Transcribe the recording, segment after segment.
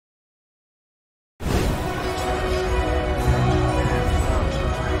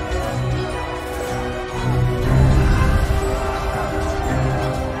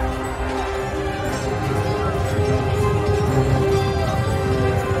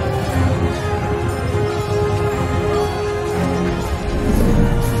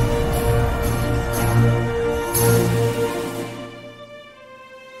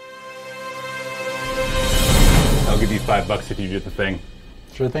do the thing.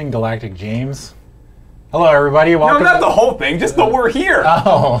 Sure thing, Galactic James. Hello, everybody. Welcome. No, not the whole thing. Just the we're here.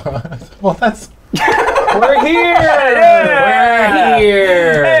 Oh, well, that's. We're here! Yeah. We're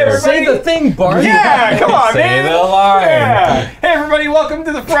here! Hey, everybody. Say the thing, Bart! Yeah, come on, Say man! the line! Yeah. Hey, everybody, welcome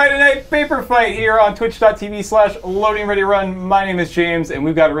to the Friday Night Paper Fight here on twitch.tv/loadingreadyrun. My name is James, and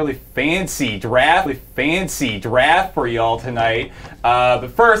we've got a really fancy draft for y'all tonight. But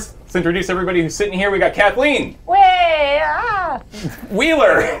first, let's introduce everybody who's sitting here. We got Kathleen.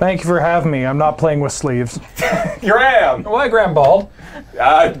 Wheeler. Thank you for having me. I'm not playing with sleeves. Graham. Why, Graham bald?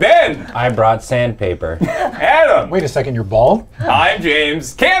 Ben. I brought sandpaper. Adam. Wait a second, you're bald? I'm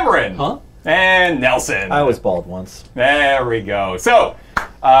James. Cameron. Huh? And Nelson. I was bald once. There we go. So,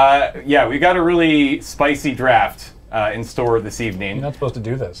 yeah, we got a really spicy draft in store this evening. You're not supposed to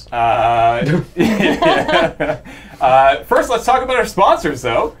do this. First, let's talk about our sponsors,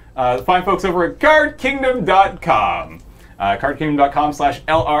 though. The fine folks over at CardKingdom.com.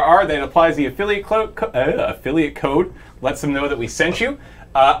 CardKingdom.com/LRR. That applies the affiliate code. Lets them know that we sent you.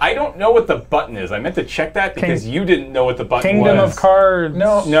 I don't know what the button is. I meant to check that because you didn't know what the button Kingdom was. of Cards.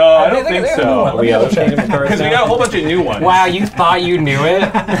 No, I don't think so. We have a Kingdom of Cards Because we got a whole bunch of new ones. Wow, you thought you knew it?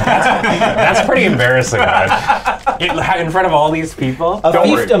 That's pretty embarrassing, man. In front of all these people? A Don't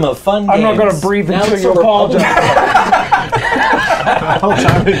worry. fiefdom of fun I'm not games. going to breathe Now until it's you a republic. apologize. Oh,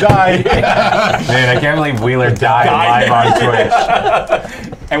 time to die. Man, I can't believe Wheeler died live on Twitch.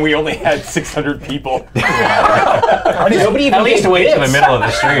 And we only had 600 people. Nobody even At least gave wait to the bits. middle of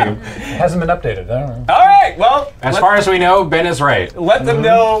the stream. It hasn't been updated. I don't know. All right, well, As far as we know, Ben is right. let them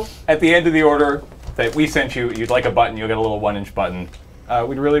know at the end of the order that we sent you. You'd like a button, you'll get a little 1-inch button.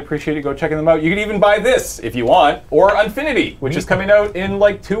 We'd really appreciate you go checking them out. You could even buy this if you want, or Unfinity, which is coming out in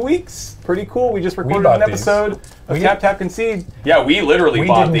like 2 weeks. Pretty cool. We just recorded bought an these. episode of Tap Tap Concede. Yeah, we literally We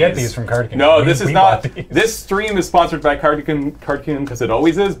bought didn't these. get these from Card Kingdom. No, this is We not. bought these. This stream is sponsored by Card Kingdom because it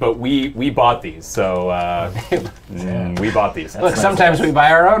always is. But we bought these, so we bought these. Look, sometimes we buy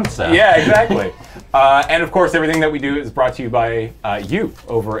our own stuff. Yeah, exactly. And of course, everything that we do is brought to you by you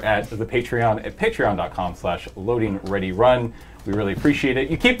over at the Patreon at patreon.com/loadingreadyrun. We really appreciate it.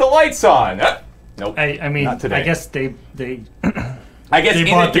 You keep the lights on. Nope. I mean, Not today. I guess they I guess they in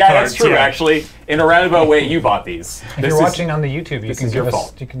bought the yeah, cards, that's true. yeah. Actually, in a roundabout way, you bought these. If you're watching on the YouTube, you this can is your give us,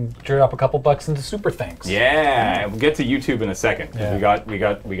 fault. you can drop a couple bucks into super thanks. Yeah, we'll get to YouTube in a second. 'Cause Yeah. we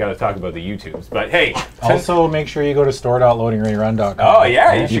got to talk about the YouTubes. But hey, Also, make sure you go to store.loadingreadyrun.com. Oh,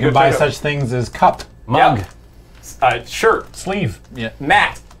 yeah, you You, should can go buy check it out. such things as cup, Mug, shirt, sleeve,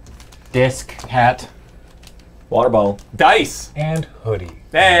 mat, disc, hat, Water bottle. dice. and hoodie.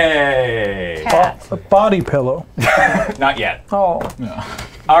 Hey, A body pillow. not yet. Oh.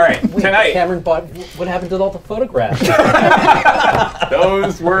 All right, tonight. Cameron bought. What happened to all the photographs?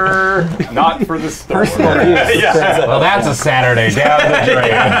 Those were not for the store. Yeah. well, that's a Saturday down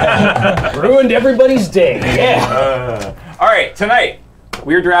the drain. Ruined everybody's day. Yeah. All right, tonight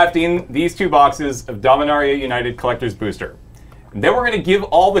we're drafting these 2 boxes of Dominaria United Collector's Booster. And then we're going to give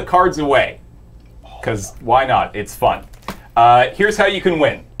all the cards away. Because why not? It's fun. Here's how you can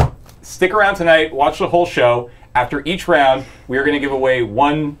win. Stick around tonight, watch the whole show. After each round, we are going to give away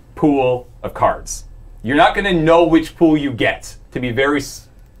 1 pool of cards. You're not going to know which pool you get. To be very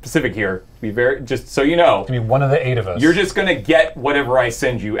specific here, just so you know, Be one of the 8 of us. you're just going to get whatever I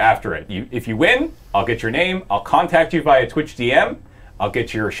send you after it. If you win, I'll get your name. I'll contact you via Twitch DM. I'll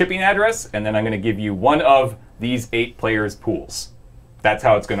get your shipping address, and then I'm going to give you one of these 8 players' pools. That's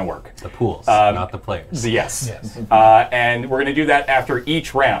how it's going to work. The pools, not the players. Yes. Yes. And we're going to do that after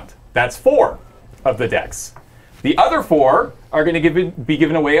each round. That's 4 of the decks. The other 4 are going to be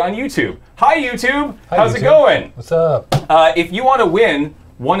given away on YouTube. Hi, YouTube. Hi, How's it YouTube. going? What's up? If you want to win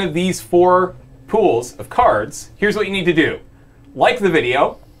one of these 4 pools of cards, here's what you need to do. Like the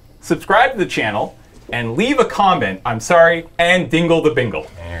video, subscribe to the channel, and leave a comment, I'm sorry, and dingle the bingle.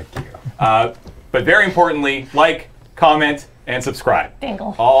 Thank you. But very importantly, like, comment, and subscribe.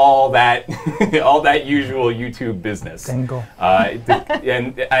 Dingle. All that, all that usual YouTube business. Dingle.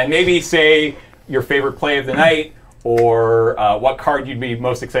 And maybe say your favorite play of the night, or what card you'd be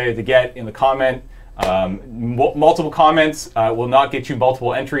most excited to get in the comment. Multiple comments will not get you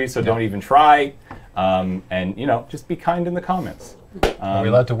multiple entries, so don't even try. And just be kind in the comments. Are we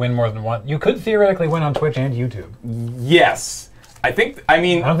allowed to win more than one? You could theoretically win on Twitch and YouTube. Yes, I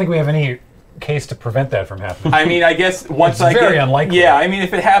don't think we have any case to prevent that from happening. I guess once It's very unlikely. Yeah,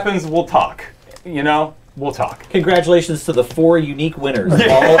 if it happens, we'll talk. We'll talk. Congratulations to the 4 unique winners of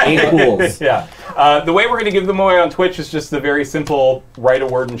all 8 pools. Yeah. The way we're going to give them away on Twitch is just a very simple write a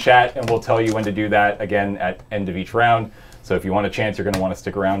word in chat, and we'll tell you when to do that again at end of each round. So if you want a chance, you're going to want to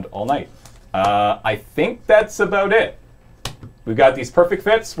stick around all night. I think that's about it. we've got these perfect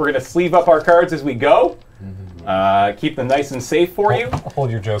fits. We're going to sleeve up our cards as we go. Keep them nice and safe for you.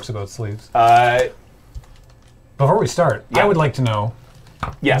 Hold your jokes about sleeves. Before we start, Yeah. I would like to know,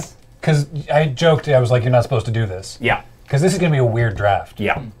 Yes. because I joked, I was like, you're not supposed to do this. Yeah. Because this is going to be a weird draft.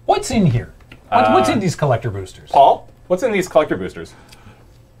 Yeah. What's in here? What's in these collector boosters? Paul, what's in these collector boosters?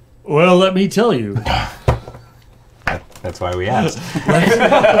 Well, let me tell you. That's why we asked.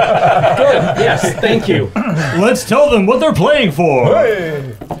 Yes, thank you. Let's tell them what they're playing for.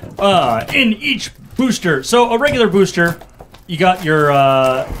 In each booster, so a regular booster, you got your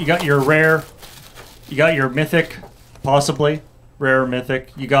rare, you got your mythic, possibly rare or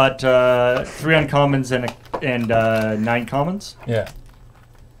mythic. You got 3 uncommons and 9 commons, Yeah.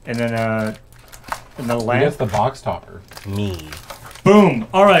 and then the Who land. gets the box topper? Me. Boom.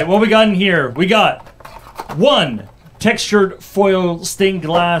 All right, what we got in here? We got 1 textured foil stained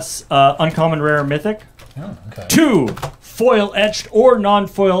glass uncommon rare mythic. Oh, okay. 2 foil etched or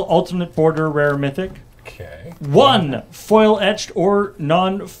non-foil alternate border rare mythic. Okay. 1 foil etched or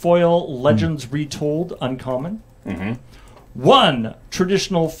non-foil legends retold uncommon. 1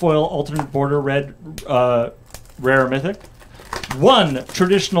 traditional foil alternate border red rare mythic. 1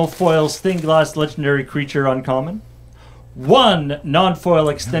 traditional foil stained glass legendary creature uncommon. 1 non-foil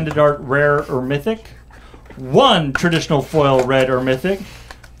extended art rare or mythic. 1 traditional foil red or mythic.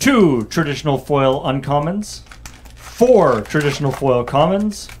 2 traditional foil uncommons. 4 traditional foil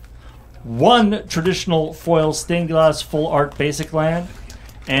commons. 1 traditional foil stained glass full art basic land.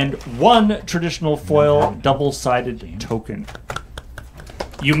 And 1 traditional foil double-sided token.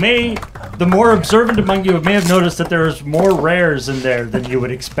 You may, the more observant among you may have noticed that there's more rares in there than you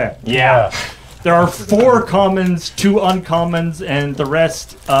would expect. Yeah. There are 4 commons, 2 uncommons, and the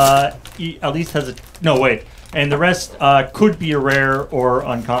rest at least has a and the rest could be a rare or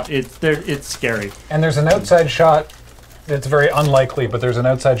uncommon. It's scary. And there's an outside shot that's very unlikely, but there's an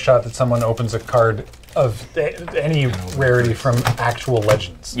outside shot that someone opens a card of any rarity from actual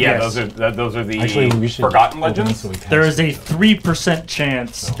legends. Yeah, Yes. those are the Actually, we should Forgotten open Legends. so we can There is see. a 3%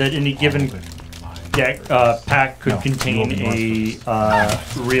 chance that any given deck pack could contain a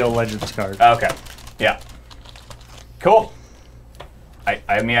real Legends card. Okay. Yeah. Cool.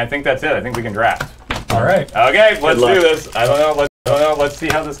 I mean, I think that's it. I think we can draft. All right. Okay, let's luck. do this. I don't know. Let's see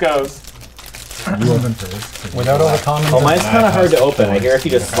how this goes. You open first. Without all the comments. Well, mine's kind of hard to open. I hear if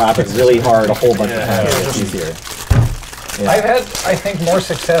you just slap it really hard a whole bunch of times, it's easier. I've had, I think, more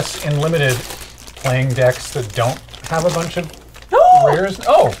success in limited playing decks that don't have a bunch of rares.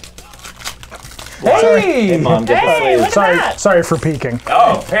 Oh, Hey, Mom, get the Hey, sleeve. look at that. Sorry for peeking.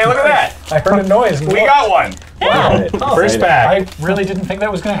 Oh, hey, look at that. I heard a noise. And We looked. got one. Wow. First pack. I really didn't think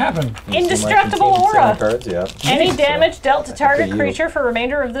that was going to happen. Indestructible aura. Cards, yeah. Any damage dealt to target you. creature for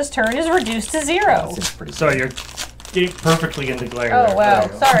remainder of this turn is reduced to 0. Seems pretty So you're getting perfectly into glare. Oh there. wow,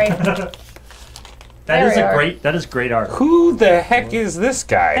 sorry. That is great art. Who the heck is this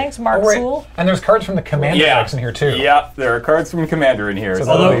guy? Thanks, Mark Wait, Fool. and there's cards from the Commander Yeah. decks in here too. Yeah, there are cards from Commander in here. So So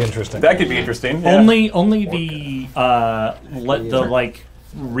that'll Although- be interesting. that could be interesting. Yeah. Only the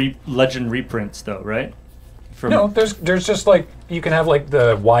legend reprints though, right? From No, there's just like you can have like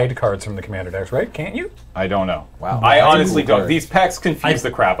the wide cards from the Commander decks, right? Can't you? I don't know. Wow. I honestly Cool don't. card. These packs confuse the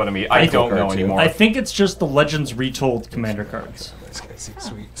crap out of me. I don't know card, too. anymore. I think it's just the Legends retold commander cards.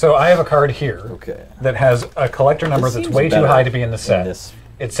 So I have a card here Okay. that has a collector number This that's seems way too better high to be in the than set. this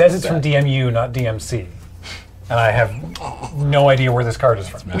It says it's from set. DMU, not DMC. And I have no idea where this card is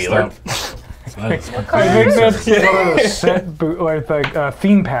from. Wheeler. I think that's one of the set like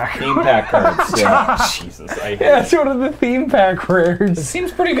theme pack. Theme pack cards, yeah. Jesus, I hate Yeah, it. it's one of the theme pack It rares.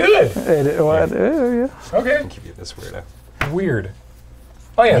 seems pretty good. Yeah. Okay. Give you this weirdo. Weird.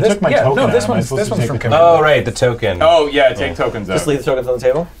 Oh yeah, I this, took my yeah, token no, out. this Am I one's supposed to from take the Commander. Oh, right, the token. Oh yeah, take tokens out. Just leave the tokens on the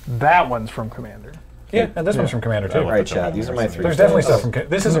table? That one's from Commander. Yeah, and this one's from Commander too. All right, Chad, these are my 3. There's definitely stuff from.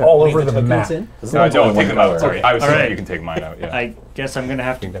 This is all over the map. No, don't take them out. Sorry, I was saying Alright. you can take mine out. Yeah. I guess I'm gonna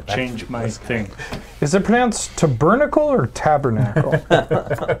have to change my thing. Is it pronounced tabernacle or tabernacle?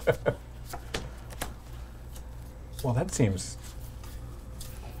 Well, that seems.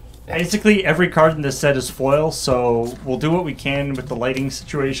 Basically, every card in this set is foil, so we'll do what we can with the lighting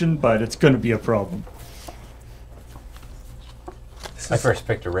situation, but it's gonna be a problem. I first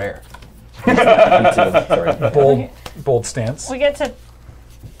picked a rare. Bold, bold stance. We get to.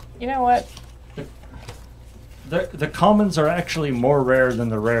 You know what? The commons are actually more rare than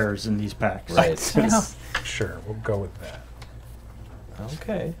the rares in these packs. Right. No. Sure, we'll go with that.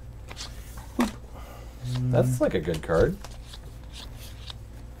 Okay. That's like a good card.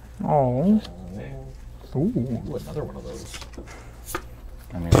 Oh. Ooh. Ooh, another one of those.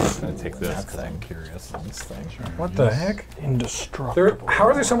 I'm gonna take this. That's I'm curious on this thing. What the heck? Indestructible. How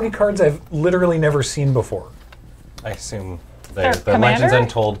are there so many cards I've literally never seen before? I assume Their the Legends commander?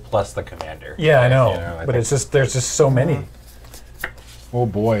 Untold plus the Commander. Yeah, I know, You know, I but think- it's just there's just so many. Oh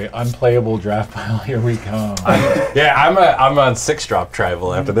boy, unplayable draft pile. Here we come. Yeah, I'm on 6-drop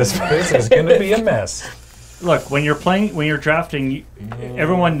tribal after this. This is gonna be a mess. Look, when you're drafting,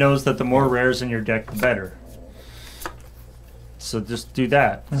 everyone knows that the more rares in your deck, the better. So just do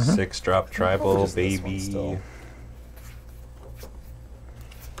that. 6-drop tribal, Just this one baby. still.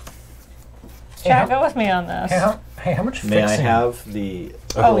 Chat, go with me on this. Hey, how much May I fixing have the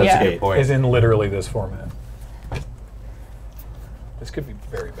Oh, that's yeah. a good point. is in literally this format? This could be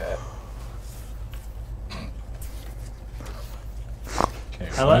very bad.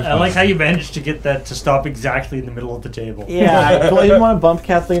 I like how you managed to get that to stop exactly in the middle of the table. Yeah, I didn't want to bump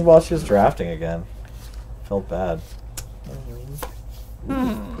Kathleen while she was drafting again. Felt bad.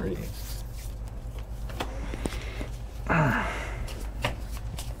 Ooh, pretty.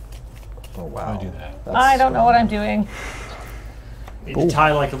 Oh wow. I do that. I don't know what I'm doing. You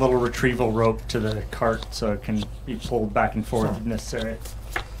tie like a little retrieval rope to the cart so it can be pulled back and forth if necessary.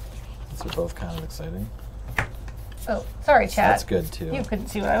 These are both kind of exciting. Oh, sorry, chat. That's good too. You couldn't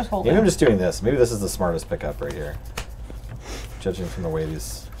see what I was holding. Maybe I'm just doing this. Maybe this is the smartest pickup right here. Judging from the way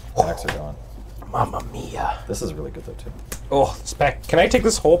these packs are going. Mamma mia. This is really good though too. Oh, this pack. Can I take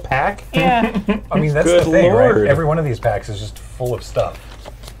this whole pack? Yeah. I mean, that's Good the thing, lord. right? Every one of these packs is just full of stuff.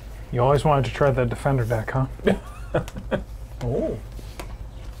 You always wanted to try that Defender deck, huh? Oh.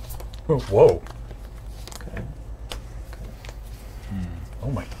 Whoa. Okay. Oh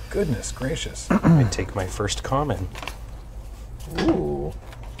my goodness gracious. I take my first common. Ooh.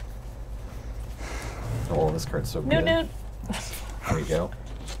 Oh, this card's so Noot good. noot. There you go.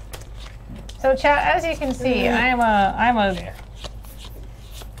 So, chat, as you can see, I'm a.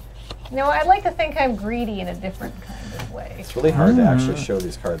 You know, I'd like to think I'm greedy in a different kind of way. It's really hard to actually show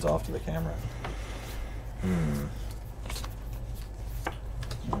these cards off to the camera. Hmm.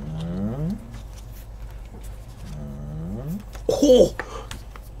 Oh!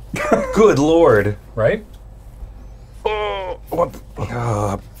 Good lord. Right? Oh, what?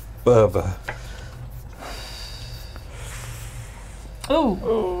 Bubba. Ooh.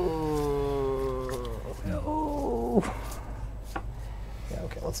 Yeah,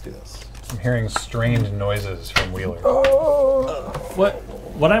 okay, let's do this. I'm hearing strange noises from Wheeler.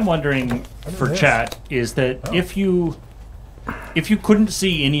 What I'm wondering for this? chat is that if you couldn't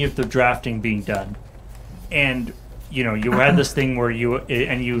see any of the drafting being done, and you know you had this thing where you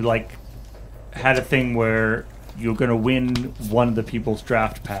like had a thing where you're going to win one of the people's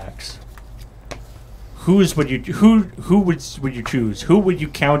draft packs, who would you choose? Who would you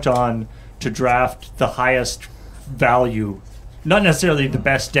count on to draft the highest value? Not necessarily the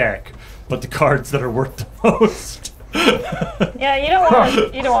best deck, but the cards that are worth the most. Yeah, you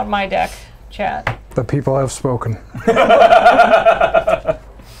don't want my deck, chat. The people have spoken.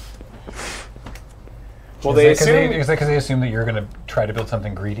 Well, they Is that assume because they assume that you're going to try to build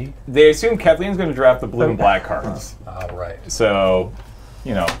something greedy? Kathleen's going to draft the blue and black cards. Right. So,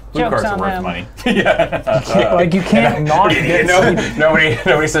 you know, blue Joke's cards are on worth them. money. Yeah. Like, you can't not get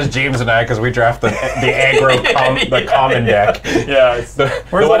Nobody says James and I because we draft the aggro the common deck. Yeah. It's the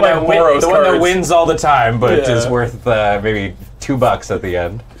The one that borrows the one that cards. wins all the time, but Yeah. is worth maybe $2 at the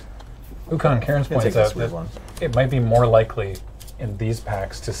end. Ukon Cairns I'm gonna take points this out weird that one. it might be more likely in these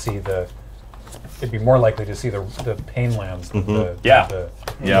packs to see it'd be more likely to see the pain lands than the Yeah.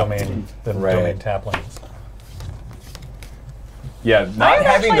 Yeah. domain Right. domain tap lands. Yeah, not I've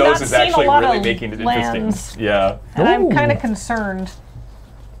having actually those not is seen a actually lot really of making it lands. interesting. Yeah. And I'm kind of concerned.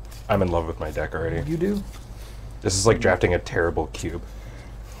 I'm in love with my deck already. You do? This is like drafting a terrible cube.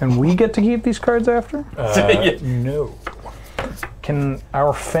 And we get to keep these cards after? No. Can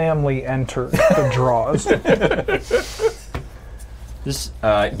our family enter the draws? This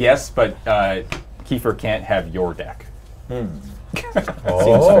Yes, but Kiefer can't have your deck.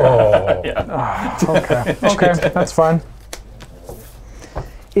 Oh. Okay, that's fine.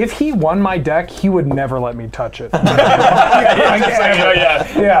 If he won my deck, he would never let me touch it. Yeah,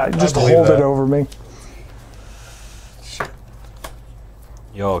 just believe hold that. it over me.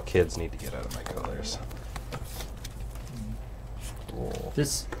 Y'all kids need to get out of my colors.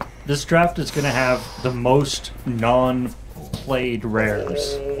 this draft is going to have the most non-played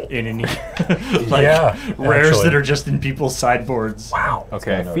rares in any like Yeah, rares actually. that are just in people's sideboards. Wow.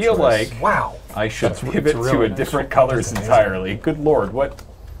 Okay, I no feel choice. like Wow. I should That's- pivot it's to really a different colors amazing. entirely. Good lord, what?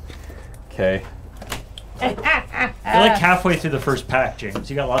 Okay. You're like halfway through the first pack, James.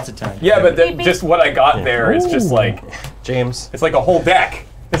 You got lots of time. Yeah, but just what I got there is just like James. it's like a whole deck.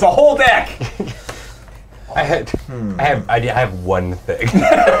 It's a whole deck. I have one thing.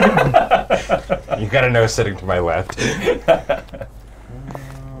 You gotta know sitting to my left.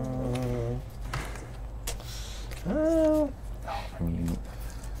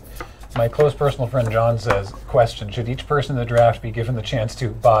 My close personal friend John says, question, should each person in the draft be given the chance to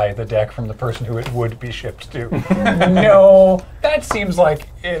buy the deck from the person who it would be shipped to? No, that seems like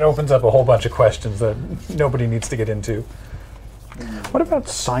it opens up a whole bunch of questions that nobody needs to get into. What about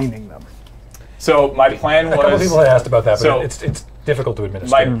signing them? So my plan A couple was people had asked about that, but So- it's difficult to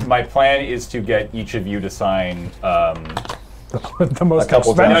administer. my plan is to get each of you to sign. The most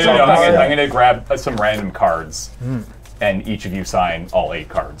couple No, expensive. no, no. Yeah. I'm gonna grab some random cards, and each of you sign all 8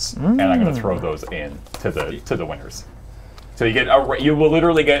 cards, and I'm gonna throw those in to the winners. So you will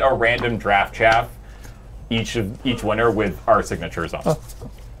literally get a random draft chaff, each winner with our signatures on.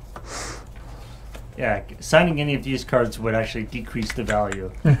 Yeah, signing any of these cards would actually decrease the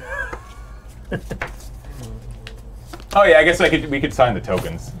value. Oh yeah, I guess we could sign the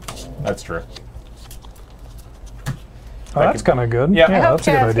tokens. That's true. Oh, that's kind of good. Yeah. I hope that's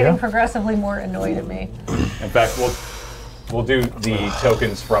a good Chad's getting idea. progressively more annoyed at me. In fact, we'll do the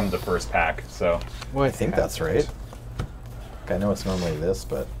tokens from the first pack. So Well, I think that's right. I know it's normally this,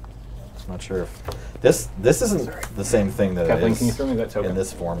 but I'm not sure if this isn't the same thing that Kathleen, it can you is throw me that token? in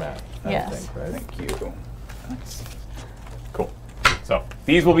this format. I Yes. don't think, right? Thank you. Nice. Cool. So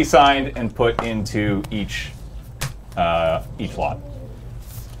these will be signed and put into each lot.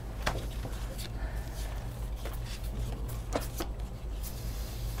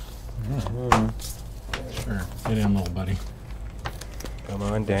 Sure. Get in, little buddy. Come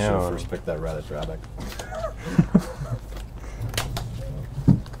on Should have down. first picked that Reddit Drabic.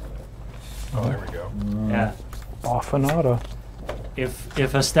 Oh, there we go. Yeah. Offanata.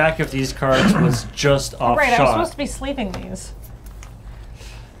 If a stack of these cards was just off Right, I was shot, supposed to be sleeping these.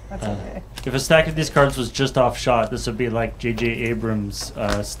 That's okay. if a stack of these cards was just off shot, this would be like J.J. Abrams'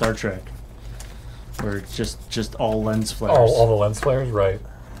 Star Trek, where it's just all lens flares. All the lens flares, right.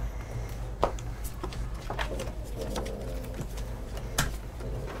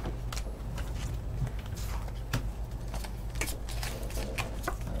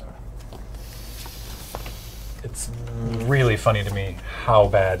 It's really funny to me how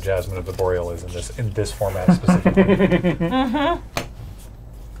bad Jasmine of the Boreal is in this format specifically. There's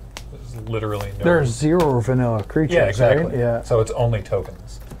literally no. There's 0 vanilla creatures, Yeah, exactly. right? Yeah. So it's only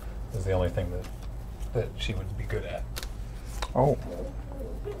tokens. Is the only thing that she would be good at. Oh,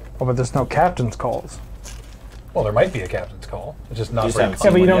 but there's no captain's calls. Well, there might be a captain's call. It's just not You just very haven't Yeah,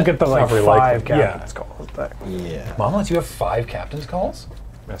 seen but you one don't yet. get the It's not like very 5 likely. Yeah. captain's calls. Yeah. Mom lets you have 5 captain's calls?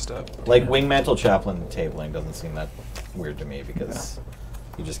 Messed up. Like Wingmantle Chaplain tabling doesn't seem that weird to me because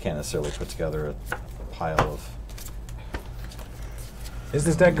you just can't necessarily put together a pile of. Is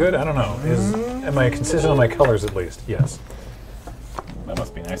this deck good? I don't know. Am I consistent on my colors at least? Yes. That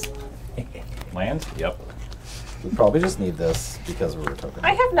must be nice. Land? Yep. We probably just need this because we were talking.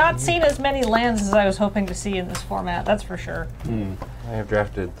 I have not seen as many lands as I was hoping to see in this format, that's for sure. I have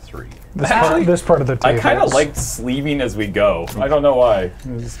drafted 3. This part of the I table. kind of like sleeving as we go. I don't know why.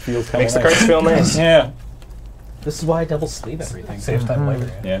 It just feels kind Makes of the cards feel nice. Yeah. This is why I double sleeve everything. Saves time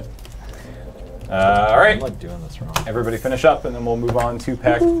later. Yeah. Yeah. All right. I'm like doing this wrong. Everybody finish up, and then we'll move on to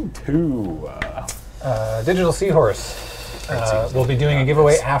pack 2. Digital Seahorse. We'll be doing a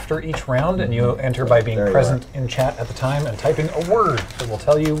giveaway after each round, and you enter by being There you present in chat at the time and typing a word. So we'll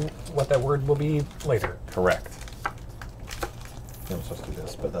tell you what that word will be later. Correct. I'm supposed to do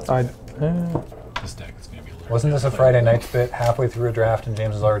this, but that's I, okay. This deck is going to be a little Wasn't this a Friday night bit halfway through a draft and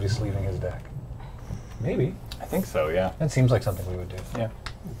James is already sleeving his deck? Maybe. I think so. Yeah. That seems like something we would do. Yeah.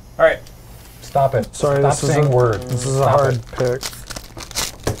 All right. Stop it. sorry, Stop this is saying a words. This is a Stop hard it. pick.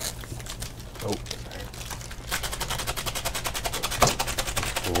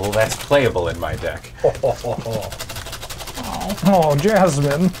 Well, that's playable in my deck. Oh,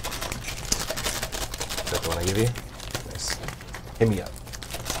 Jasmine. Is that the one I give you? Nice. Hit me up.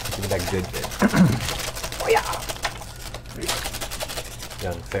 Give me that good bit. Oh yeah.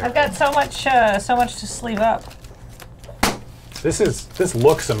 Young fair. I've got so much to sleeve up. This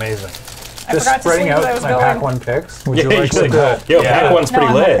looks amazing. I This forgot to spreading sleeve out where I was my going. pack 1 picks. Would you like to do that? Yo, Yeah. pack one's No,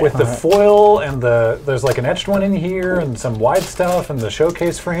 pretty I'm lit. With the foil and there's like an etched one in here and some wide stuff and the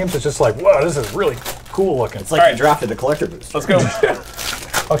showcase frames. It's just like, whoa, this is really cool looking. It's like you drafted the collector booster. Let's go.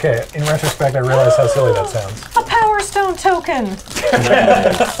 Okay, in retrospect, I realize how silly that sounds. A Power Stone token.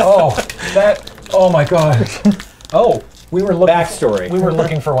 Oh my god. Oh, We were looking Backstory. We were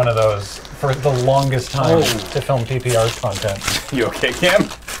looking for one of those for the longest time to film PPR content. You okay, Cam?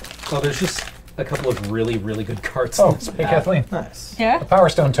 Oh, there's just a couple of really, really good cards. Oh, in this hey pack. Kathleen, Nice. a Yeah? Power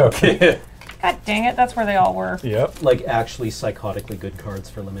Stone token. God dang it, that's where they all were. Yep. Like actually psychotically good cards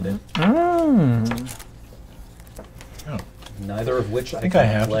for limited. Neither of which I think I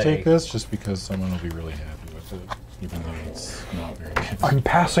have play. to take this just because someone will be really happy with it, even though it's not very good. I'm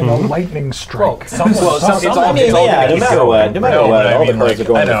passing a lightning strike. It's all, I mean, it's all yeah, gonna no keep matter going. what, no matter No, what, but all I mean, the cards like, are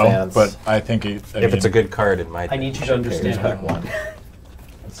going I to know, fans. but I think If it's a good card, it might. I need you to Here's understand. pack one.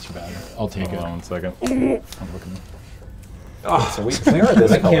 it's too bad. I'll take Hold it. on 1 second. I'm looking. So we are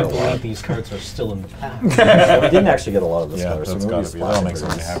this I color. can't a lot. believe these cards are still in the pack. Yeah, we didn't actually get a lot of this Yeah, color, so that's maybe we gotta be. That'll make splashed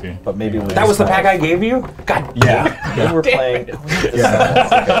someone these. happy. But maybe we're That was the just pack I gave you? God Yeah, Maybe we're playing. Okay,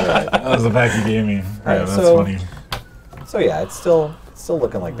 that was the pack you gave me. Yeah, Alright, that's so- funny. so yeah, it's still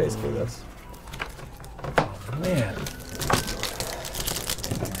looking like basically this. Man.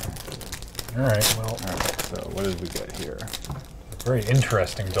 All right. Well, So what did we get here? very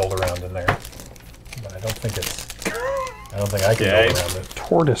interesting build around in there, but I don't think it's. I don't think I can Okay. build around it.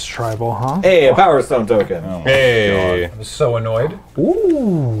 Tortoise tribal, huh? Hey, a Power Stone token. Oh, Hey. I was so annoyed.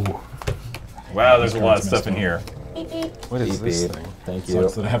 Ooh. Wow, there's a lot of stuff in here. What is this Beep, thing? Thank you.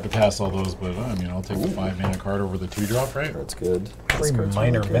 sucks that I have to pass all those, but I mean, I'll take the 5-mana card over the 2-drop, right? That's good. Very This card's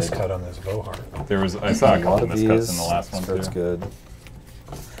minor really good. miscut on this Bohart. I saw a A lot couple of miscuts these. in the last one This card's too. good.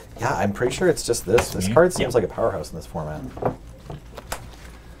 Yeah, I'm pretty sure it's just this. This Me? card seems like a powerhouse in this format.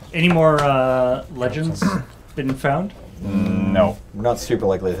 Any more legends been found? No, We're not super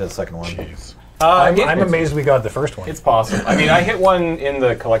likely to hit a second one. Jeez. I'm amazed we got the first one. it's possible. I mean, I hit one in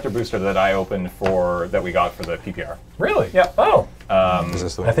the collector booster that I opened that we got for the PPR. Really? Yeah. Oh, Is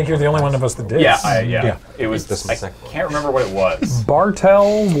this the I think you're the only one of us that did. Yeah, It was. This I one's second one. can't remember what it was.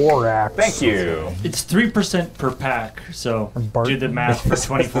 Bartel War Axe. Thank you. It's 3% per pack, so Bart- do the math for It's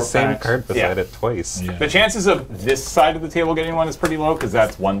 24 the same packs. card beside Yeah. it twice. Yeah. The chances of this side of the table getting one is pretty low because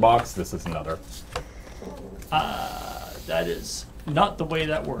that's one box. This is another. That is not the way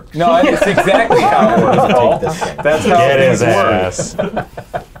that works. No, that's exactly how it works, Paul. Take this thing. That's how Get his things work.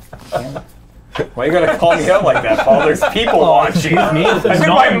 ass. Why you gotta call me out like that, Paul? There's people watching. I Me, it's a think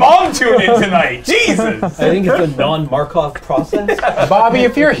my mom tuned in tonight. Jesus. I think it's a non-Markov process. Bobby,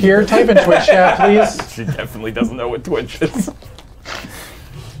 if you're here, type in Twitch chat, please. She definitely doesn't know what Twitch is.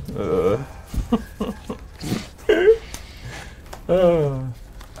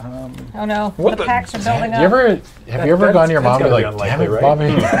 Oh no, the packs are building Have you ever gone to your mom and be like, gotta be damn it, unlikely, Bobby?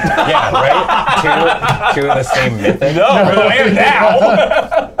 Yeah, right? Two of the same mythic. No, I am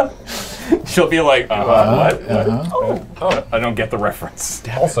now. She'll be like, what? Uh-huh. I don't get the reference.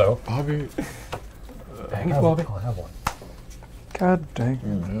 Also, Bobby. I'll have one. God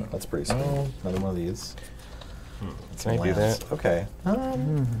dang. That's pretty sweet. Another one of these. It's maybe Lands. that. Okay.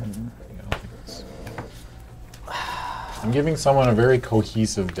 I'm giving someone a very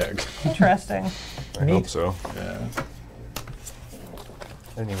cohesive deck. Interesting. I hope so. Yeah.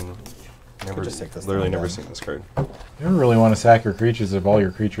 I didn't even. Never, just take this literally thing never down. seen this card. You don't really want to sack your creatures if all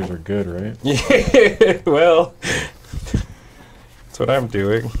your creatures are good, right? Yeah, well, that's what I'm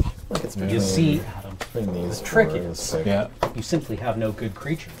doing. It's Yeah. You see, Adam, between these. the trick four is- like- Yeah. you simply have no good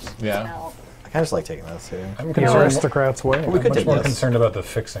creatures. Yeah. I kind of just like taking this too. I'm The concerned, aristocrat's way. We could much take more this. concerned about the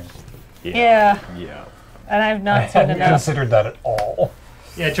fixing. Yeah, Yeah. and I've I not seen hadn't enough. considered that at all.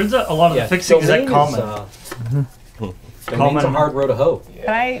 Yeah, it turns out a lot of the fixing is that common. Domain's a hard road to hoe. Can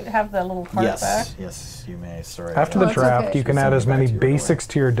I have the little cards back? Yes, yes, you may. Sorry. After Oh, the it's draft, okay. you can Send add it as back many to you right away. basics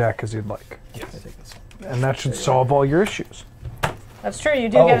to your deck as you'd like. I take this. And that should solve all your issues. That's true. You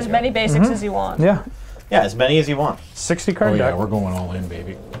do get as many basics as you want. Yeah. Yeah, as many as you want. 60 Oh card yeah, deck. we're going all in,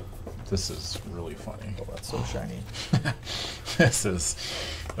 baby. This is really funny. Oh, that's so shiny. This is,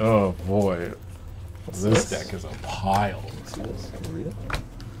 oh boy. This deck is a pile. Can you read it?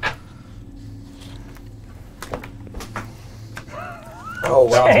 Oh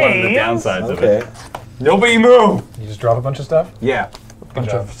That was one of the Hey. downsides of Okay. it. Nobody move. You just drop a bunch of stuff? Yeah. bunch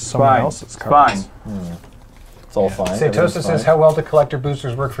job. of someone Fine. else's cards. Fine. It's all fine. Satosa everything's says, fine. "How well do collector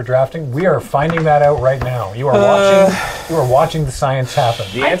boosters work for drafting?" We are finding that out right now. You are watching. You are watching the science happen.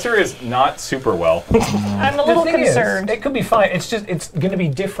 The answer is not super well. I'm a The little thing is, concerned. it could be fine. It's just it's going to be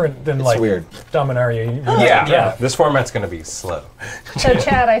different than like weird. Dominaria. Yeah. This format's gonna be slow. So,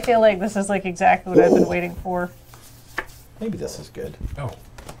 Chad, I feel like this is like exactly what I've been waiting for. Maybe this is good. Oh,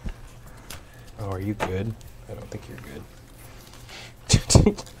 Oh, are you good? I don't think you're good.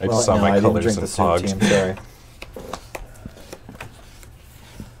 I Well, just saw no, I my didn't colors drink and the soup, pogged. team. Sorry.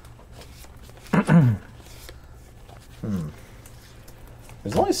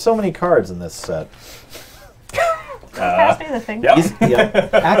 There's only so many cards in this set. Pass me the thing. Yep. Yeah.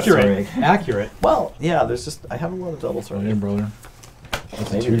 Accurate. Accurate. Well, yeah. There's just I have a lot of doubles Hey, already. brother.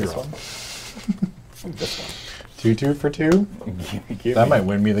 Maybe two this draw. one. Maybe this one. 2-2 for 2? That might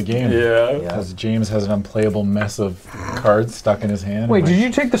win me the game. Yeah. Yeah. Because James has an unplayable mess of cards stuck in his hand. Wait, did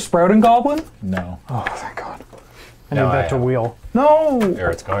you take the Sprouting Goblin? No. Oh, thank God. I No, need I that to have. wheel. No! Or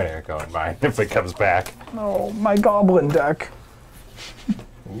it's going to go in mine if it comes back. No, my Goblin deck.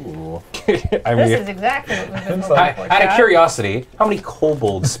 Ooh. I This mean, is exactly what we've been out looking for. of Chad. curiosity, how many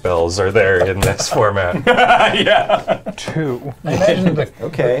kobold spells are there in this format? Yeah. 2. I imagine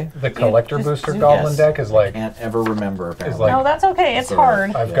Okay. the collector Just booster zoom. goblin Yes. deck is like, Can't ever remember. Apparently. like- No, that's okay. It's So,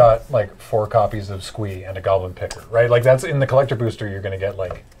 hard. I've Yeah. got like 4 copies of Squee and a goblin picker, right? Like that's in the collector booster. You're gonna get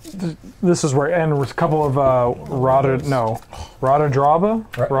like This is where, and with a couple of Radadraba?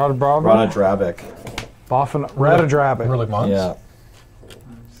 Right. Radadraba? Rana Drabic. Radadrabic. Rulik Mons. Yeah.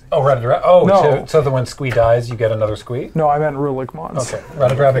 Oh, Radadrabic. Oh, No. so that when Squee dies, you get another Squee. No, I meant Rulik Mons. Okay,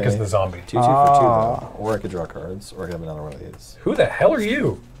 Radadrabic is Okay. the zombie. 2-2 for 2 though. Or I could draw cards, or I could have another one of these, Who the hell are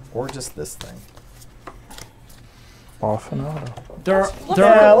you? or just this thing. Baffinado. There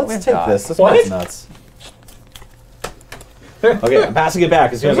Yeah, are let's we've take got. this. This What? one's nuts. Okay, I'm passing it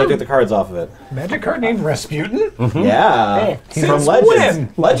back as soon as I get the cards off of it. Magic card named Rasputin? Yeah, Since from Legends.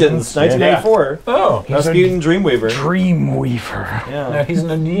 when? Legends, 1994. Oh, Rasputin Dreamweaver. Dreamweaver. now Yeah, he's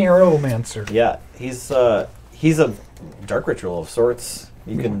an Neuromancer. yeah. He's a dark ritual of sorts.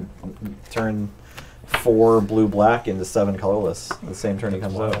 You can turn 4 blue-black into 7 colorless the same turn he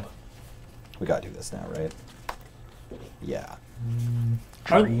comes out. We gotta do this now, right? Yeah,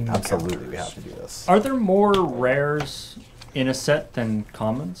 absolutely. We have to do this. Are there more rares in a set than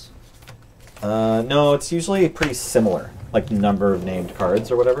commons? No, it's usually pretty similar, like number of named cards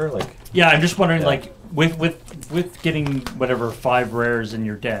or whatever. Like, Yeah, I'm just wondering, Yeah. like, with getting whatever 5 rares in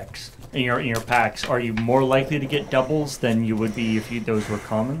your decks, in your packs, are you more likely to get doubles than you would be if those were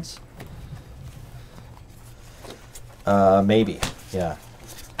commons? maybe, yeah.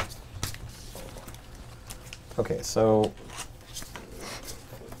 Okay, so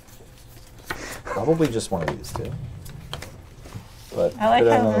probably just one of these two. But I like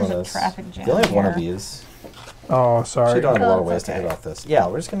could have how another there's one a of this. traffic jam We only have one of here. these. Oh, sorry. Actually, don't have a lot of Oh, ways it's to okay. get off this. Yeah,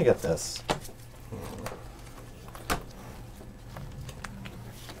 we're just gonna get this.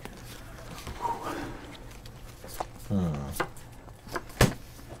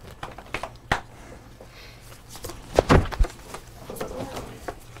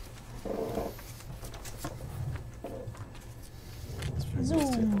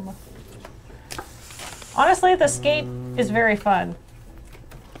 Zoom. Honestly, the skate is very fun.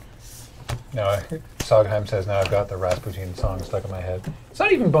 No, Sogheim says now I've got the Rasputin song stuck in my head. It's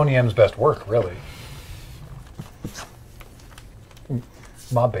not even Boney M's best work, really.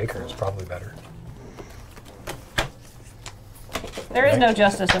 Bob Baker is probably better. There is no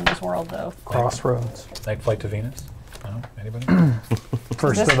justice in this world, though. Crossroads. Night Flight to Venus? No? Anybody?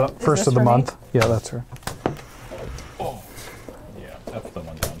 First Is of the this first of the for me? month. Yeah, that's her. Yeah, that's the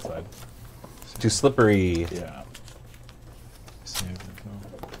one downside. Too slippery. Yeah. Save it,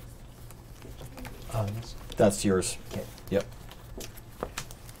 though. That's yours. Yep.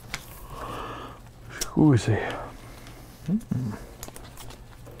 Who is he?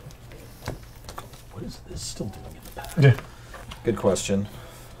 What is this still doing in the back? Yeah. Good question.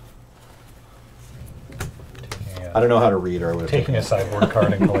 I don't know how to read, or I would have Taking a sideboard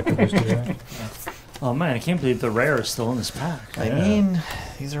card and collecting booster there. Oh man, I can't believe the rare is still in this pack. I mean,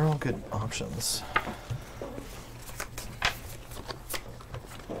 these are all good options.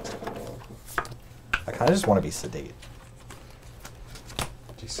 I kind of just want to be sedate.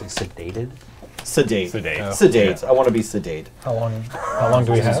 Did you say sedated? Sedate. Sedate. Oh. Sedate. I want to be sedate. How long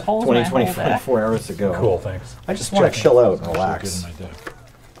do we have? Hold 20, my whole 24 deck. 4 hours to go. Cool, thanks. I just want to chill out and Actually relax. good in my deck.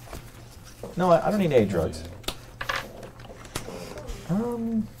 No, I don't need any drugs. I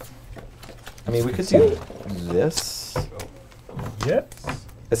mean, we could do this. Yep.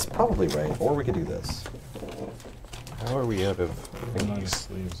 It's probably right. Or we could do this. How are we out of Nice thingies?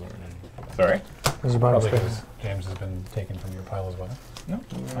 sleeves already. Sorry. There's a bunch Probably of because space. James has been taken from your pile as well. No,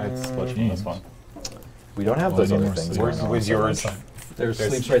 I split you. That's fun. We don't have Well, those I other need more things. sleeves. going on, Where's so yours? much. There's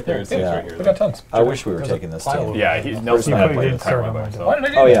sleeves right there. There's sleeves Yeah. right here. We got tons. I wish we were There's a taking this pile too. of- Yeah, Nelson You had could played get the timer started by on himself. Why did I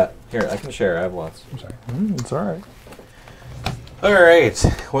do Oh that? yeah, here I can share. I have lots. I'm sorry. It's all right. All right.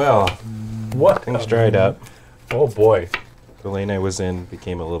 Well, What? things dried up. Oh boy. The lane I was in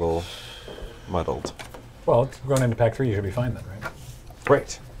became a little muddled. Well, going into pack 3, you should be fine then, right?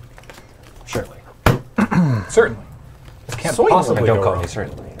 Right. Surely. Certainly. This can't Certainly. possibly Don't go call wrong. me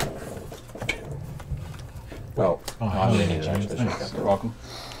certainly. Oh, Oh, no, hell I yeah, didn't need it, James, actually. thanks. You're welcome.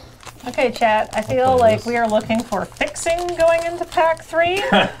 Okay, chat. I feel like we are looking for fixing going into pack 3.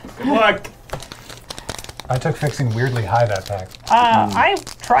 Good luck. I took fixing weirdly high that pack. I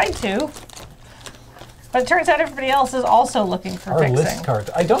tried to. But it turns out everybody else is also looking for Our fixing. list cards.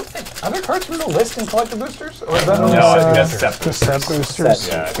 I don't think other cards from the list in collector boosters, or is that No, only I set think that's boosters? set The boosters. set boosters.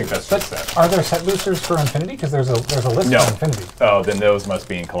 Yeah, I think that's just set. Are there set boosters for Infinity? Because there's a list No. for Infinity. Oh, then those must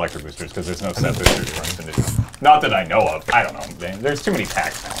be in collector boosters because there's no set boosters for Infinity. Not that I know of. I don't know. There's too many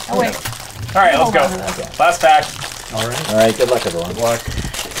packs now. Oh, wait. All right, let's Hold on go. to this. Last pack. All right, good luck, everyone. Good luck.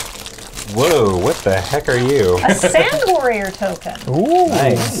 Whoa, what the heck are you? A Sand Warrior token. Ooh.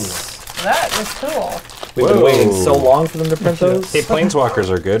 Nice. That is cool. We've been Whoa. waiting so long for them to print those. Hey, planeswalkers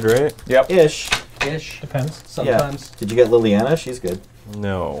are good, right? Yep. Ish. Ish. Depends. Sometimes. Yeah. Did you get Liliana? She's good.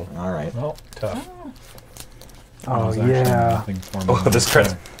 No. All right. Well, tough. Oh, There's actually yeah. nothing for me. Oh, this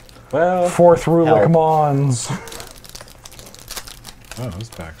card's... Well, 4th rule Help. Mons. Oh, this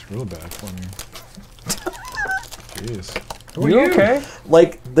pack's real bad for me. Jeez. You okay?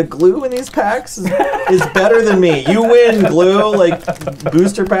 Like, the glue in these packs is better than me. You win, glue. Like,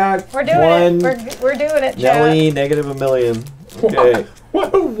 booster pack, We're doing one. it. We're doing it, chat. Nelly, -1,000,000. Okay.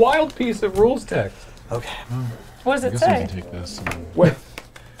 What a wild piece of rules text. Okay. What does I it guess I say? can take this. And Wait.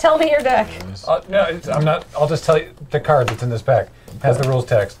 Tell me your deck. No, I'm not. I'll just tell you the card that's in this pack has the rules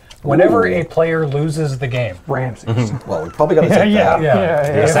text. Whenever a player loses the game, Ramses. Well, we probably got to take yeah.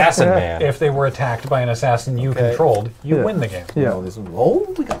 that. the assassin man. if they were attacked by an assassin you controlled, you Yeah. win the game. Yeah. Oh,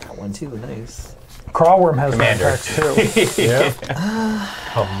 oh, we got that one too. Nice. Crawworm has Commander. that pack too. Yeah.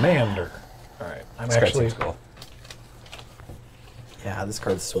 Commander. All right. I'm This card actually. seems cool. Yeah, this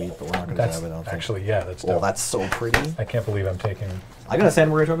card's sweet, but we're not going to That's have it. I don't think. actually that's. Oh, dope. that's so pretty. I can't believe I'm taking. I got a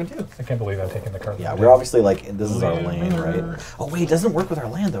Sand Warrior token too. I can't believe I'm taking the card. Yeah, we're obviously like, this is our lane, right? Oh wait, it doesn't work with our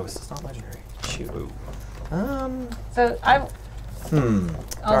land though. 'Cause it's not legendary. Shoot. So I'll Darn.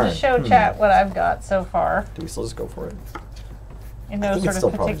 just show chat what I've got so far Do we still just go for it? in I no think it's sort still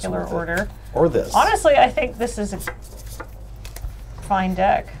of probably just particular worth it. order. Or this? Honestly, I think this is a fine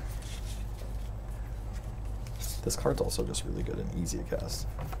deck. This card's also just really good and easy to cast,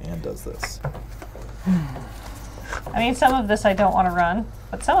 and does this. I mean, some of this I don't want to run,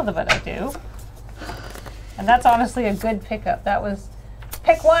 but some of it I do. And that's honestly a good pickup. That was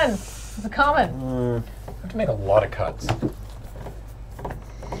pick one. It's a common. I have to make a lot of cuts.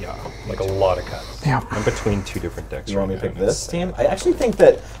 Yeah, like a lot of cuts. I'm between two different decks. You want me to right pick now. this team? I actually think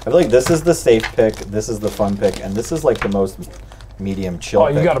that I feel like this is the safe pick, this is the fun pick, and this is like the most medium chill. Oh,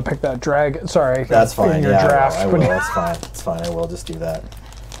 you pick. got to pick that dragon. Sorry. That's fine. In your Yeah, draft. I will. It's fine. It's fine. I will just do that.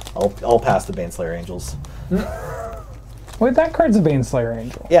 I'll pass the Baneslayer Angels. Wait, that card's a Baneslayer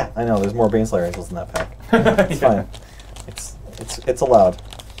Angel. Yeah, I know. There's more Baneslayer Angels in that pack. It's fine. It's allowed.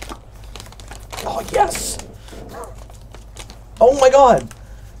 Oh yes! Oh my god!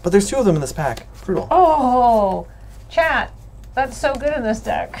 But there's two of them in this pack. Brutal. Oh, chat. That's so good in this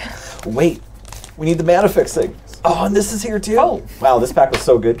deck. Wait, we need the mana fixing. Oh, and this is here too. Oh. Wow, this pack was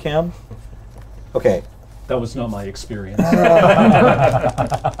so good, Cam. Okay, That was not my experience.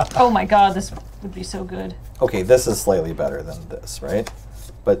 Oh my god, this would be so good. okay, this is slightly better than this, right?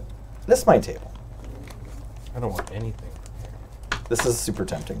 But this is my table. I don't want anything. This is super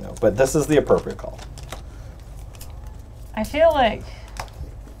tempting though, but this is the appropriate call. I feel like.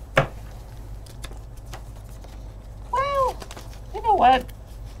 Well, you know what?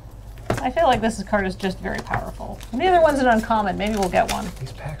 I feel like this card is just very powerful. And the other one's an uncommon. Maybe we'll get one.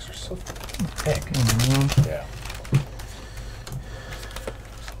 These packs are so thick. Yeah.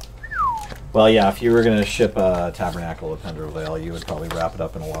 Well, yeah, if you were going to ship a Tabernacle of Pendra Vale, you would probably wrap it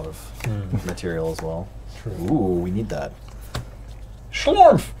up in a lot of material as well. True. Ooh, we need that.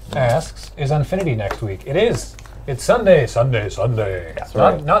 Schlorf asks, is Infinity next week? It is. It's Sunday. That's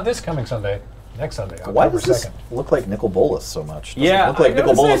right. Not this coming Sunday. Next Sunday, Why October does this 2nd. look like Nicol Bolas so much? Does Yeah, it look like I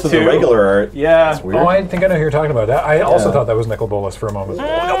Nicol noticed Bolas that with the too. regular art. Yeah. It's weird. Oh, I think I know who you're talking about. I also Yeah. thought that was Nicol Bolas for a moment. Oh, we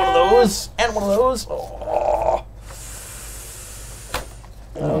got one of those and one of those. Oh.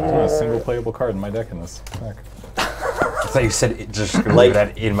 There's not a single playable card in my deck in this pack. I thought you said it just Like- like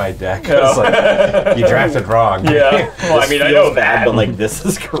that in my deck. I was like, you drafted wrong. Yeah. Well, I This mean, I feels know bad, that. but like this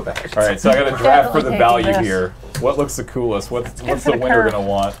is correct. All right, so I got to draft for the Definitely value taking this. here. What looks the coolest? What's for the the winner curve. gonna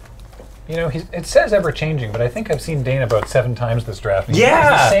want? You know, it says ever changing, but I think I've seen Dane about 7 times this draft. and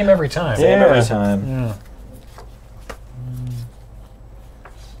Yeah! It's the same every time. Same every time.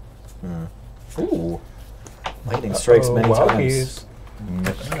 Ooh. Lightning strikes many Wild times. Keys.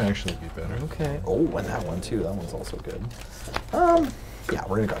 That might actually be better. Okay. Oh, and that one too. That one's also good. Yeah,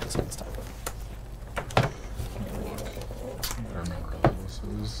 we're gonna go this one this time. I remember all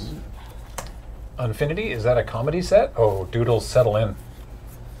those. Infinity, is that a comedy set? Oh, Doodles settle in.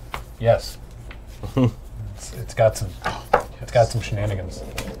 Yes. It's got some. It's got some shenanigans.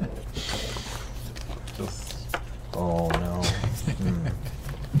 Oh no.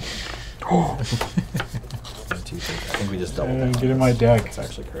 I think we just doubled that. Get in my deck. That's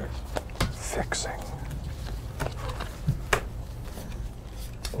actually correct. Fixing.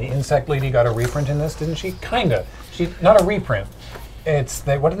 The insect lady got a reprint in this, didn't she? Kinda. She not a reprint. It's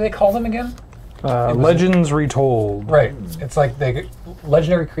what do they call them again? Legends Retold. Right. It's like they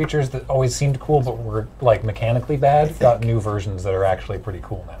legendary creatures that always seemed cool but were like mechanically bad got new versions that are actually pretty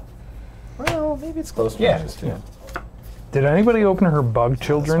cool now. Well, maybe it's close to Yeah. matches too. Did anybody open her Bug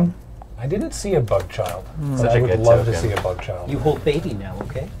Children? I didn't see a bug child. Such I a would good love to token. see a bug child. You hold baby now,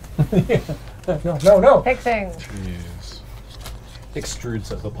 okay? No. Fixing. Jeez.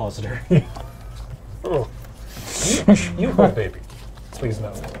 Extrudes of appositor. You hold baby. Please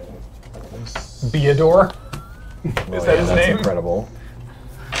no. Beador? Is that his That's name? incredible.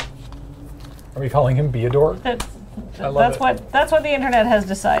 Are we calling him Beador? I love That's what the internet has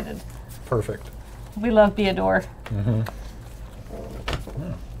decided. Perfect. We love Beador.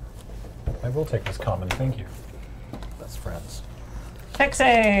 I will take this common, thank you. Best friends.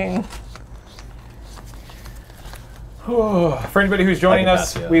 Fixing. For anybody who's joining I can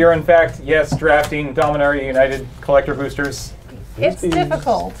us, pass, yeah. we are in fact, yes, drafting Dominaria United collector boosters. It's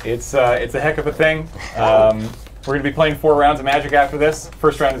difficult. It's a heck of a thing. We're going to be playing 4 rounds of Magic after this.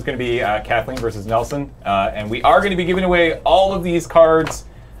 First round is going to be Kathleen versus Nelson, and we are going to be giving away all of these cards,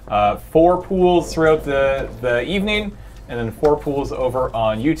 4 pools throughout the evening, and then 4 pools over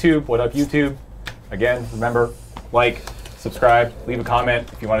on YouTube. What up, YouTube? Again, remember, like, subscribe, leave a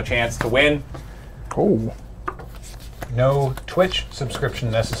comment if you want a chance to win. Oh. No Twitch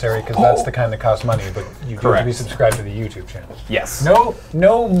subscription necessary because that's the kind that costs money, but you do have to be Correct. subscribed to the YouTube channel. Yes.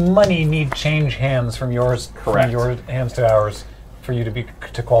 No money need change hands from yours Correct. from your hands to ours for you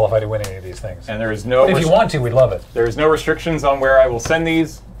to qualify to win any of these things. And there is no. But if you want to, we'd love it. There is no restrictions on where I will send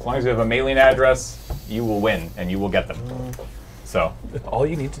these. As long as you have a mailing address, you will win and you will get them. So. All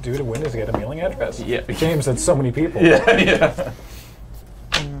you need to do to win is get a mailing address. Yeah. James, that's so many people. Yeah.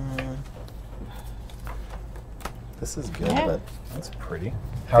 This is good, Yeah. but that's pretty.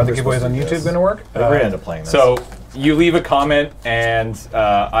 How are the They're giveaways supposed on to do YouTube this. going to work? We're going to end up playing this. So you leave a comment, and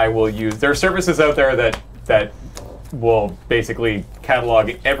I will use. There are services out there that will basically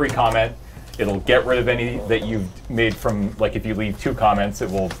catalog every comment. It'll get rid of any that you've made from, like, if you leave 2 comments, it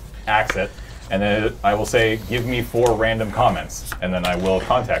will axe it, and then I will say, give me 4 random comments, and then I will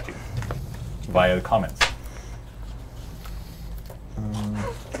contact you via the comments.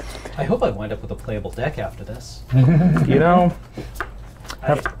 I hope I wind up with a playable deck after this. You know,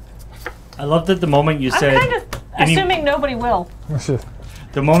 I love that the moment you I'm said, kind of assuming nobody will.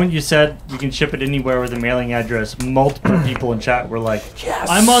 the moment you said you can ship it anywhere with a mailing address, multiple people in chat were like, Yes!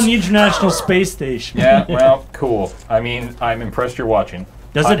 I'm on the International Space Station. Yeah, well, cool. I mean, I'm impressed you're watching.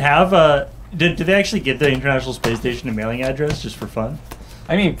 Does it have a... Did they actually get the International Space Station a mailing address just for fun?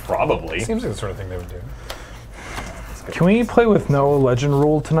 I mean, probably. Seems like the sort of thing they would do. can we play with no legend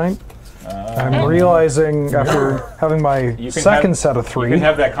rule tonight? I'm realizing after having my You can second have- set of You 3. can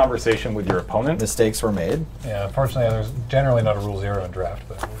have that conversation with your opponent. Mistakes were made. Yeah, unfortunately, there's generally not a rule 0 in draft,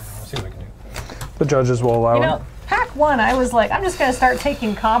 but we'll see what we can do. The judges will allow You it. know, pack 1, I was like, I'm just going to start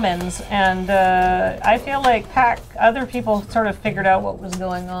taking commons, and I feel like other people sort of figured out what was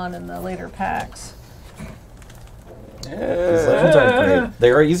going on in the later packs. These legends aren't great.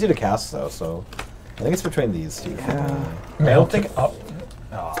 They are easy to cast, though, so I think it's between these 2. I don't think.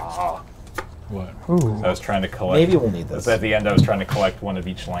 What? Ooh. I was trying to collect. Maybe we'll need It was this. at the end. I was trying to collect one of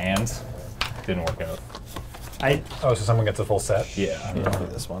each land. Didn't work out. Oh, so someone gets a full set? Yeah. We'll do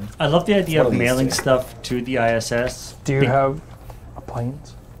this one. I love the idea one of of these mailing 2. stuff to the ISS. Do you have a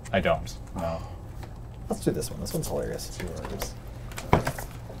planes? I don't. No. Let's do this one. This one's hilarious. Let's see what it gives.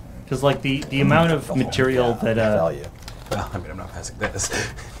 Because like the amount of material that value. Well, I mean, I'm not passing this.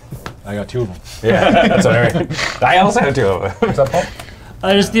 I got 2 of them. Yeah, that's what I mean. I also have 2 of them. What's up, Paul?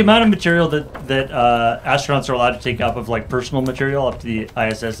 just the amount of material that astronauts are allowed to take up of like personal material up to the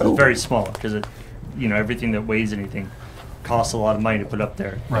ISS is very small because it, everything that weighs anything costs a lot of money to put up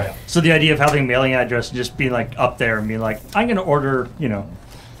there. Right. So the idea of having a mailing address and just being like up there and being like, I'm gonna order,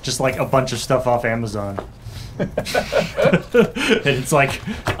 just like a bunch of stuff off Amazon. And it's like,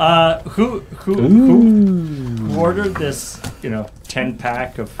 who ordered this, 10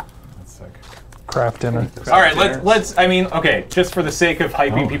 pack of Craft dinner. All right. Let's. I mean, okay. Just for the sake of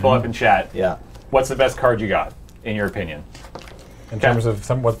hyping people up in chat, Yeah. what's the best card you got, in your opinion? In terms of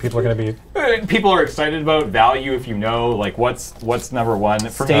what people are going to be. People are excited about value. If you know, like, what's number 1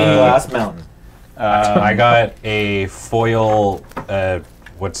 for Stained me? Glass Mountain. I got a foil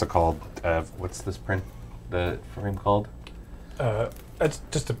what's it called? What's this print? The frame called? It's a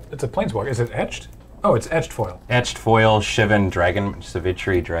planeswalker. Is it etched? Oh, it's etched foil. Etched foil Shivan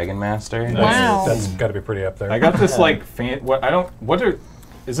Savitri Dragon Master. Wow. That's got to be pretty up there. I got this like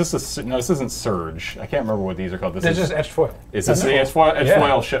is this no, this isn't Surge. I can't remember what these are called. This It's is just etched foil. Is this the edge foil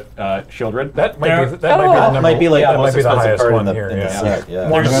Shieldred? That might be the number. Might be like that the might most be the expensive highest card one in the, here. in the Yeah. set. Yeah. I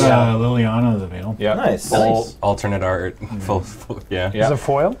got Liliana's available. Yeah. Nice. Alternate art. Full, yeah. Yeah. Is it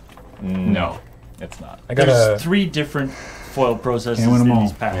foil? No, it's not. I got There's a 3 different foil processes Can't win in 'em all.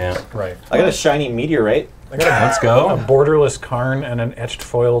 these packs. Yeah. right. I got a shiny meteorite. I got a Let's go. borderless Karn and an etched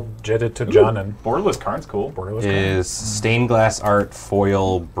foil Jetted to Janan. Borderless Karn's cool. Borderless Karn. Is stained glass art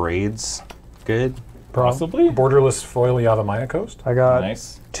foil braids good? Possibly. Borderless foil Yavimaya Coast. I got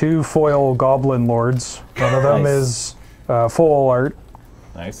Nice. 2 foil Goblin Lords. One of them Nice. is full art.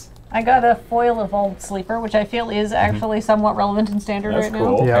 Nice. I got a foil Evolved Sleeper, which I feel is actually somewhat relevant in Standard That's right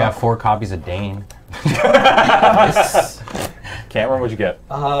cool. I Yeah. got 4 copies of Dane. Cameron, what'd you get?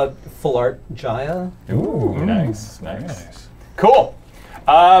 Full art Jaya. Ooh, nice. Cool.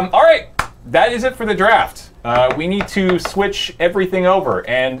 All right, that is it for the draft. We need to switch everything over,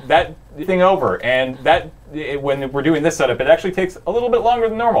 and when we're doing this setup, it actually takes a little bit longer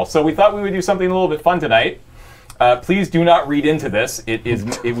than normal. So we thought we would do something a little bit fun tonight. Please do not read into this. We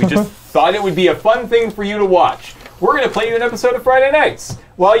just thought it would be a fun thing for you to watch. We're going to play you an episode of Friday Nights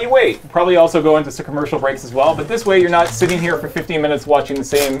while you wait. Probably also go into some commercial breaks as well, but this way you're not sitting here for 15 minutes watching the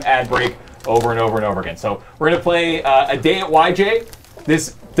same ad break over and over and over again. So we're going to play A Day at YJ.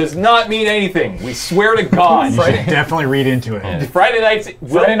 This does not mean anything. We swear to God. You should definitely read into it. Friday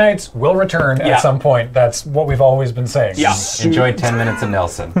Nights will return Yeah. at some point. That's what we've always been saying. Yeah. Enjoy 10 minutes of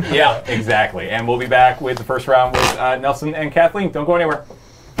Nelson. Yeah, exactly. And we'll be back with the first round with Nelson and Kathleen. Don't go anywhere.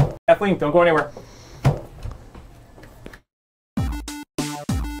 Kathleen, don't go anywhere.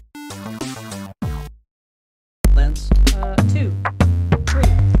 Lens. 2, 3.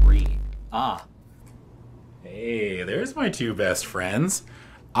 3. Ah. Hey, there's my 2 best friends.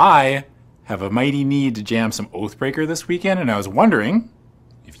 I have a mighty need to jam some Oathbreaker this weekend, and I was wondering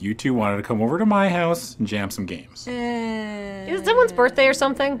if you 2 wanted to come over to my house and jam some games. Is it someone's birthday or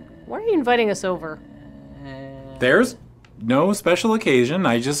something? Why are you inviting us over? There's no special occasion.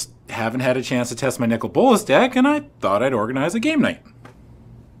 I just haven't had a chance to test my Nicol Bolas deck, and I thought I'd organize a game night.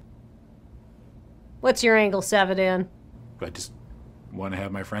 What's your angle, Savadan? I just want to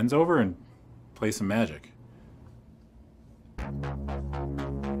have my friends over and play some Magic.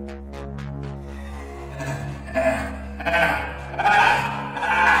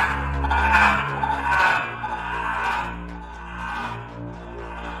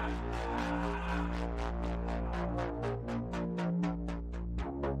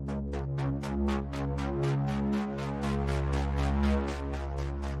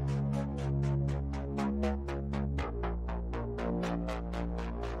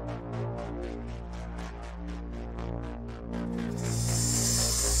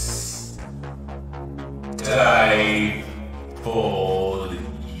 Stifle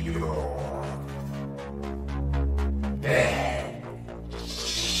your bed.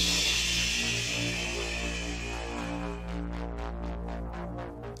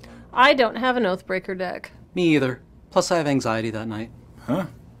 I don't have an Oathbreaker deck. Me either. Plus, I have anxiety that night. Huh?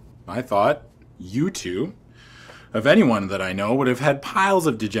 I thought you 2, of anyone that I know, would have had piles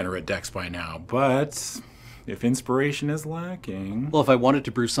of degenerate decks by now, but if inspiration is lacking... Well, if I wanted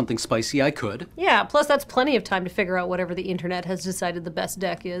to brew something spicy, I could. Yeah, plus that's plenty of time to figure out whatever the internet has decided the best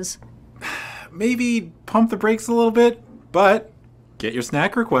deck is. Maybe pump the brakes a little bit, but get your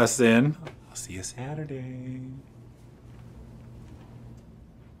snack requests in. I'll see you Saturday.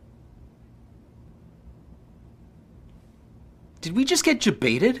 Did we just get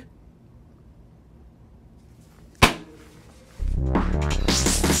jebaited?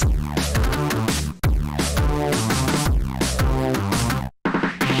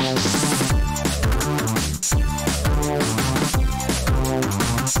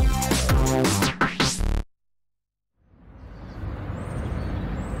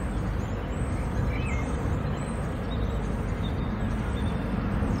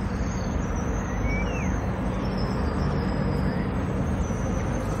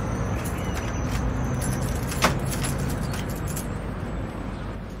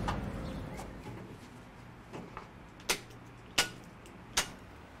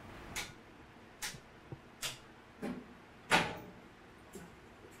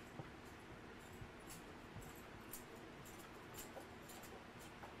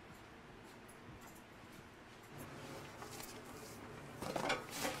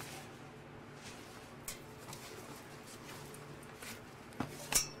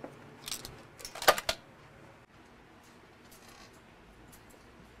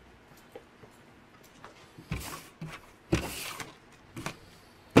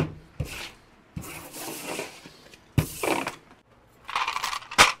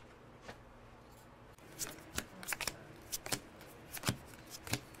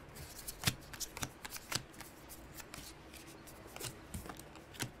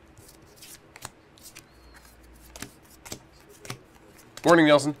 Morning,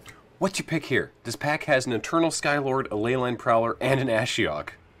 Nelson. What's your pick here? This pack has an Eternal Skylord, a Leyline Prowler, and an Ashiok.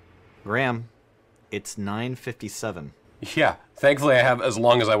 Graham, it's 9:57. Yeah, thankfully I have as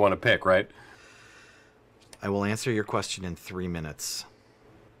long as I want to pick, right? I will answer your question in 3 minutes.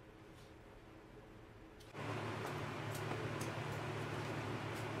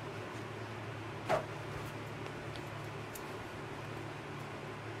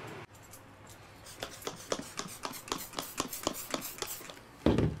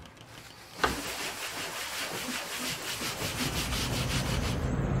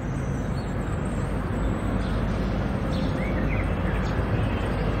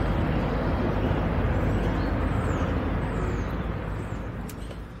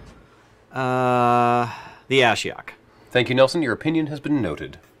 The Ashiok. Thank you, Nelson. Your opinion has been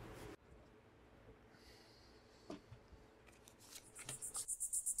noted.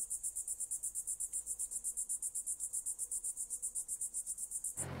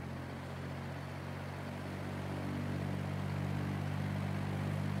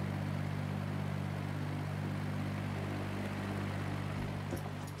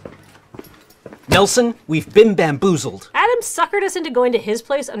 Nelson, we've been bamboozled. Adam suckered us into going to his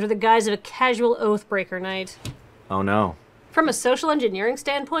place under the guise of a casual Oathbreaker night. Oh no. From a social engineering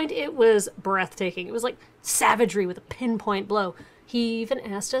standpoint, it was breathtaking. It was like savagery with a pinpoint blow. He even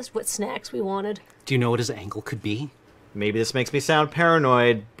asked us what snacks we wanted. Do you know what his angle could be? Maybe this makes me sound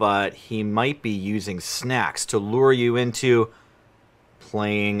paranoid, but he might be using snacks to lure you into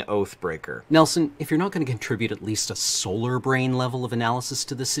playing Oathbreaker. Nelson, if you're not going to contribute at least a solar brain level of analysis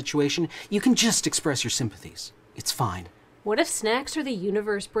to this situation, you can just express your sympathies. It's fine. What if snacks are the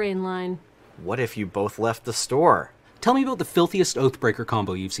universe brain line? What if you both left the store? Tell me about the filthiest Oathbreaker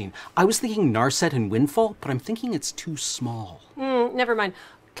combo you've seen. I was thinking Narset and Windfall, but I'm thinking it's too small. Never mind.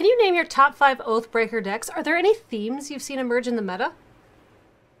 Can you name your top 5 Oathbreaker decks? Are there any themes you've seen emerge in the meta?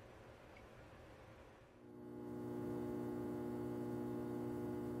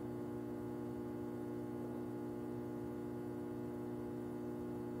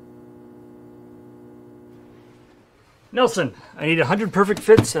 Nelson, I need 100 perfect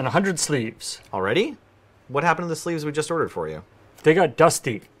fits and 100 sleeves. Already? What happened to the sleeves we just ordered for you? They got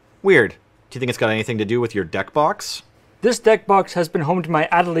dusty. Weird. Do you think it's got anything to do with your deck box? This deck box has been home to my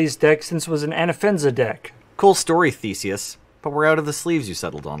Adeliz deck since it was an Anafenza deck. Cool story, Theseus. But we're out of the sleeves you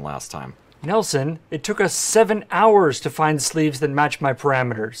settled on last time. Nelson, it took us 7 hours to find sleeves that match my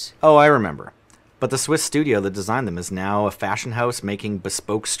parameters. Oh, I remember. But the Swiss studio that designed them is now a fashion house making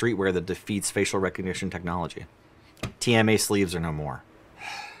bespoke streetwear that defeats facial recognition technology. TMA sleeves are no more.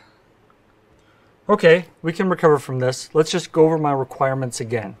 Okay, we can recover from this. Let's just go over my requirements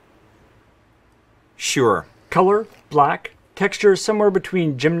again. Sure. Color, black. Texture somewhere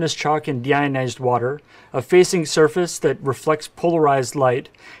between gymnast chalk and deionized water. A facing surface that reflects polarized light.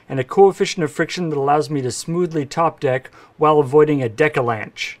 And a coefficient of friction that allows me to smoothly top deck while avoiding a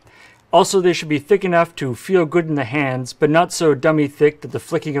decalanche. Also, they should be thick enough to feel good in the hands, but not so dummy thick that the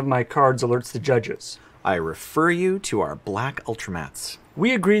flicking of my cards alerts the judges. I refer you to our black ultramats.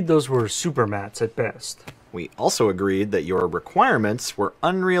 We agreed those were super mats at best. We also agreed that your requirements were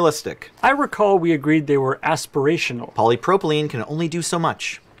unrealistic. I recall we agreed they were aspirational. Polypropylene can only do so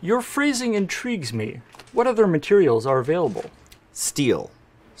much. Your phrasing intrigues me. What other materials are available? Steel.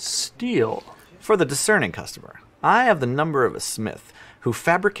 Steel. For the discerning customer, I have the number of a smith who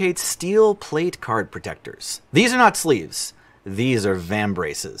fabricates steel plate card protectors. These are not sleeves. These are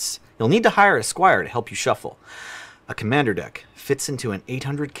vambraces. You'll need to hire a squire to help you shuffle. A commander deck fits into an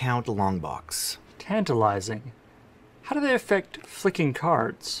 800 count long box. Tantalizing. How do they affect flicking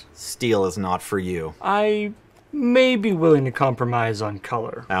cards? Steel is not for you. I may be willing to compromise on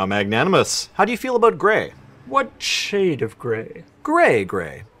color. How magnanimous. How do you feel about gray? What shade of gray?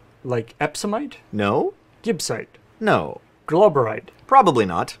 Gray. Like epsomite? No? Gibbsite? No. Globerite? Probably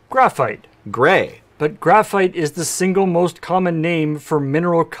not. Graphite? Gray. But graphite is the single most common name for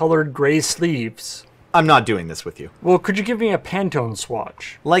mineral-colored gray sleeves. I'm not doing this with you. Well, could you give me a Pantone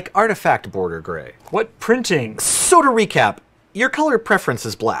swatch? Like artifact border gray. What printing? So to recap, your color preference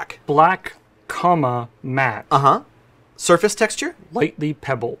is black. Black, comma, matte. Uh-huh. Surface texture? Lightly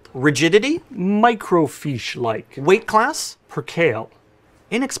pebbled. Rigidity? Microfiche-like. Weight class? Percale.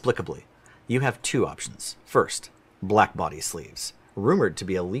 Inexplicably, you have 2 options. First, black body sleeves. Rumored to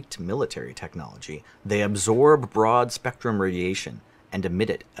be a leaked military technology, they absorb broad spectrum radiation and emit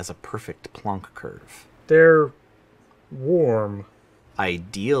it as a perfect Planck curve. They're warm.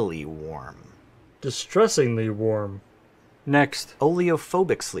 Ideally warm. Distressingly warm. Next.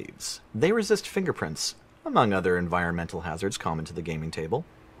 Oleophobic sleeves. They resist fingerprints, among other environmental hazards common to the gaming table.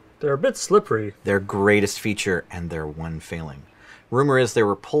 They're a bit slippery. Their greatest feature and their one failing. Rumor is they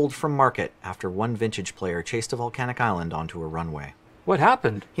were pulled from market after one vintage player chased a volcanic island onto a runway. What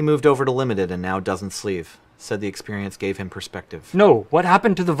happened? He moved over to Limited and now doesn't sleeve. Said the experience gave him perspective. No, what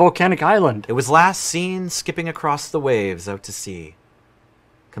happened to the volcanic island? It was last seen skipping across the waves out to sea.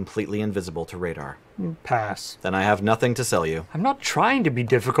 Completely invisible to radar. Pass. Then I have nothing to sell you. I'm not trying to be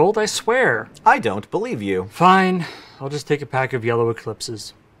difficult, I swear. I don't believe you. Fine. I'll just take a pack of yellow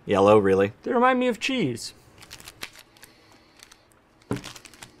eclipses. Yellow, really? They remind me of cheese.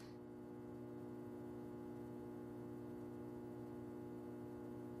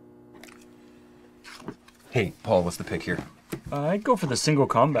 Hey, Paul, what's the pick here? I'd go for the single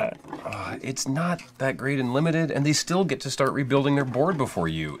combat. It's not that great in Limited, and they still get to start rebuilding their board before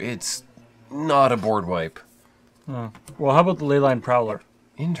you. It's not a board wipe. Well, how about the Leyline Prowler?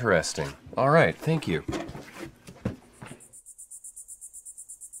 Interesting. All right, thank you.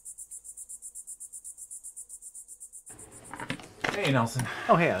 Hey, Nelson.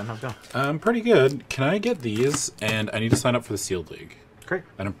 Oh, hey, Adam. How's it going? I'm pretty good. Can I get these? And I need to sign up for the Sealed League. Great.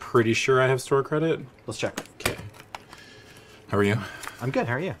 And I'm pretty sure I have store credit. Let's check. Okay. How are you? I'm good.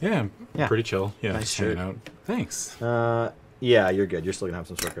 How are you? Yeah, Yeah. pretty chill. Yeah, Nice just hanging shirt. out. Thanks. Yeah, you're good. You're still gonna have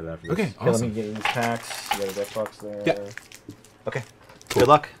some store credit after this. Okay, Let awesome. me get you these packs. You got a deck box there. Yeah. Okay. Cool. Good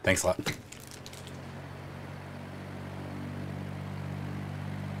luck. Thanks a lot.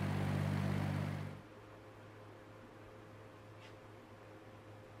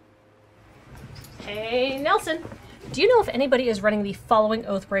 Hey, Nelson. Do you know if anybody is running the following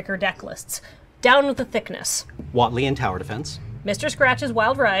Oathbreaker deck lists? Down with the Thickness, Watley and Tower Defense, Mr. Scratch's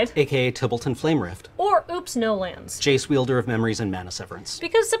Wild Ride, aka Tibbleton Flame Rift, or Oops No Lands. Jace Wielder of Memories and Mana Severance.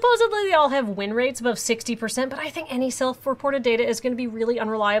 Because supposedly they all have win rates above 60%, but I think any self-reported data is going to be really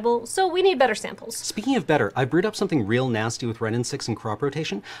unreliable, so we need better samples. Speaking of better, I brewed up something real nasty with Renin 6 and crop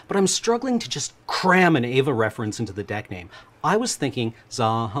rotation, but I'm struggling to just cram an Ava reference into the deck name. I was thinking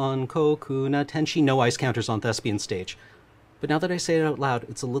Zahan Kokuna Tenshi, no ice counters on Thespian stage. But now that I say it out loud,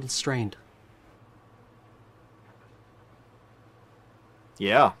 it's a little strained.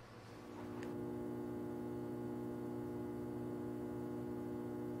 Yeah.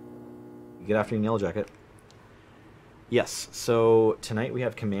 Get after your Yellow Jacket. Yes, so tonight we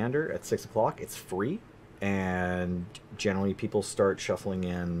have Commander at 6 o'clock. It's free, and generally people start shuffling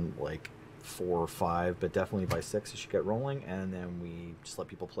in like 4 or 5, but definitely by 6 it should get rolling, and then we just let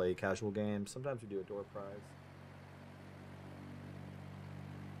people play casual games. Sometimes we do a door prize.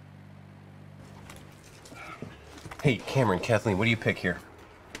 Hey, Cameron, Kathleen, what do you pick here?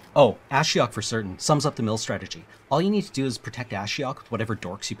 Oh, Ashiok for certain. Sums up the mill strategy. All you need to do is protect Ashiok with whatever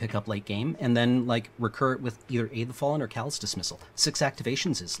dorks you pick up late game, and then, recur it with either Aid the Fallen or Callous Dismissal. 6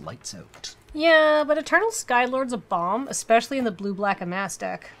 activations is lights out. Yeah, but Eternal Skylord's a bomb, especially in the blue-black Amass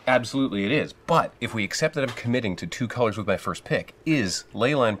deck. Absolutely it is. But if we accept that I'm committing to 2 colors with my first pick, is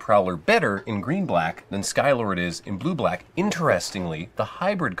Leyline Prowler better in green-black than Skylord is in blue-black? Interestingly, the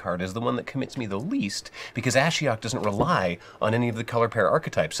hybrid card is the one that commits me the least, because Ashiok doesn't rely on any of the color pair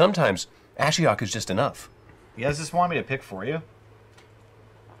archetypes. Sometimes Ashiok is just enough. You guys just want me to pick for you?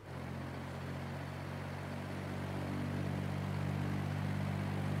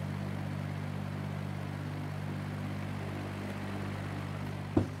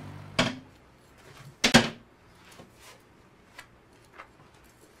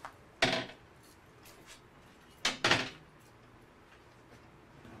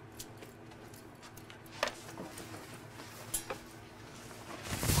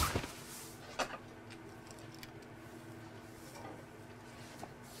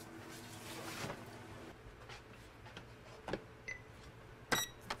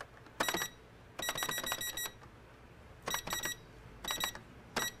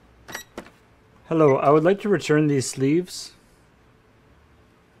 Hello, I would like to return these sleeves.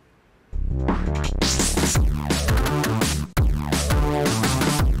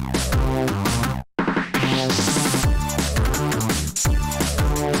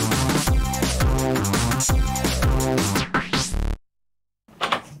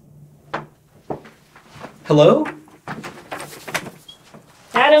 Hello?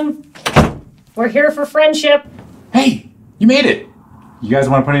 Adam, we're here for friendship. Hey, you made it. You guys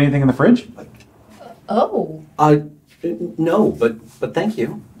want to put anything in the fridge? Oh. No, but thank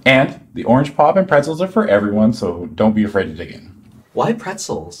you. And the orange pop and pretzels are for everyone, so don't be afraid to dig in. Why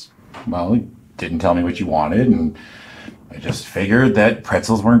pretzels? Well, you didn't tell me what you wanted, and I just figured that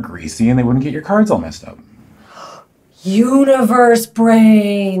pretzels weren't greasy and they wouldn't get your cards all messed up. Universe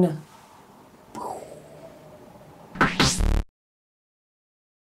brain.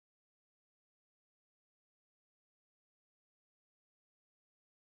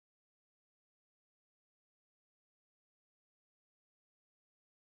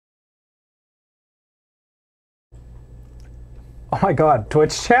 Oh my god,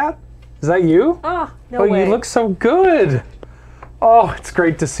 Twitch chat? Is that you? Oh, no Oh, way. you look so good. Oh, it's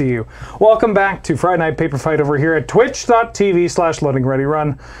great to see you. Welcome back to Friday Night Paper Fight over here at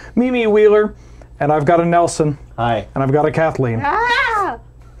twitch.tv/loadingreadyrun. Mimi Wheeler, and I've got a Nelson. Hi. And I've got a Kathleen. Ah!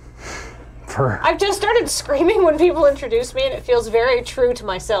 I've just started screaming when people introduce me, and it feels very true to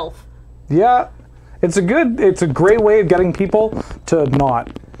myself. Yeah, it's a great way of getting people to not.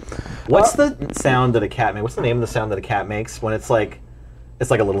 What's the sound that a cat makes? What's the name of the sound that a cat makes when it's like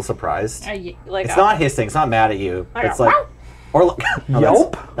a little surprised? It's not hissing. It's not mad at you. It's like, or like,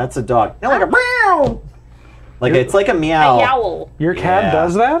 yelp. That's a dog. No, like a meow. Like it's like a meow. A yowl. Your cat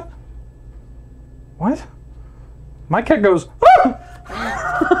does that? What? My cat goes, ah!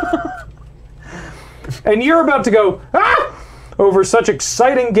 And you're about to go, ah! Over such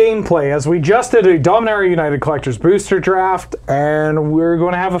exciting gameplay as we just did a Dominaria United Collectors Booster Draft, and we're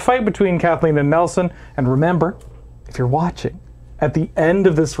going to have a fight between Kathleen and Nelson. And remember, if you're watching, at the end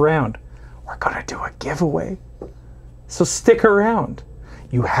of this round, we're going to do a giveaway. So stick around.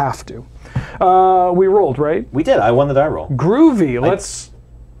 You have to. We rolled, right? We did. I won the die roll. Groovy.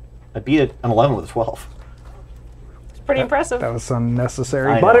 I beat it an 11 with a 12. It's pretty impressive. That was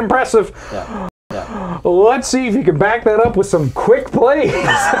unnecessary, I but know. impressive. Yeah. Let's see if you can back that up with some quick plays.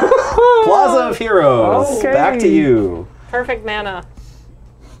 Plaza of Heroes. Okay. Back to you. Perfect mana.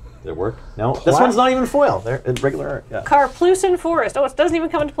 Did it work? No. This one's not even foil. They're regular art. Yeah. Carplucin Forest. Oh, it doesn't even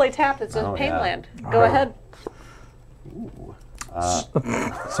come into play tapped. It's a Painland. Go ahead.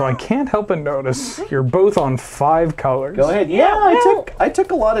 So I can't help but notice you're both on 5 colors. Go ahead. Yeah, I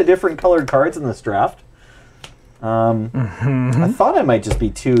took a lot of different colored cards in this draft. I thought I might just be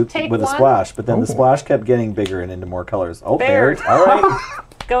 2 with a splash, but then the splash kept getting bigger and into more colors. Oh, Baird. All right.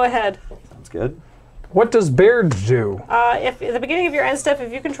 Go ahead. Sounds good. What does Baird do? If at the beginning of your end step,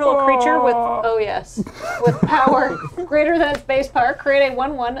 if you control a creature with with power greater than its base power, create a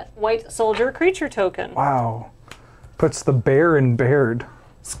 1/1 white soldier creature token. Wow. Puts the bear in Baird.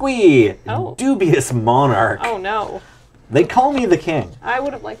 Squee. Dubious monarch. Oh no. They call me the king. I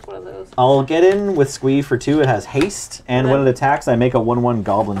would have liked one of those. I'll get in with Squee for 2. It has haste, and when it attacks, I make a 1/1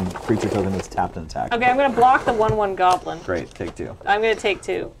 goblin creature token that's tapped and attacked. Okay, I'm going to block the 1/1 goblin. Great, take 2. I'm going to take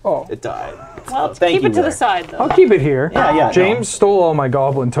 2. Oh. It died. Well, Thank keep you, it to the Wheeler. side, though. I'll keep it here. Yeah. James stole all my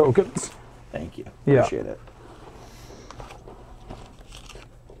goblin tokens. Thank you. Yeah. Appreciate it.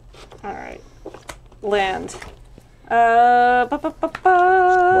 All right. Land. Well,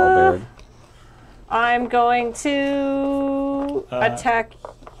 Baird. I'm going to attack.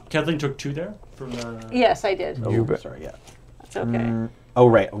 Kathleen took 2 there from the. Yes, I did. Oh, sorry, yeah. That's okay. Oh,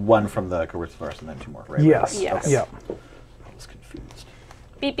 right. 1 from the Carissa first and then 2 more, right? Yes. Right. Yes. Okay. Yep. I was confused.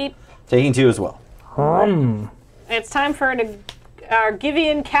 Beep, beep. Taking 2 as well. It's time for an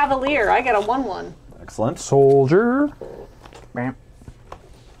Argivian Cavalier. I got a 1/1. Excellent. Soldier. Bam.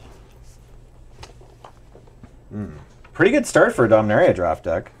 Pretty good start for a Dominaria draft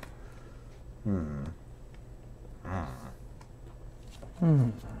deck.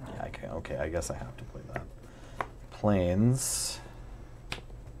 Yeah, okay, I guess I have to play that. Plains.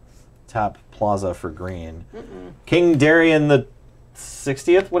 Tap Plaza for green. King Darien the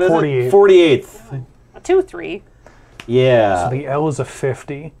 60th? What is 48th. it? 48th. A 2/3. Yeah. So the L is a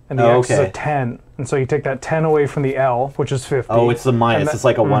 50, and the X is a 10. And so you take that 10 away from the L, which is 50. Oh, it's the minus. It's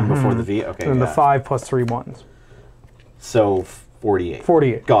like a 1 before the V. Okay. And the yeah. 5 plus 3 ones. So 48.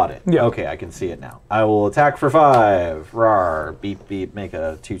 48. Got it. Yeah. Okay, I can see it now. I will attack for 5. Rar. Beep, beep. Make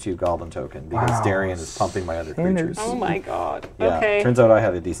a 2/2 goblin token because Wow. Darien is pumping my other creatures. Oh my god. Yeah. Okay. Turns out I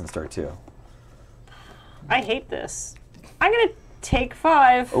had a decent start too. I hate this. I'm going to take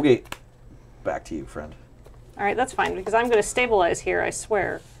 5. Okay. Back to you, friend. All right, that's fine because I'm going to stabilize here, I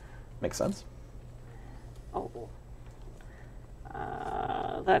swear. Makes sense. Oh.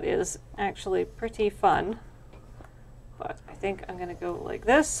 That is actually pretty fun. But I think I'm going to go like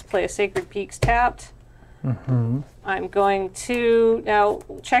this, play a Sacred Peaks tapped. I'm going to, now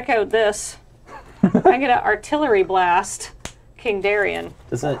check out this. I'm going to Artillery Blast King Darien.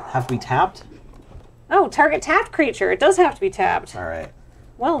 Does it have to be tapped? Oh, target tapped creature. It does have to be tapped. All right.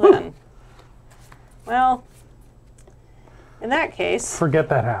 Well then. Well, in that case. Forget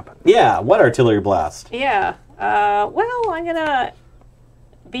that happened. Yeah, what artillery blast? Yeah. Well, I'm going to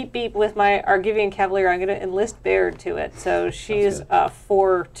beep beep with my Argivian Cavalier. I'm going to enlist Baird to it. So she's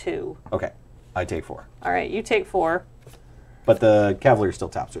 4/2. Okay. I take 4. All right, you take 4. But the Cavalier still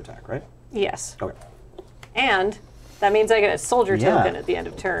taps to attack, right? Yes. Okay. And that means I get a soldier Yeah. token at the end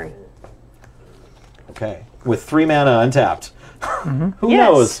of turn. Okay. With 3 mana untapped. Who Yes.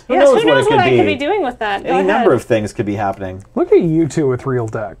 knows? Who Yes, knows who knows what what it I could could be? be doing with that? Go Any ahead. number of things could be happening. Look at you two with real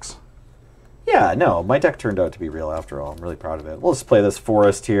decks. Yeah, no, my deck turned out to be real after all. I'm really proud of it. We'll just play this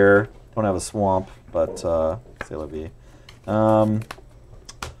forest here. Don't have a swamp, but c'est la vie.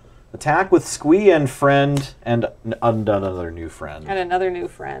 Attack with Squee and friend and another new friend. And another new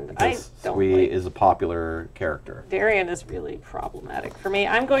friend. Because I don't Squee like... is a popular character. Darien is really problematic for me.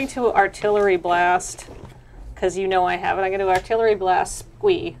 I'm going to Artillery Blast, because you know I have it. I'm going to Artillery Blast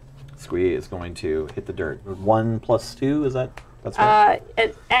Squee. Squee is going to hit the dirt. 1+2, is that? That's right.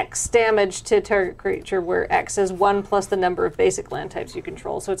 At X damage to target creature, where X is 1 plus the number of basic land types you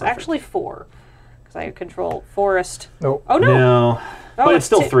control. So it's actually 4, because I control forest. Nope. Oh no! No. Oh, But it's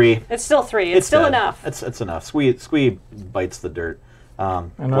still 3. It's still 3. It's still dead. enough. It's enough. Squee bites the dirt.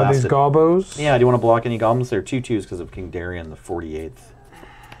 And are these gobos? Yeah, do you want to block any goblins? They're 2/2s because of King Darien, the 48th.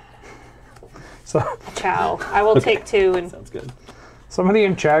 So Chow. I will take 2 and... Sounds good. Somebody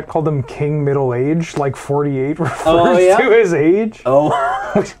in chat called him King Middle Age, like 48 refers yeah? to his age. Oh,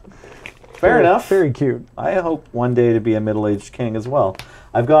 fair enough. Very cute. I hope one day to be a middle-aged king as well.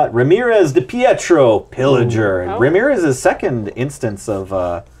 I've got Ramirez de Pietro, Pillager. Oh. Ramirez's second instance of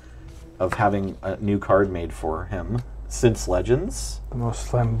having a new card made for him since Legends. The most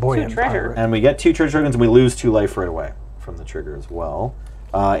flamboyant 2 treasure. pirate. And we get 2 treasure tokens, and we lose 2 life right away from the trigger as well.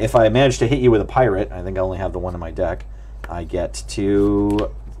 If I manage to hit you with a pirate, I think I only have the one in my deck, I get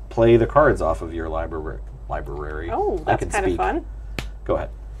to play the cards off of your library. Oh, I that's can kind of speak. fun. Go ahead.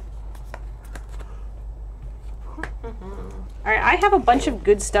 All right, I have a bunch of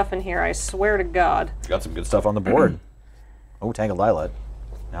good stuff in here, I swear to God. Got some good stuff on the board. Oh, Tangled Islet.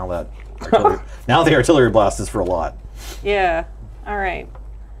 Now that now the artillery blast is for a lot. Yeah, all right.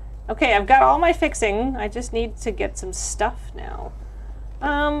 Okay, I've got all my fixing. I just need to get some stuff now.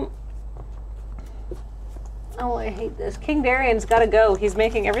 Oh, I hate this. King Darien's got to go. He's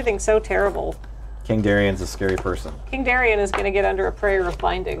making everything so terrible. King Darien's a scary person. King Darien is going to get under a prayer of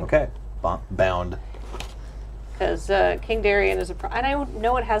binding. Okay, bound. Because King Darien is and I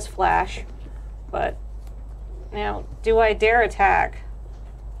know it has flash, but now, do I dare attack?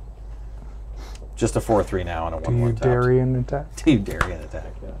 Just a 4/3 now and a 1/1 Do you tapped. Darien attack? Do you Darien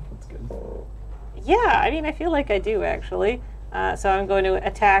attack? Yeah, that's good. Yeah, I mean, I feel like I do, actually. So I'm going to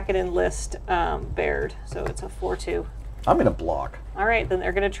attack and enlist Baird. So it's a 4/2. I'm going to block. All right, then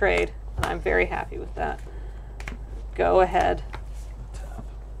they're going to trade. And I'm very happy with that. Go ahead.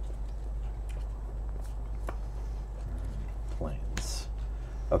 Plains.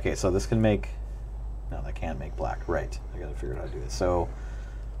 Okay, so this can make... No, that can't make black. Right. I got to figure out how to do this. So,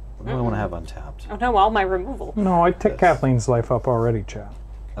 what do I want to have untapped? Oh no, all my removal. No, I took Yes. Kathleen's life up already, chat.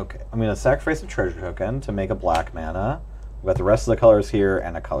 Okay, I'm going to sacrifice a treasure token to make a black mana. We've got the rest of the colors here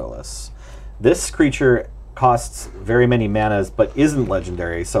and a colorless. This creature costs very many manas but isn't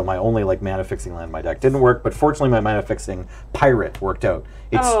legendary, so my only mana fixing land in my deck didn't work, but fortunately my mana fixing pirate worked out.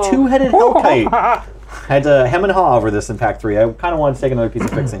 It's two-headed Hellkite. Had to hem and haw over this in pack 3. I kind of wanted to take another piece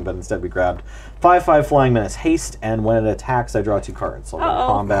of fixing, but instead we grabbed 5/5 Flying Menace haste, and when it attacks I draw 2 cards. So I'll go to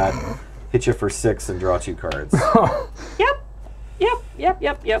combat, hit you for 6 and draw 2 cards.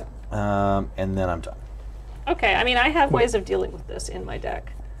 Yep. And then I'm done. Okay, I mean, I have ways of dealing with this in my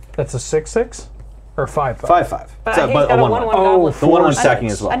deck. That's a 6/6? Or 5/5? 5/5. But So, he's got a 1/1 goblin. The 1/1 stacking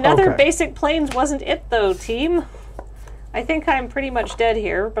as well. Another basic plains wasn't it, though, team. I think I'm pretty much dead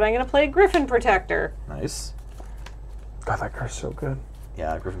here, but I'm going to play Griffin Protector. Nice. God, that card's so good.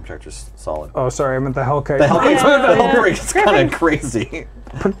 Yeah, Griffin Protector's solid. Oh, sorry, I meant the Hellkite. The Hellkite's Yeah. kind of crazy.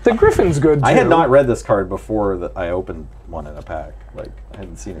 The Griffin's good, too. I had not read this card before that I opened one in a pack. Like, I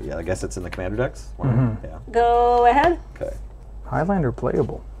hadn't seen it yet. I guess it's in the commander decks? Yeah. Go ahead. Okay. Highlander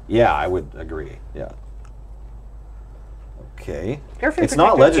playable. Yeah, I would agree. Yeah. Okay. Griffin It's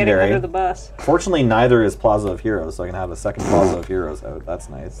not Protector's getting legendary. under the bus. Fortunately, neither is Plaza of Heroes, so I can have a second Plaza of Heroes out. That's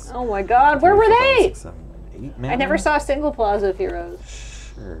nice. Oh my god, where were 3, 4, 5, they? 6, 7, 8 mana? I never saw a single Plaza of Heroes.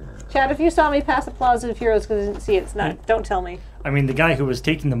 Sure. Chad, if you saw me pass a Plaza of Heroes because I didn't see it, it's not. Don't tell me. I mean, the guy who was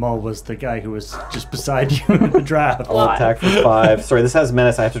taking them all was the guy who was just beside you in the draft. I'll attack for 5. Sorry, this has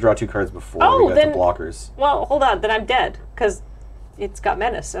Menace. I have to draw 2 cards before Oh, we get then- to blockers. Well, hold on, then I'm dead because it's got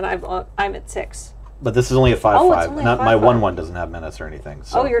Menace and I'm at 6. But this is only a 5/5. Oh, it's only a Not my 5/5. 1/1 doesn't have Menace or anything.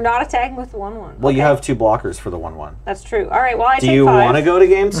 So. Oh, you're not attacking with the 1/1. Well, you Okay. have 2 blockers for the 1/1. That's true. All right. Well, I Do take you 5. want to go to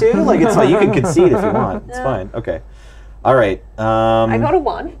game 2? Like, it's fine. You can concede if you want. It's fine. Okay. All right. I go to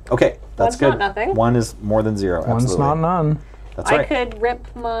 1. Okay, that's One's good. not nothing. 1 is more than 0. One's Absolutely. not none. That's I right. could rip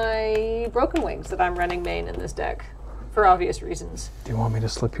my Broken Wings that I'm running main in this deck for obvious reasons. Do you want me to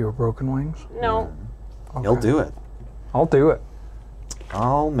slip you a Broken Wings? No. You'll do it. I'll do it.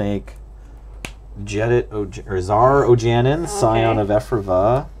 I'll make Zar Ojanin, Scion of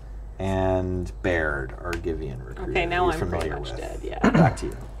Ephrava, and Baird, Argivian Recruiter. Okay, now you're I'm familiar pretty much with. dead. Yeah. Back to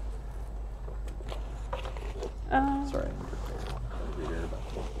you. Sorry.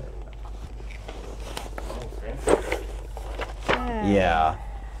 Yeah.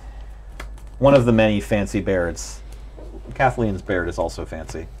 One of the many fancy Bairds. Kathleen's Baird is also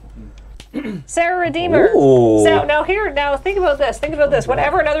fancy. Sarah Redeemer. Ooh. So now think about this. Think about this.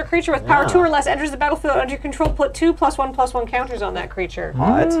 Whenever another creature with power 2 or less enters the battlefield under your control, put 2 +1/+1 counters on that creature.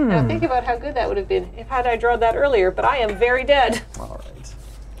 What? Now think about how good that would have been if had I drawn that earlier. But I am very dead. All right.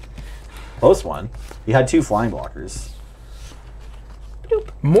 Close one. You had 2 flying blockers.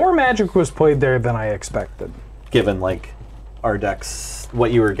 More Magic was played there than I expected. Given like our decks,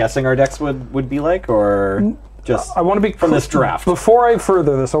 what you were guessing our decks would be like, or just I want to be from this draft. Before I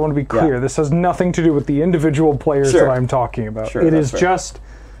further this, I want to be clear. Yeah. This has nothing to do with the individual players Sure. that I'm talking about. Sure, It that's is fair. just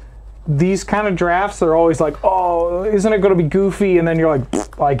these kind of drafts. They're always like, "Oh, isn't it going to be goofy?" And then you're like,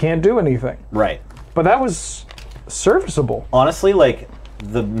 "Pfft, "I can't do anything." Right. But that was serviceable. Honestly, like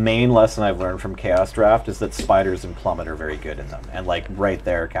the main lesson I've learned from Chaos Draft is that Spiders and Plummet are very good in them. And like right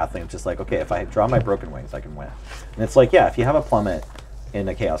there, Kathleen's just like, okay, if I draw my Broken Wings, I can win. And it's like, yeah, if you have a Plummet in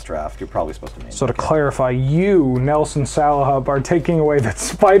a Chaos Draft, you're probably supposed to main. So to clarify, you, Nelson Salahub, are taking away that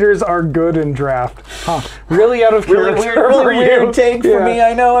Spiders are good in draft. Huh. Really out of character for really you. weird take for Yeah. me.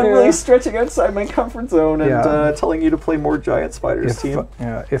 I know I'm Yeah. really stretching outside my comfort zone and Yeah. telling you to play more Giant Spiders team.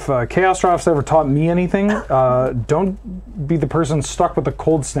 If Chaos Draft's ever taught me anything, don't be the person stuck with the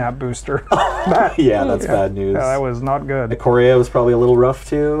Cold Snap booster. Yeah, that's bad news. Yeah, that was not good. Ikoria was probably a little rough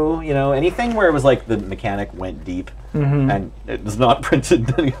too. You know, anything where it was like the mechanic went deep and it was not printed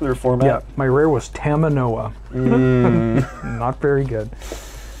in any other format. Yeah, my rare was Tamanoa. Not very good.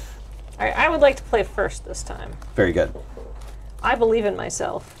 All right, I would like to play first this time. Very good. I believe in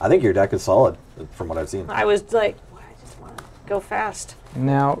myself. I think your deck is solid from what I've seen. I was like, I just want to go fast.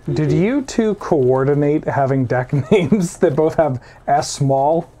 Now, did you two coordinate having deck names that both have S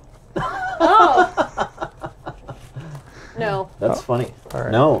small? Oh! No. That's funny. all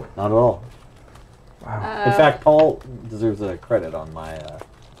right. No, not at all. Wow. In fact, Paul deserves a credit on my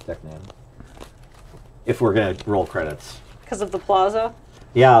deck name. If we're going to roll credits. Because of the plaza?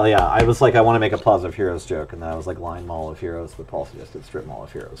 Yeah. I was like, I want to make a Plaza of Heroes joke, and then I was like, Line Mall of Heroes, but Paul suggested Strip Mall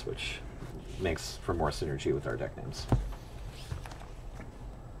of Heroes, which makes for more synergy with our deck names.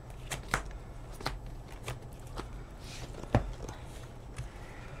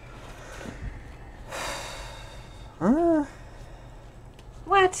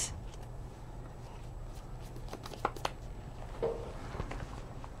 What?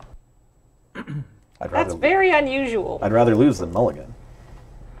 That's very unusual. I'd rather lose than mulligan.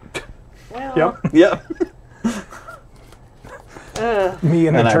 Well, Yep. Me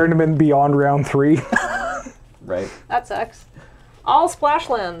in And a I- tournament beyond round 3. Right. that sucks. All splash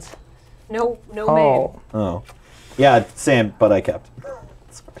lands. No main. Oh. Yeah, same, but I kept.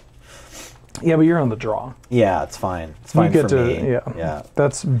 Yeah, but you're on the draw. Yeah, it's fine. It's fine you get for to, me. yeah.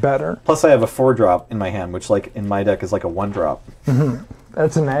 That's better. Plus, I have a 4-drop in my hand, which, like, in my deck is like a 1-drop.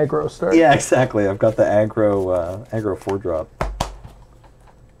 That's an aggro start. Yeah, exactly. I've got the aggro 4-drop.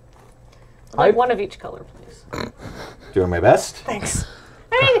 Like one of each color, please. Doing my best. Thanks.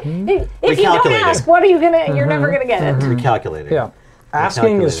 I mean, if you don't Recalculating. ask, what are you gonna? You're never gonna get it. Recalculating. Yeah.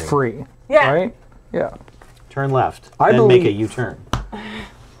 Asking is Recalculating. free. Yeah. Right? Yeah. Turn left. I then make a believe- U-turn.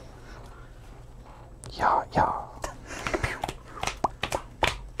 Yeah.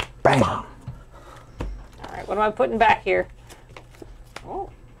 Bam. All right. What am I putting back here? Oh.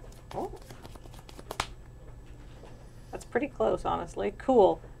 That's pretty close, honestly.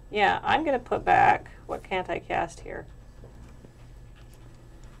 Cool. Yeah, I'm gonna put back. What can't I cast here?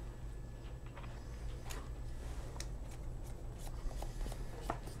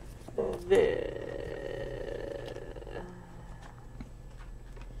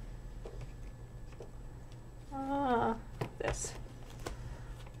 This.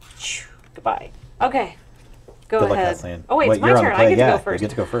 Goodbye. Okay. Go Good luck, ahead. Kathleen. Oh wait, Wait, it's my you're on the turn. play. I get Yeah, to go you first. get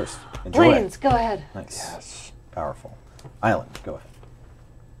to go first. Enjoy. Plains, go ahead. Nice. Yes. Powerful. Island, go ahead.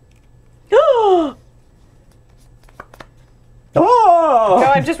 Oh! Oh! No,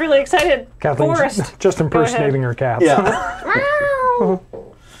 I'm just really excited. Kathleen's Forest. just impersonating her cats. Yeah.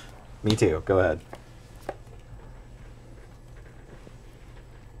 Me too. Go ahead.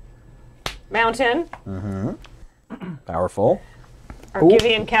 Mountain. Powerful.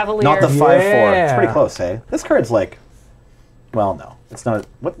 Argivian Cavalier. Not the 5/4. It's pretty Yeah. close, hey? This card's like, well, no. It's not.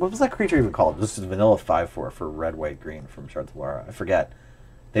 What was that creature even called? This is vanilla 5/4 for red, white, green from Shards of Lara. I forget.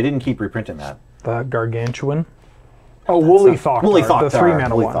 They didn't keep reprinting that. The Gargantuan. Oh, Woolly Thoktar. Woolly Thoktar. The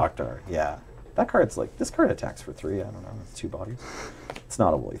 3-mana Woolly one. Thoktar. Yeah. That card's like, this card attacks for 3. I don't know. It's 2 bodies. It's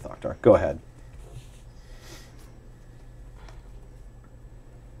not a Woolly Thoktar. Go ahead.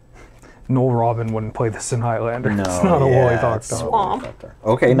 Noel Robin wouldn't play this in Highlander. No, it's not a woolly it's thought. Swamp.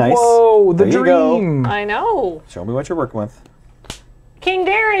 Okay, nice. Whoa, the There you go. dream. I know. Show me what you're working with. King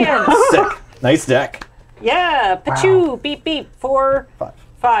Darian. Sick. Nice deck. Yeah. Pachoo. Beep beep. 4,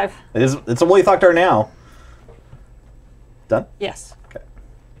 5. It's a woolly Thoktar now. Done? Yes. Okay.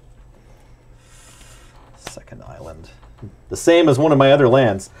 Second island. The same as one of my other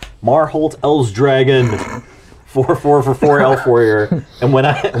lands. Marholt Elves Dragon. 4/4 for 4 Elf Warrior. And when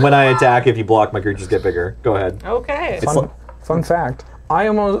I attack, if you block, my creatures get bigger. Go ahead. Okay. Fun fact.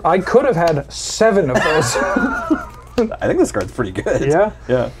 I could have had 7 of those. I think this card's pretty good. Yeah?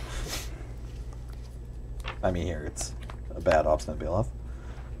 Yeah. I mean, here, it's a bad Obstinate Bailoff.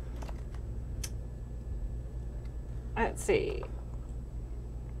 Let's see.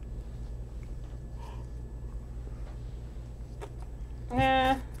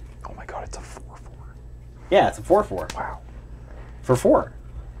 Nah. Oh my god, it's a 4/4. Yeah, it's a 4/4. Wow. For 4.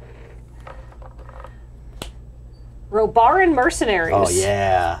 Robaran Mercenaries. Oh,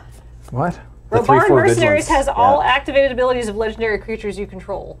 yeah. What? The Robaran 3/4 Mercenaries vigilance. has all Yeah. activated abilities of legendary creatures you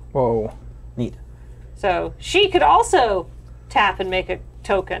control. Whoa. Neat. So she could also tap and make a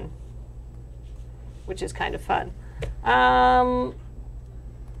token, which is kind of fun.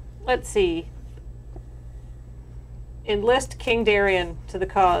 Let's see. Enlist King Darian to the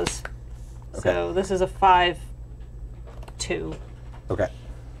cause. So this is a 5/2. Okay.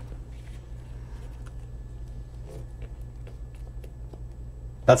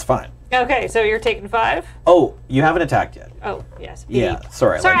 That's fine. Okay, so you're taking 5? Oh, you haven't attacked yet. Oh, yes. Yeah,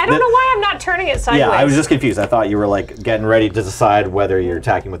 sorry. Sorry, like, I don't know why I'm not turning it sideways. Yeah, I was just confused. I thought you were like getting ready to decide whether you're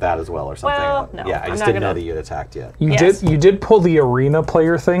attacking with that as well or something. Well, no, yeah, I I'm just not didn't know gonna- that you had attacked yet. You did pull the arena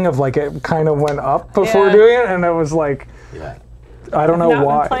player thing of like it kind of went up before Yeah. doing it, and it was like, Yeah. I don't know I've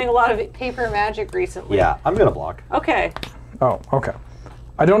why. been playing a lot of Paper Magic recently. Yeah, I'm gonna block. Okay. Oh, okay.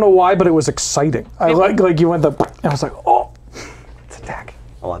 I don't know why, but it was exciting. I like you went the, and I was like, oh, it's attack.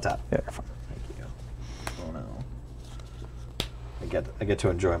 I'll untap. Yeah, you're fine. Thank you. Oh no. I get to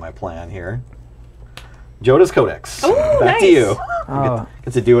enjoy my plan here. Joda's Codex. Ooh, Back to nice. you. I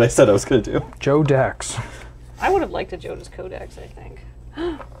get to do what I said I was gonna do. Joe Dex. I would have liked a Joda's Codex, I think.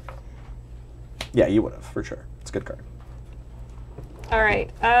 Yeah, you would have for sure. It's a good card. All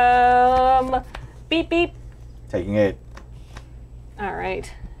right. Beep beep. Taking 8. All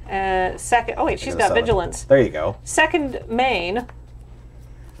right. Second. Oh wait, she's Taking a got 7. vigilance. There you go. Second main.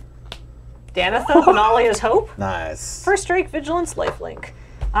 Danitha, Benalia's Hope. Nice. First strike, vigilance, lifelink.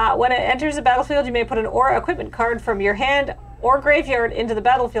 When it enters the battlefield, you may put an aura equipment card from your hand or graveyard into the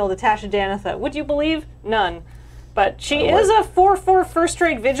battlefield attached to Danitha. Would you believe? None. But she is a 4/4 first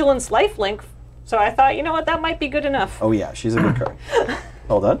strike vigilance lifelink, so I thought, you know what, that might be good enough. Oh yeah, she's a good card.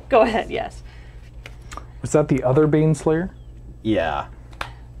 Hold on. Go ahead, yes. Was that the other Baneslayer? Yeah.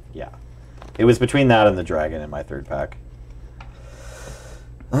 Yeah. It was between that and the dragon in my third pack.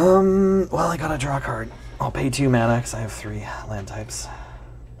 Well, I gotta draw a card. I'll pay 2 mana because I have 3 land types.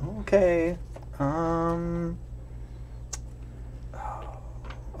 Okay. I'm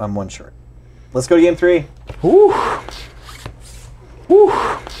 1 short. Let's go to game 3. Woo! Woo!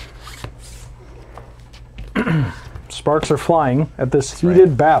 Sparks are flying at this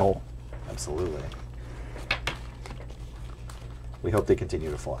heated battle. Absolutely. We hope they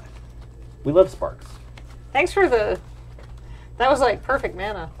continue to fly. We love sparks. Thanks for the... That was like perfect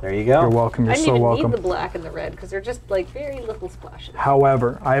mana. There you go. You're welcome. You're I didn't so even welcome. need the black and the red because they're just like very little splashes.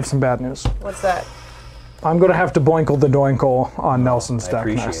 However, I have some bad news. What's that? I'm going to have to boinkle the doinkle on Nelson's I deck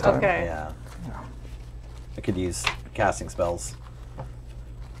appreciate next it. time. Okay. Yeah. I could use casting spells.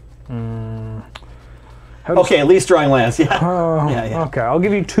 How does- Okay, at least drawing lands. Yeah. Oh, Yeah. Okay, I'll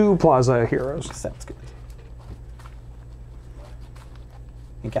give you 2 Plaza Heroes. Sounds good.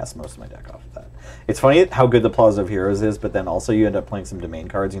 You can cast most of my deck off of that. It's funny how good the Plaza of Heroes is, but then also you end up playing some domain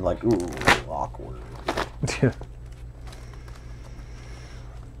cards and you're like, ooh, awkward.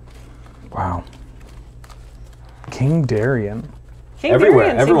 Wow. King Darian. King Everywhere.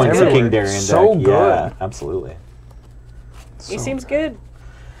 Darian Everyone seems gets a good. King Darian deck. So good. Yeah, absolutely. He seems good.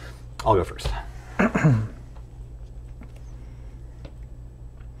 I'll go first.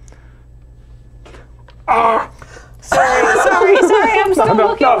 Sorry, I'm still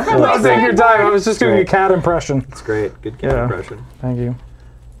looking for my Take your sideboard. time. I was just doing a Great. cat impression. It's great. Good cat Yeah. impression. Thank you.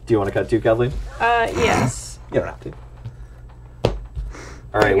 Do you want to cut too, Kathleen? Yes. You don't have to.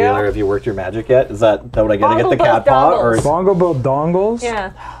 All right, you go. Wheeler, have you worked your magic yet? Is that what I get to get the Bongle cat both paw? Or dongles. Bongo both dongles?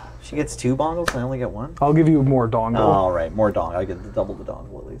 Yeah. she gets 2 bongles and I only get 1? I'll give you more dongle. Oh, all right, more dong. I get double the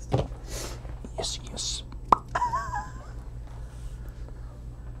dongle at least. Yes, yes.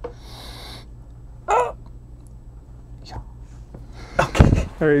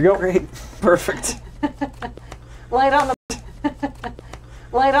 There you go. Great. Perfect. Light on the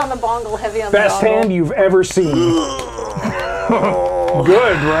light on the bongle, heavy on Best the dongle. hand you've ever seen.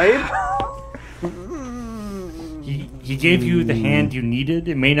 Good, right? He gave you the hand you needed.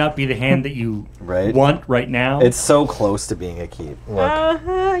 It may not be the hand that you want right now. It's so close to being a keep. Look.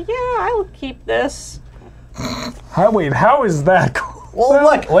 Yeah, I'll keep this. Wait, how is that? Well,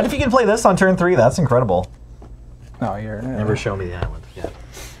 look. What if you can play this on turn 3? That's incredible. No, you're Never show me the island. Yeah.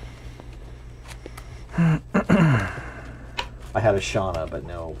 I had a Shauna, but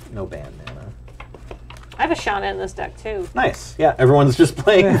no band mana. I have a Shauna in this deck too. Nice. Yeah, everyone's just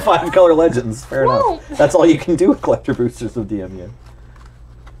playing 5-color legends. Fair Well- enough. That's all you can do with collector boosters of DMU.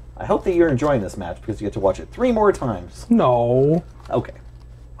 I hope that you're enjoying this match because you get to watch it 3 more times. No. Okay.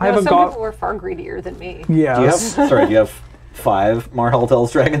 I haven't some got. people were far greedier than me. Yeah. Do you have 5 Marhal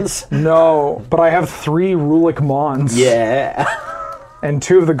Tells Dragons? No, but I have 3 Rulik Mons. Yeah. And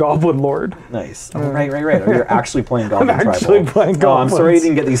 2 of the Goblin Lord. Nice. Oh, right. Oh, you're actually playing Goblin I'm Tribal. actually playing Oh, I'm sorry you Goblins.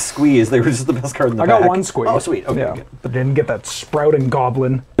 didn't get these squeeze. They were just the best card in the I pack. got 1 squeeze. Oh, sweet. Okay, yeah, good. but didn't get that Sprouting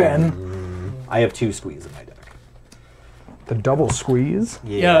Goblin. Ben. I have 2 squeeze in my deck. The double squeeze?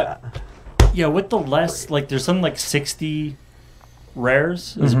 Yeah, with the less, like, there's something like 60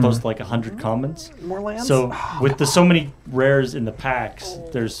 rares as opposed to like 100 commons. More lands? So with the so many rares in the packs,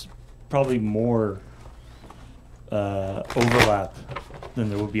 there's probably more overlap than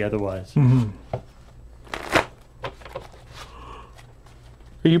there would be otherwise.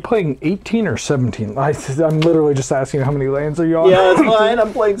 Are you playing 18 or 17? I'm literally just asking you how many lands are you on? Yeah, it's fine.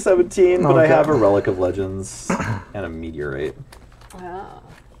 I'm playing 17, but I Okay. have a Relic of Legends and a Meteorite. Oh.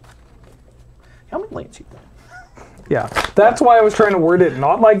 How many lands you play? Yeah, that's why I was trying to word it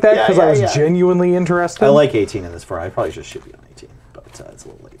not like that, because I was genuinely interested. I like 18 in this form. I probably just should be on 18, but it's a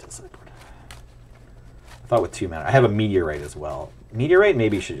little late to sideboard. I thought with 2 mana. I have a Meteorite as well. Meteorite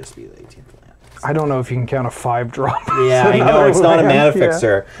maybe should just be the 18th land. I don't know if you can count a 5-drop. Yeah, I know. It's not a mana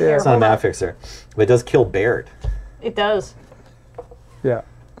fixer. Yeah. It's not a mana fixer. But it does kill Baird. It does. Yeah.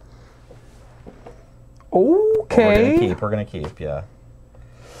 Okay. We're gonna keep, yeah.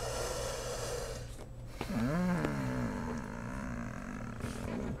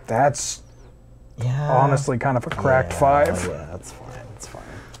 That's honestly kind of a cracked 5. Yeah, that's fine. That's fine.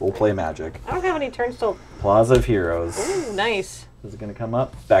 We'll play Magic. I don't have any turns till. Plaza of Heroes. Ooh, nice. Is it gonna come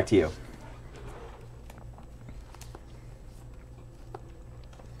up? Back to you.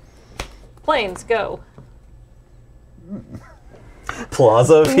 Planes, go.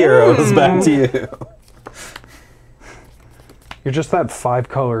 Plaza of Heroes. Back to you. You're just that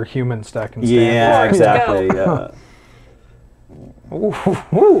 5-color human stack and stand. Yeah, exactly. Go. Yeah.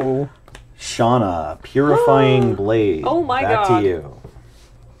 Ooh. Shauna, Purifying Blade. Oh my Back God. to you.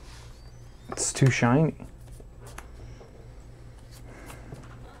 It's too shiny.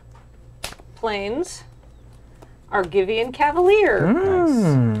 Planes. Argivian Cavalier.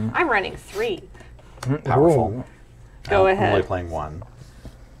 Nice. I'm running 3. Powerful. Go I'm ahead. only playing 1.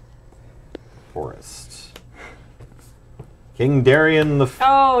 Forest. King Darien the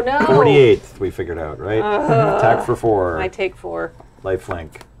Oh no. 48th, we figured out, right? Attack for 4. I take 4.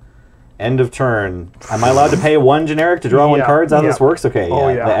 Lifelink. End of turn. Am I allowed to pay 1 generic to draw 1 Yeah, cards? How yeah. this works? Okay, Oh,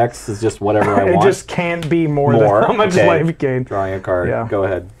 yeah. yeah. The X is just whatever I It want. just can't be more More. than how much Okay. life you gain. Drawing a card. Yeah. Go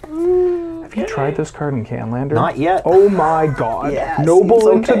ahead. Have you tried this card in Canlander? Not yet. Oh my god. Yeah, Noble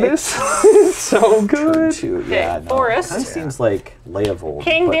seems into okay. this? It's so good. 2. Yeah, no. Forest. Kind of seems like Leovold.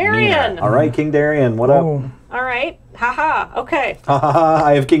 King but meaner. Darien. All right, King Darien. What up? Oh. All right. Haha. Okay. Ha ha ha.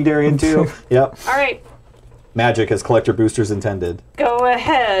 I have King Darien too. Yep. All right. Magic as collector boosters intended. Go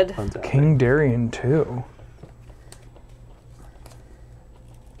ahead. King Darien too.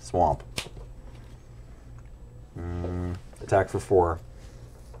 Swamp. Attack for 4.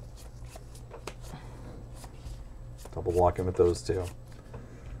 Double block him with those 2.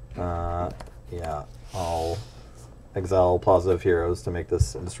 Yeah, I'll exile Plaza of Heroes to make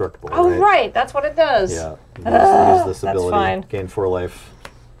this indestructible. Oh right? right, that's what it does. Yeah. Use this that's ability. fine. Gain 4 life.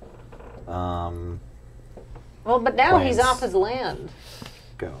 Well, but now he's Planes. off his land.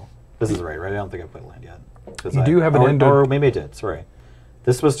 Go. This is right, right? I don't think I played land yet. 'Cause You do have an end of- or maybe I did. Sorry.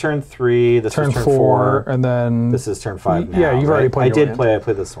 This was turn 3. This Turn was turn 4, 4. and then. This is turn 5 now. Yeah, you've already right? played I your did land. play. I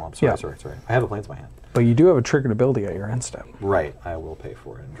played the swamp. Sorry, Yeah. sorry. I have a plains in my hand. But you do have a triggered ability at your end step. Right. I will pay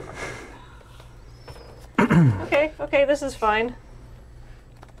for it and draw it. Okay, this is fine.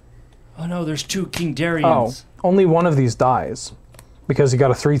 Oh no, there's 2 King Oh, Darians. only one of these dies. Because you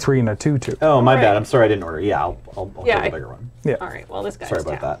got a 3/3 and a 2/2. Oh, my Right. bad. I'm sorry I didn't order. Yeah, I'll Yeah, take I- a bigger one. Yeah. All right, well, this guy's Sorry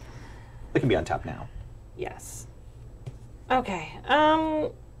about tapped. that. It can be on tap now. Yes. Okay,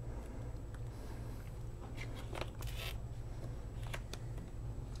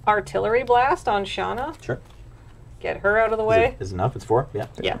 Artillery Blast on Shauna. Sure. Get her out of the way. Is enough? It's 4? Yeah.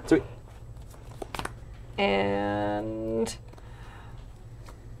 Yeah. Sweet. And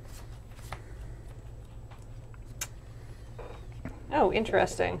oh,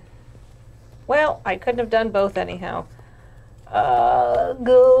 interesting. Well, I couldn't have done both anyhow.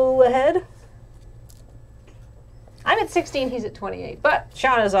 Go ahead. I'm at 16, he's at 28, but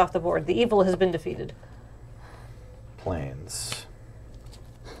Shauna's off the board. The evil has been defeated. Planes.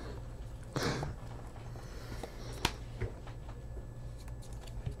 Do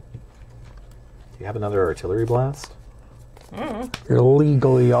you have another artillery blast? You're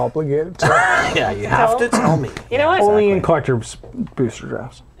legally obligated to. Yeah, you have to tell me. You know what? Only in collector's booster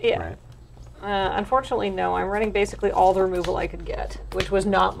drafts. Yeah. Right. Unfortunately, no. I'm running basically all the removal I could get, which was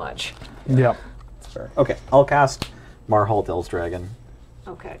not much. Yep. That's fair. Okay, I'll cast Marhalt Elves Dragon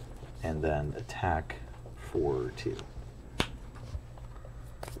Okay. and then attack for 2.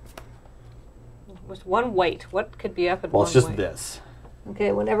 Was one white. What could be up at Well, one it's just white? this.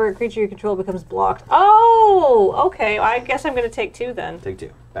 Okay, whenever a creature you control becomes blocked. Oh, okay. I guess I'm going to take 2 then. Take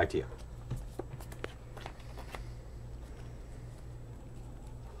 2. Back to you.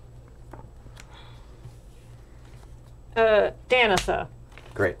 Danitha.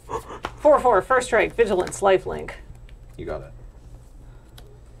 Great. 4/4, first strike, vigilance, lifelink. You got it.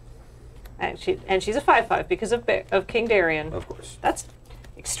 And she's a 5/5 because of King Darien. Of course. That's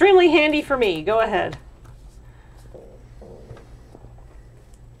extremely handy for me. Go ahead.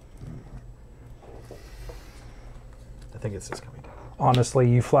 I think it's just coming down. Honestly,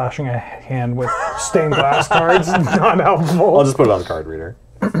 you flashing a hand with stained glass cards is not helpful. I'll just put it on the card reader.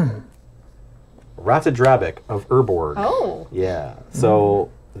 Ratadrabic of Urborg. Oh. Yeah. So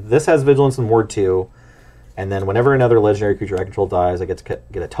this has Vigilance and Ward 2. And then whenever another legendary creature I control dies, I get to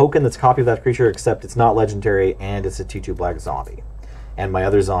get a token that's a copy of that creature, except it's not legendary and it's a 2/2 black zombie. And my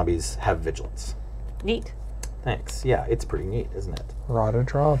other zombies have Vigilance. Neat. Thanks. Yeah, it's pretty neat, isn't it?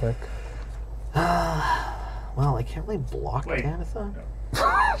 Ratadrabic. Well, I can't really block Danitha.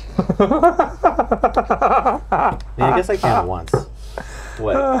 Yeah, I guess I can once.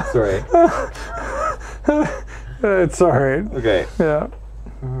 What? Sorry. It's alright. Okay. Yeah.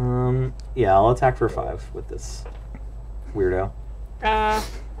 Yeah, I'll attack for 5 with this weirdo.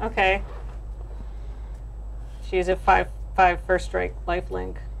 Okay. She's a 5/5 first strike,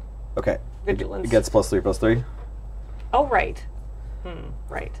 lifelink. Okay. Vigilance. It gets +3/+3. Oh, right.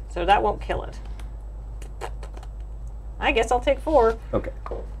 Right. So that won't kill it. I guess I'll take 4. Okay.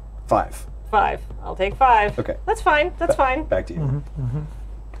 5. 5. I'll take 5. Okay. That's fine. That's fine. Back to you.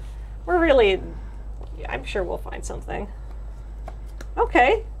 We're really... Yeah, I'm sure we'll find something.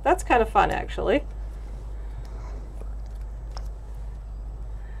 Okay. That's kind of fun, actually.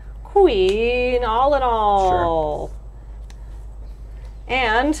 Queen, all in all. Sure.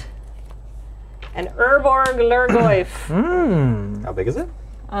 And an Urborg Lurgoyf. How big is it?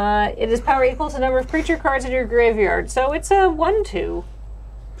 It is power equal to the number of creature cards in your graveyard, so it's a 1/2.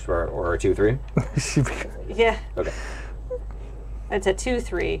 Sure. Or a 2/3? Yeah, Okay. it's a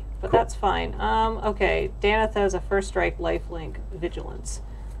 2/3, but that's fine. Okay, Danitha has a first strike, lifelink, vigilance.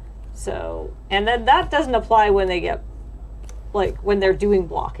 So, and then that doesn't apply when they get, like, when they're doing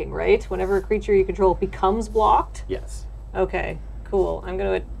blocking, right? Whenever a creature you control becomes blocked. Yes. Okay, cool. I'm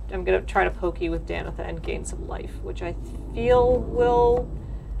gonna try to poke you with Danitha and gain some life, which I feel will.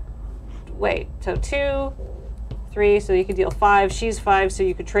 Wait, so 2, 3, so you could deal 5. She's 5, so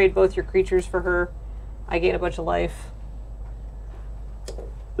you could trade both your creatures for her. I gain a bunch of life.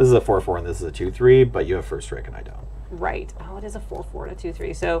 This is a 4/4 and this is a 2/3, but you have first strike and I don't. Right. Oh, it is a 4/4 and a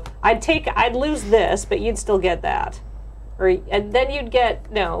 2/3. So I'd lose this, but you'd still get that, and then you'd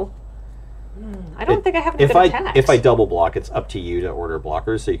get no. I don't think I have any good attacks. If I double block, it's up to you to order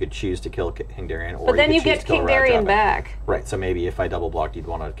blockers, so you could choose to kill King Darien, or but then you could choose get to kill King Darien Ratadrabic. back. Right. So maybe if I double blocked, you'd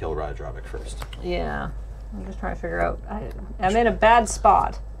want to kill Ratadrabic first. Yeah. I'm just trying to figure out. I'm in a bad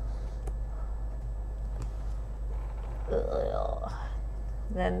spot. Ugh.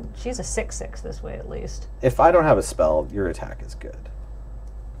 Then she's a 6/6 this way at least. If I don't have a spell, your attack is good.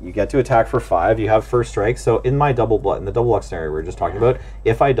 You get to attack for 5. You have first strike. So in my in the double block scenario we were just talking about,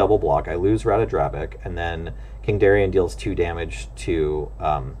 if I double block, I lose Ratadrabic, and then King Darien deals 2 damage to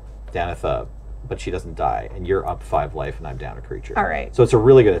Danitha, but she doesn't die, and you're up 5 life, and I'm down a creature. All right. So it's a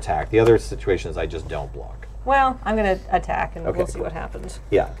really good attack. The other situation is I just don't block. Well, I'm going to attack, and Okay, we'll see cool. what happens.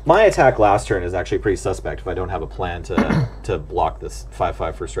 Yeah, my attack last turn is actually pretty suspect if I don't have a plan to block this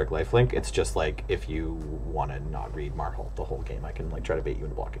 5/5 first strike lifelink. It's just like if you want to not read Marhalt the whole game, I can like try to bait you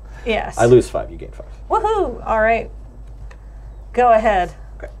into blocking. Yes. I lose 5, you gain 5. Woohoo! All right. Go ahead.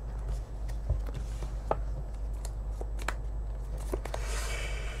 Okay.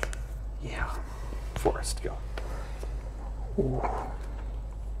 Forest, go.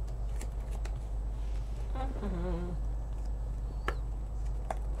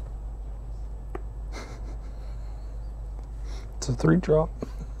 It's a 3-drop.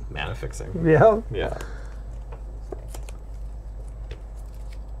 Mana fixing. Yeah. Yeah.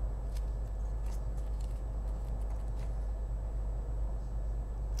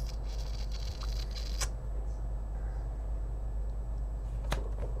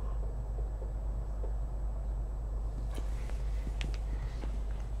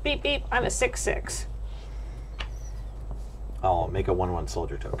 Beep beep. I'm a 6/6. I'll make a 1/1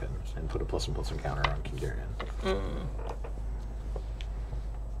 soldier token and put a +1/+1 counter on Kingdarian.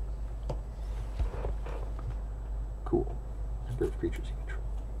 Cool. Number of creatures you control.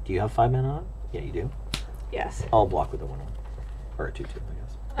 Do you have 5 mana on? Yeah, you do. Yes. I'll block with a 1/1. Or a 2/2, I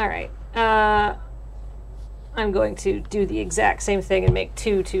guess. All right. I'm going to do the exact same thing and make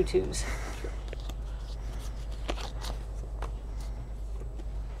 2 2/2s.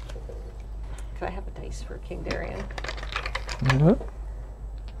 Could I have a dice for Kingdarian?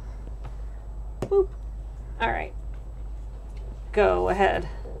 Boop. All right. Go ahead.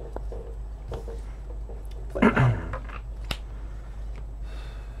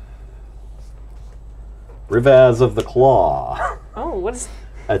 Rivaz of the Claw. Oh, what is...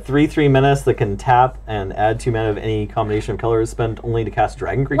 A 3/3 menace that can tap and add 2 mana of any combination of colors spent only to cast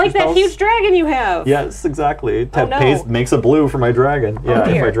dragon creature Like that spells. huge dragon you have! Yes, exactly. Tap no. pays, makes a blue for my dragon. Yeah, if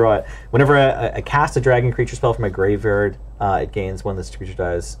dear. I draw it. Whenever I cast a dragon creature spell from my graveyard, it gains when this creature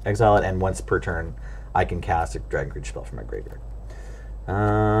dies. Exile it, and once per turn, I can cast a dragon creature spell from my graveyard. I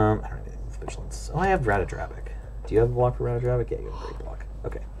don't have anything with vigilance. Oh, I have Ratadrabic. Do you have a block for Ratadrabic? Yeah, you have a great block.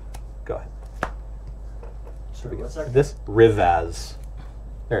 Okay, go ahead. Sorry, what's that? This Rivaz.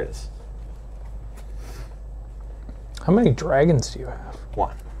 There it is. How many dragons do you have?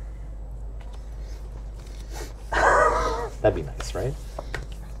 1. That'd be nice, right?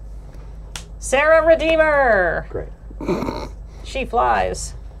 Sarah Redeemer! Great. She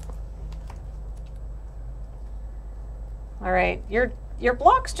flies. All right, your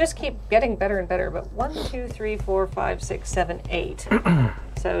blocks just keep getting better and better, but 1, 2, 3, 4, 5, 6, 7, 8.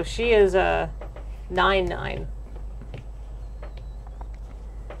 So she is a 9/9.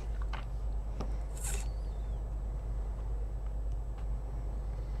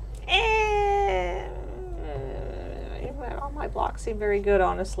 All my blocks seem very good,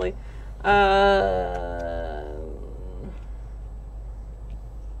 honestly. Go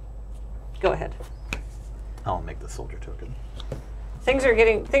ahead. I'll make the soldier token. Things are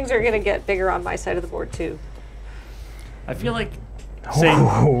gonna get bigger on my side of the board too. I feel like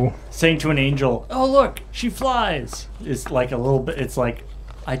saying to an angel, "Oh look, she flies," is like a little bit. It's like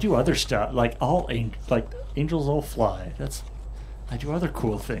I do other stuff. Like angels all fly. I do other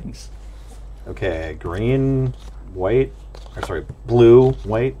cool things. Okay, green, white, or sorry, blue,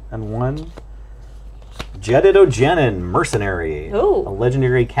 white, and 1. Jedidogenin, Mercenary. Ooh. A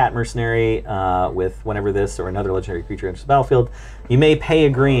legendary cat mercenary with whenever this or another legendary creature enters the battlefield, you may pay a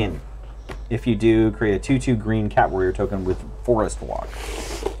green. If you do, create a 2/2 green cat warrior token with Forest Walk.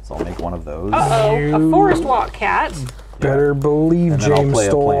 So I'll make one of those. Uh-oh, a Forest Walk cat. Better believe And then I'll James play a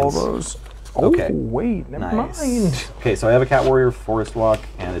stole all Plains. those. Oh, Okay. wait, never Nice. mind. Okay, so I have a cat warrior, Forest Walk,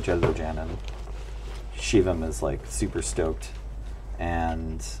 and a Jedidogenin. Shivam is like super stoked,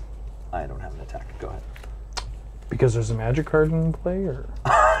 and I don't have an attack. Go ahead. Because there's a magic card in play, or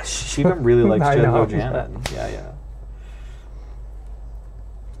Shivam really likes I know. Jedidogenin. Yeah.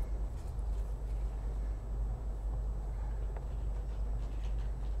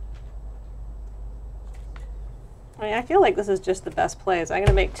 I mean, I feel like this is just the best plays. I'm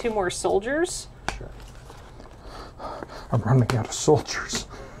gonna make 2 more soldiers. Sure. I'm running out of soldiers.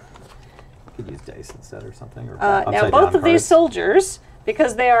 Could use dice instead or something. Or Now upside both down of these cards. soldiers,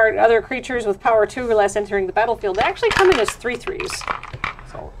 because they are other creatures with power 2 or less entering the battlefield, they actually come in as 3/3s.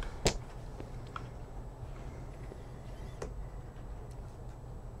 Solid.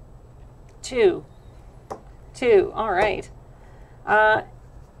 Two. All right.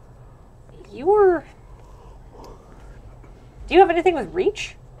 Do you have anything with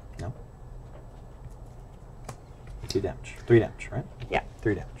reach? No. 2 damage. 3 damage, right? Yeah.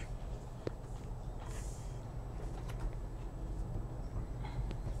 3 damage.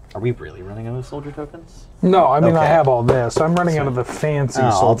 Are we really running out of soldier tokens? No, I mean I Okay. have all this. I'm running out of the fancy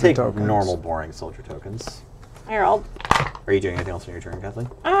soldier I'll take tokens. normal, boring soldier tokens. Here, Are you doing anything else on your turn, Kathleen?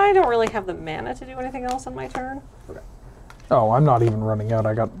 I don't really have the mana to do anything else on my turn. Okay. Oh, I'm not even running out.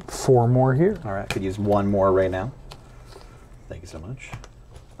 I got 4 more here. All right. Could use 1 more right now. Thank you so much.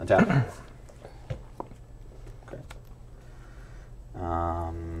 Untap. Okay.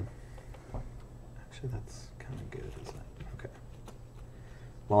 Actually, that's kind of good, isn't it? Okay.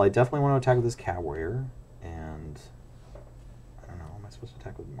 Well, I definitely want to attack with this Cat Warrior, and I don't know, am I supposed to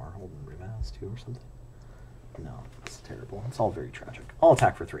attack with Marhold and Rivaz too or something? No, it's terrible. It's all very tragic. I'll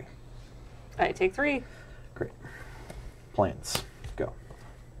attack for 3. I take 3. Great. Plains. Go.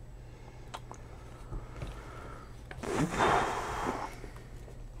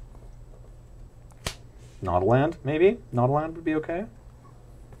 Not a land, maybe? Not a land would be okay.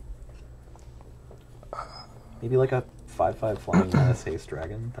 Maybe like a 5/5 flying menace haste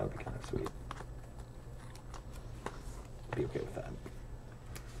dragon. That would be kind of sweet. Be okay with that.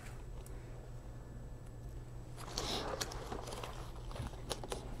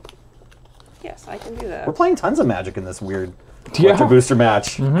 Yes, I can do that. We're playing tons of Magic in this weird Yeah. Electro Booster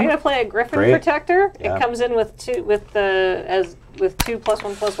match. I'm gonna play a Griffin Great. Protector. Yeah. It comes in with 2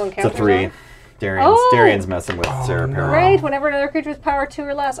 +1/+1 It's a counters. 3. on it. Darian's, Darian's messing with Sarah Perrin. Right, whenever another creature with power 2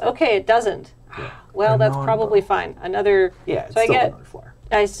 or less. Okay, it doesn't. Well, that's probably fine. Another. Yeah, it's so still I get. another flyer.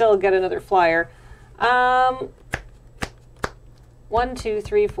 I still get another flyer. 1, 2,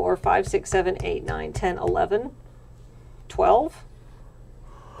 3, 4, 5, 6, 7, 8, 9, 10, 11, 12.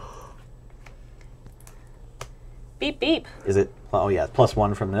 Beep beep. Is it? Oh yeah,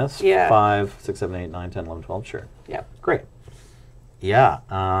 +1 from this. Yeah. 5, 6, 7, 8, 9, 10, 11, 12. Sure. Yep. Great. Yeah.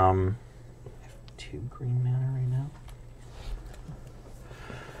 I have 2 green mana right now.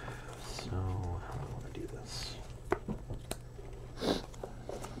 So how do I want to do this?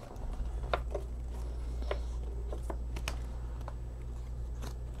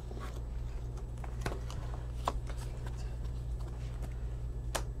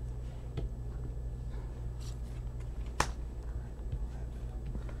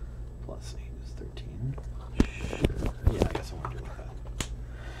 +8 is 13. Sure. Yeah, I guess I want to do it like that.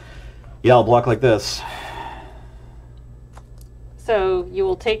 Yeah, I'll block like this. So you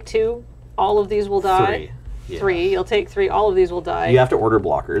will take 2. All of these will die. 3. Yeah. 3. You'll take 3. All of these will die. You have to order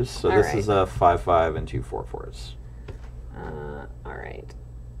blockers. So All this right. is a 5/5 and 2 4/4s. All right.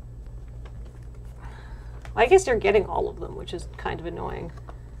 I guess you're getting all of them, which is kind of annoying.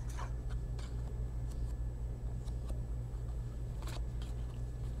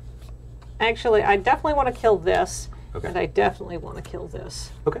 Actually, I definitely want to kill this, Okay. and I definitely want to kill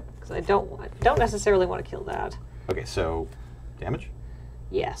this Okay. because I don't necessarily want to kill that. Okay, so damage?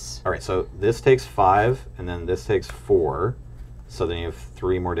 Yes. All right, so this takes 5, and then this takes 4. So then you have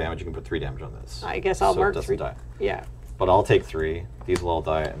 3 more damage. You can put 3 damage on this. I guess I'll so mark it doesn't 3. die. Yeah. But I'll take 3. These will all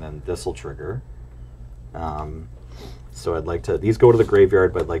die, and then this will trigger. So I'd like to. These go to the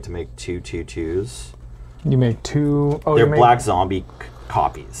graveyard, but I'd like to make 2 2/2s. You make 2. Oh, They're you black zombie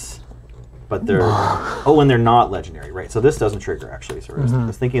copies, but they're and they're not legendary, right? So this doesn't trigger actually. So I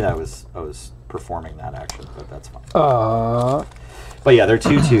was thinking that I was performing that action, but that's fine. But yeah, they're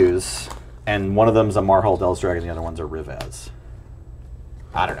 2/2s, and one of them's a Marhold Elves Dragon, the other one's a Rivaz.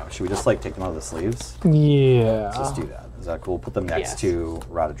 I don't know. Should we just like take them out of the sleeves? Yeah. Let's just do that. Is that cool? Put them next Yes. to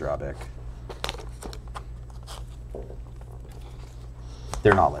Radadrabic.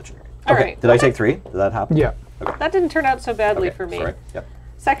 They're not legendary. All Okay. right. Did I take 3? Did that happen? Yeah. That didn't turn out so badly Okay, for me. sorry. Yep.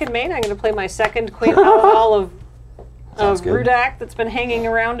 Second main, I'm going to play my second Queen Outlaw of Sounds good. Rudak that's been hanging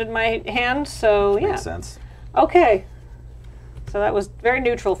around in my hand. So yeah. Makes sense. Okay. So that was very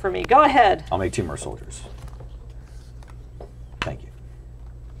neutral for me. Go ahead. I'll make 2 more soldiers. Thank you.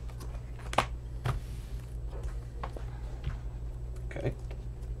 Okay.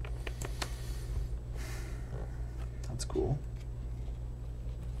 That's cool.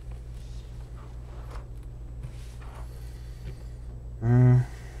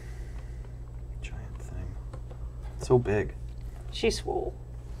 Giant thing. So big. She swole.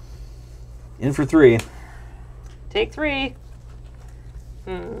 In for 3. Take 3.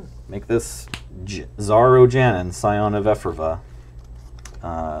 Make this Zaro Janin, Scion of Ephrava.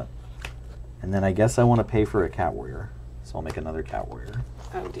 And then I guess I want to pay for a Cat Warrior. So I'll make another Cat Warrior.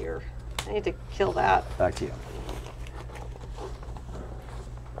 Oh dear. I need to kill that. Back to you.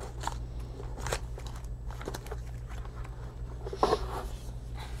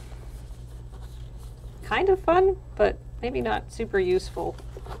 Kind of fun, but maybe not super useful.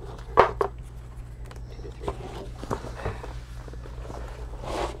 2 to 3.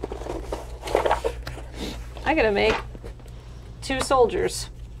 I'm gonna make 2 soldiers.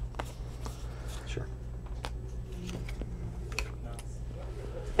 Sure.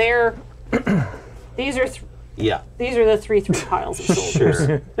 They're these are Yeah. these are the 3/3 piles of soldiers.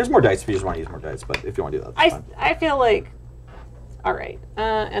 Sure. There's more dice if you just want to use more dice, but if you want to do that, that's fine. I feel like all right,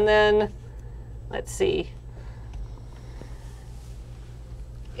 and then let's see.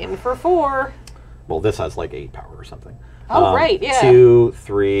 In for 4. Well, this has like 8 power or something. Oh, right, yeah. 2,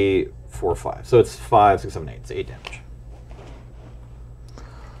 3, 4, 5. So it's 5, 6, 7, 8. It's 8 damage.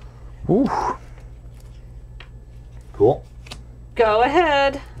 Ooh. Cool. Go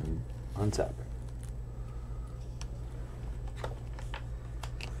ahead. Untap.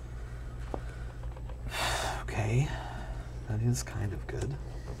 Okay. That is kind of good.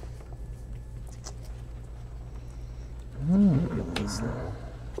 Get this low.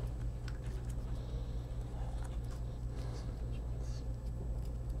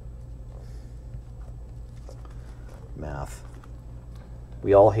 Math.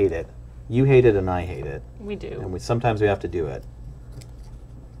 We all hate it. You hate it and I hate it. We do. And sometimes we have to do it.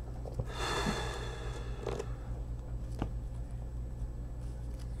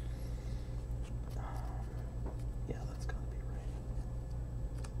 Yeah, that's gotta be right.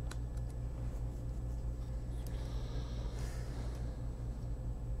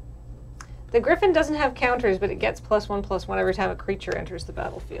 The Griffin doesn't have counters, but it gets +1/+1 every time a creature enters the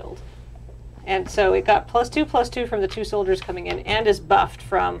battlefield. And so it got +2/+2 from the 2 soldiers coming in and is buffed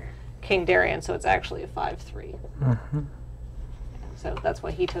from King Darian, so it's actually a 5/3. So that's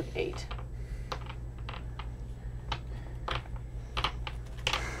why he took 8.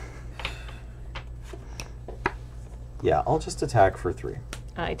 Yeah, I'll just attack for 3.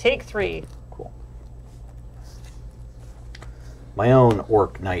 I take 3. Cool. My own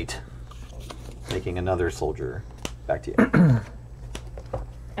orc knight. Making another soldier. Back to you.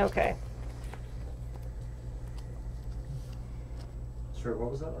 Okay. Sorry,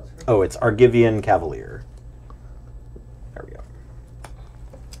 what was that last card? Oh, it's Argivian Cavalier. There we go.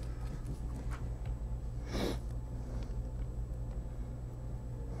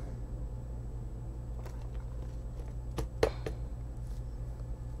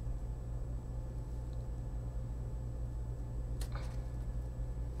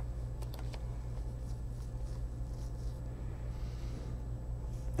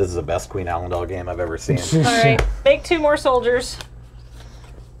 This is the best Queen Allendale game I've ever seen. All right. Make 2 more soldiers.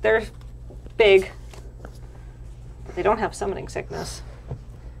 They're big. But they don't have summoning sickness.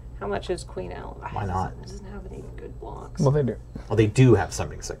 How much is Queen Owl? Why not? It doesn't have any good blocks. Well, they do. Well, they do have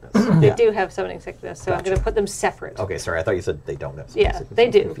summoning sickness. They Yeah. do have summoning sickness, so I'm going to put them separate. Okay, sorry. I thought you said they don't have summoning Yeah, sickness. they I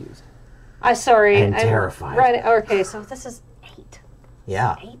was do. confused. Sorry. I'm I'm terrified. Right. Okay, so this is 8.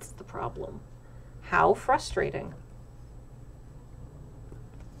 Yeah. 8's the problem. How frustrating.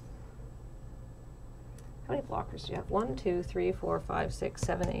 How many blockers do you have? 1, 2, 3, 4, 5, 6,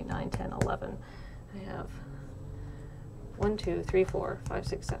 7, 8, 9, 10, 11. I have 1, 2, 3, 4, 5,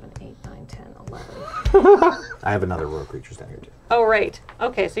 6, 7, 8, 9, 10, 11. I have another row of creatures down here too. Oh, right.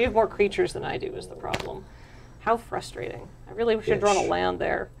 Okay, so you have more creatures than I do is the problem. How frustrating. I really should have drawn a land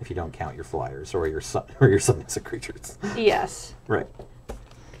there. If you don't count your flyers or your submissive creatures. Yes. Right.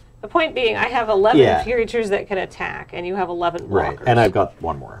 The point being, I have 11 Yeah. creatures that can attack, and you have 11 blockers. Right. And I've got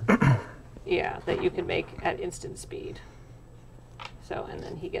one more. Yeah, that you can make at instant speed. So, and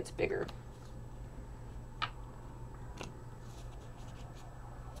then he gets bigger.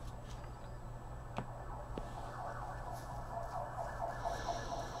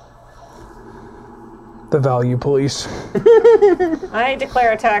 The value police. I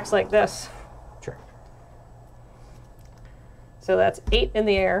declare attacks like this. Sure. So that's 8 in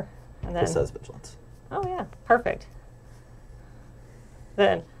the air, and then. This says vigilance. Oh yeah, perfect.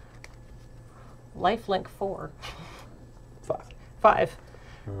 Then, lifelink 4. 5. 5.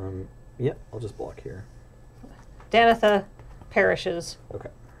 Yeah, I'll just block here. Danitha perishes. Okay.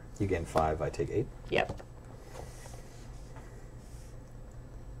 You gain 5, I take 8. Yep.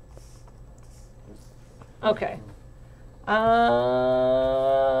 Okay.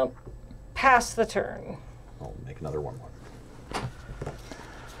 Pass the turn. I'll make another 1/1.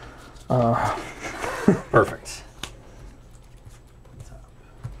 Perfect.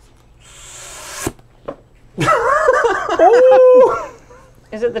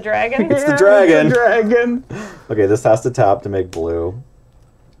 Is it the dragon? It's the dragon. It's the dragon. Okay, this has to tap to make blue.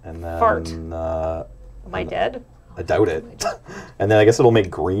 And then Fart. Am I dead? I doubt it. And then I guess it'll make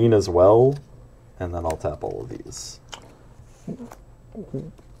green as well. And then I'll tap all of these.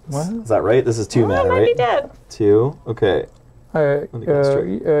 What? Is that right? This is 2 mana, I might right? be dead. 2? Okay. Let me go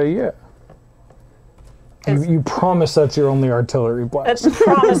straight. Yeah. You promise that's your only artillery blast. That's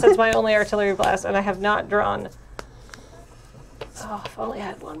promise that's my only artillery blast, and I have not drawn. Oh, if only I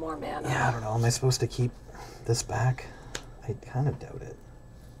had 1 more mana. Yeah, I don't know. Am I supposed to keep this back? I kind of doubt it.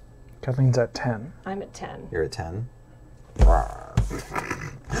 Kathleen's at 10. I'm at 10. You're at 10?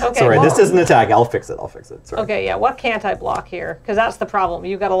 Okay. Sorry, well, this is an attack. I'll fix it. Sorry. Okay, yeah. What can't I block here? Because that's the problem.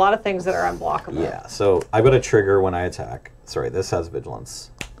 You've got a lot of things that are unblockable. Yeah, so I've got a trigger when I attack. Sorry, this has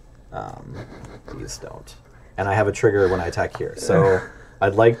vigilance. These don't. and I have a trigger when I attack here. So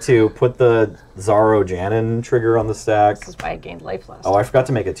I'd like to put the Zaro Janin trigger on the stack. This is why I gained life last Oh, I forgot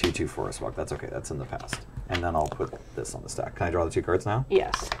to make a 2/2 Forest Walk. That's okay. That's in the past. And then I'll put this on the stack. Can I draw the 2 cards now?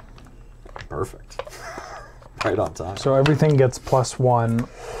 Yes. Perfect. Right on time. So everything gets +1.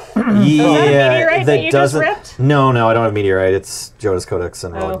 Yeah, meteorite that you just ripped? No, I don't have Meteorite. It's Jodas Codex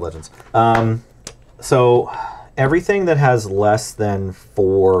and Relic of Legends. So everything that has less than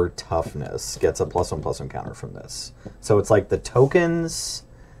 4 toughness gets a +1/+1 counter from this. So it's like the tokens,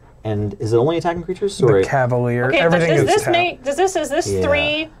 and is it only attacking creatures? The Cavalier. Okay, Everything but is is this Yeah.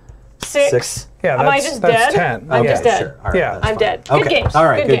 3, 6? 6? Yeah, Am I just dead? 10. I'm Okay, just dead. sure. All right, Yeah. that's I'm fine. dead. Okay. Good games. All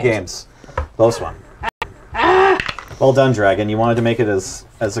right, good games. Close one. Well done, Dragon. You wanted to make it as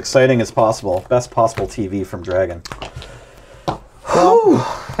exciting as possible. Best possible TV from Dragon.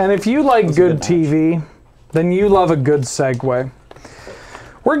 And if you like good TV, then you love a good segue.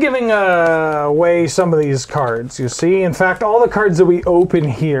 We're giving away some of these cards, you see. In fact, all the cards that we open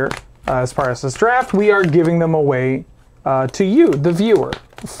here as part of this draft, we are giving them away to you, the viewer.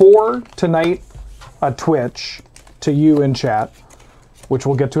 4 tonight at Twitch to you in chat, which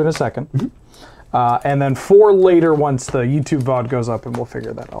we'll get to in a second. And then 4 later once the YouTube VOD goes up, and we'll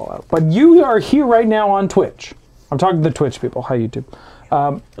figure that all out. But you are here right now on Twitch. I'm talking to the Twitch people. Hi, YouTube.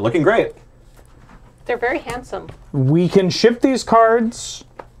 You're looking great. They're very handsome. We can ship these cards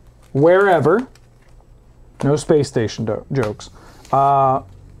wherever. No space station jokes.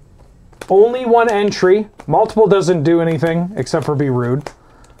 Only 1 entry. Multiple doesn't do anything except for be rude.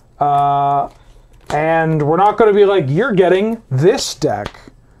 And we're not going to be like, you're getting this deck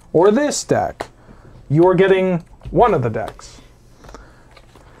or this deck. You're getting one of the decks.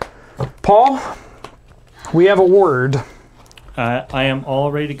 Paul, we have a word. I am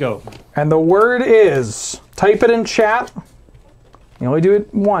all ready to go. And the word is, type it in chat. You only do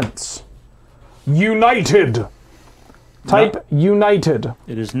it once. United. Type United.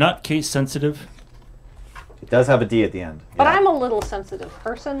 It is not case sensitive. It does have a D at the end. But I'm a little sensitive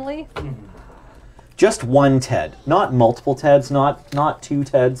personally. Just one TED, not multiple TEDs, not 2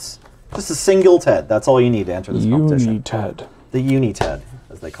 TEDs. Just a single TED. That's all you need to enter this competition. United. The Uni-TED,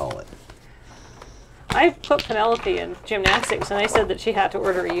 as they call it. I put Penelope in gymnastics, and I said that she had to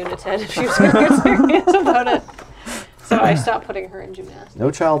order a United if she was going to get serious about it. So I stopped putting her in gymnastics.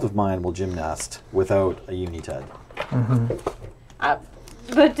 No child of mine will gymnast without a Uni-TED.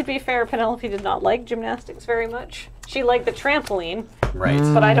 But to be fair, Penelope did not like gymnastics very much. She liked the trampoline. Right.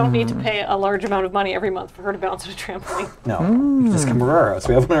 But I don't need to pay a large amount of money every month for her to bounce at a trampoline. No. Just come to our house.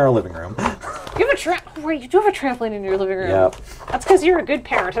 We have one in our living room. You have you do have a trampoline in your living room. Yep. That's because you're a good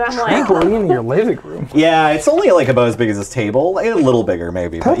parent, and I'm like, Trampoline in your living room. Yeah, it's only like about as big as this table. Like, a little bigger,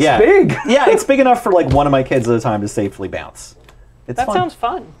 maybe. But That's yeah. big. Yeah, it's big enough for like one of my kids at a time to safely bounce. It's that fun. sounds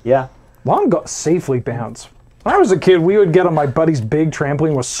fun. Yeah. Long got safely bounce. When I was a kid, we would get on my buddy's big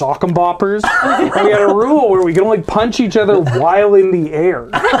trampoline with sock and boppers. And we had a rule where we could only punch each other while in the air.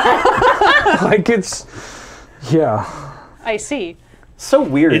 Like it's, yeah. I see. So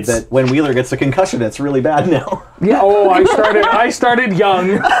weird that when Wheeler gets a concussion, it's really bad now. Yeah. Oh, I started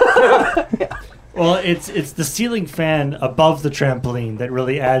young. Well, it's the ceiling fan above the trampoline that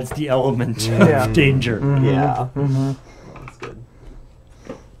really adds the element Yeah. of danger. Yeah. Look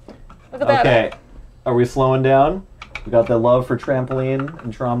at that. Okay. Are we slowing down? We got the love for trampoline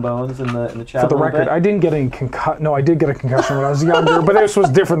and trombones in the chat. For the a little record, bit. I didn't get any concussion. No, I did get a concussion when I was younger, but this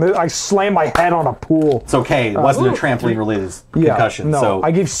was different. I slammed my head on a pool. It's okay. It wasn't a trampoline-related Yeah, concussion. no, So I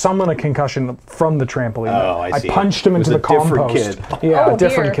gave someone a concussion from the trampoline. Oh, I see. punched him It was into the a different compost. kid. Yeah, Oh, a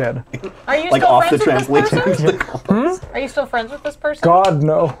different dear. kid. Are you like still off the friends with this person? trampoline. Are you still friends with this person? God,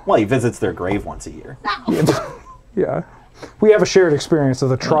 no. Well, he visits their grave once a year. Yeah. We have a shared experience of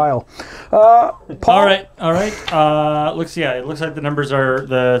the trial. Paul, All right. It looks like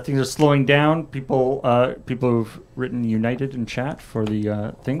the things are slowing down. People who've written United in chat for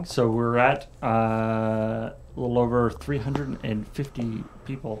the thing. So we're at a little over 350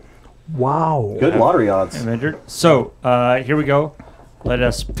 people Wow. Good lottery odds. entered. So here we go. Let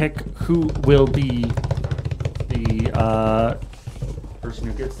us pick who will be the person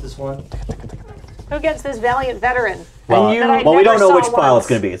who gets this one. Who gets this valiant veteran? Well, that I we never don't know saw which pile once? it's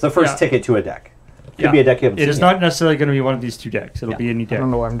going to be. It's the first Yeah. ticket to a deck. Could Yeah. be a deck you haven't It seen is yet. not necessarily going to be one of these 2 decks. It'll be any I deck. don't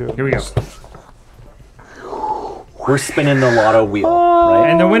know what I'm doing. Here we go. We're spinning the lotto wheel, right?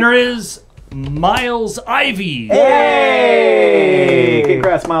 And the winner is Miles Ivy. Hey!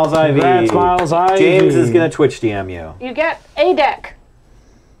 Congrats, Miles Ivy. Congrats, Miles Ivy. James is going to Twitch DM you. You get a deck.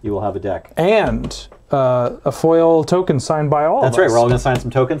 You will have a deck. And a foil token signed by all That's of right. us. We're all going to sign some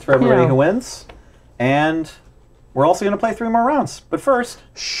tokens for everybody Yeah. who wins. And we're also going to play 3 more rounds. But first,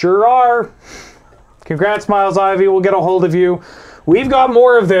 Sure are. Congrats, Miles Ivy. We'll get a hold of you. We've got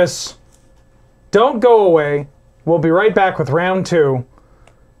more of this. Don't go away. We'll be right back with round 2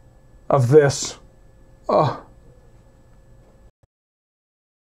 of this. Oh.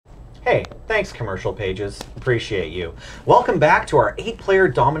 Hey, thanks Commercial Pages. Appreciate you. Welcome back to our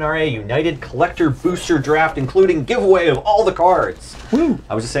 8-player Dominaria United Collector Booster Draft, including giveaway of all the cards. Woo.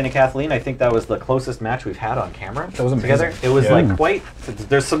 I was just saying to Kathleen, I think that was the closest match we've had on camera. That was amazing. Together. It was like quite.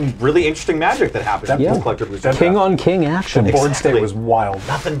 There's some really interesting magic that happened in the Collector Booster Draft. King on king action. The board state was wild.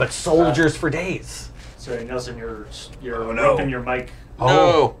 Nothing but soldiers for days. Sorry, Nelson, you're wiping your mic.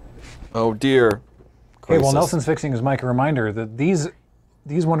 No. Oh dear. Hey, well, Nelson's fixing his mic. A reminder that these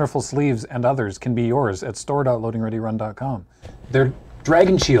wonderful sleeves and others can be yours at store.loadingreadyrun.com. They're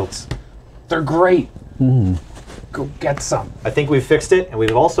dragon shields. They're great. Go get some. I think we've fixed it, and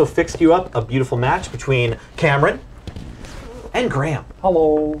we've also fixed you up a beautiful match between Cameron and Graham.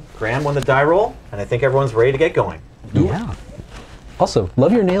 Hello. Graham won the die roll, and I think everyone's ready to get going. Yeah. Also,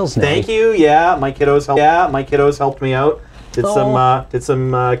 love your nails, Nelly. Thank you. Yeah, my kiddos helped me out. Did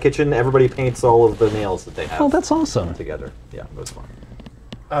some kitchen. Everybody paints all of the nails that they have. Oh, that's awesome. Together. Yeah, it was fun.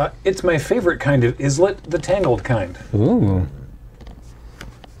 It's my favorite kind of islet, the tangled kind. Ooh.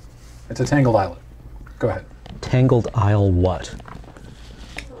 It's a tangled islet. Go ahead. Tangled Isle what?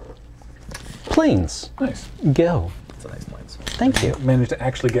 Planes. Nice. Go. It's a nice planes. Thank you. Managed to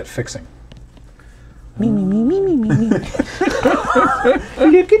actually get fixing. Me. Look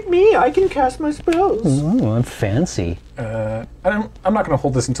at me, I can cast my spells. Ooh, I'm fancy. I'm not going to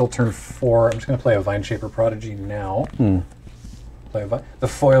hold this until turn 4. I'm just going to play a Vine Shaper Prodigy now. The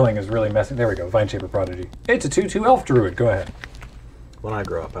foiling is really messy. There we go, Vine Shaper Prodigy. It's a 2/2 Elf Druid. Go ahead. When I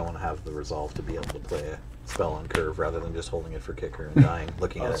grow up, I want to have the resolve to be able to play a spell on curve rather than just holding it for kicker and dying,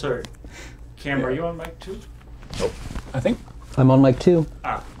 looking at it. Sorry. Cam, are you on mic 2? Nope. I think. I'm on mic 2. You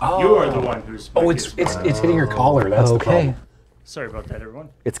are the one who's. Oh, it's hitting your collar. That's the problem. Sorry about that, everyone.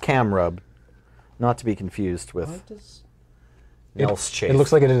 It's Cam Rub, not to be confused with Nels Chafe. It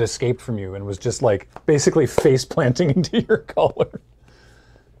looks like it had escaped from you and was just like basically face planting into your collar.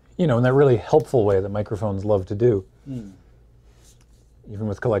 You know, in that really helpful way that microphones love to do. Even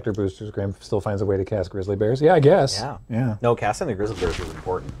with collector boosters, Graham still finds a way to cast grizzly bears. Yeah, I guess. Yeah. No, casting the grizzly bears is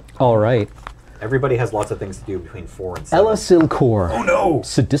important. All right. Everybody has lots of things to do between 4 and 7. Ella Silcor. Oh no!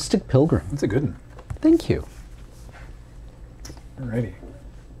 Sadistic Pilgrim. That's a good one. Thank you. Alrighty.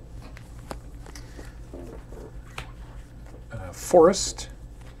 Forest.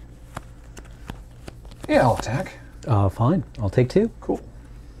 Yeah, I'll attack. Fine. I'll take 2. Cool.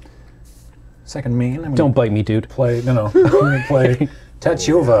 Second main. Don't bite me, dude. I'm going to play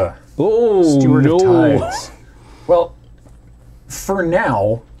Tatiova. Oh, Steward of Tides. Well, for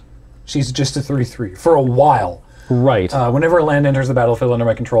now, she's just a 3/3. For a while. Right. Whenever a land enters the battlefield under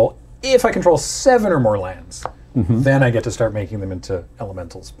my control, if I control 7 or more lands, then I get to start making them into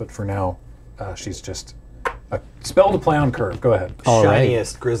elementals. But for now, she's just a spell to play on curve. Go ahead.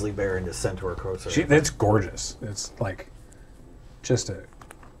 Shiniest grizzly bear into Centaur Coaster. It's gorgeous. It's like just a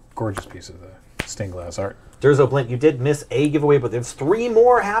gorgeous piece of the stained glass art. Durzo Blint, you did miss a giveaway, but there's 3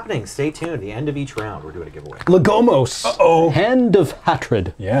 more happening. Stay tuned. The end of each round, we're doing a giveaway. Lagomos. Hand of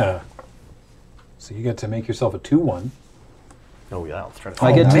Hatred. Yeah. So you get to make yourself a 2/1. Oh yeah, let's try to.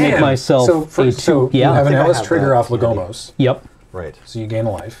 I get to make myself a 2. You have an I Ellis have trigger that off already. Lagomos. Yep. Right. So you gain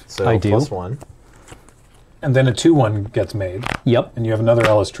a life. So I do. +1. And then a 2/1 gets made. Yep. And you have another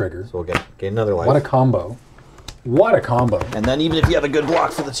Ellis trigger. So we'll gain another life. What a combo. What a combo. And then even if you have a good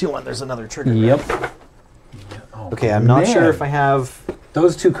block for the 2/1, there's another trigger. Yep. Oh, Okay, I'm not man. sure if I have.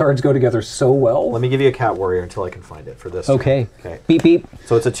 Those 2 cards go together so well. Let me give you a Cat Warrior until I can find it for this. Okay. Okay. Beep beep.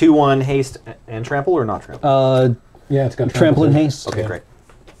 So it's a 2/1 haste and trample or not trample? Yeah, it's got Trample and too. haste. Okay, great.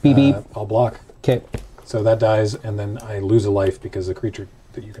 Beep beep. I'll block. Okay. So that dies, and then I lose a life because the creature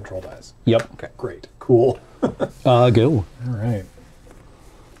that you control dies. Yep. Okay. Great. Cool. Go. All right.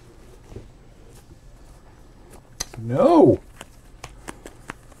 No.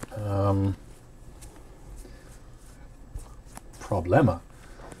 Problema.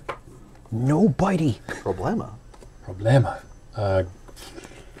 No bitey. Problema.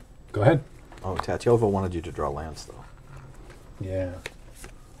 Go ahead. Oh, Tatiova wanted you to draw lands, though. Yeah.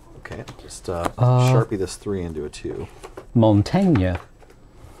 Okay, just Sharpie this 3 into a 2. Montaigne.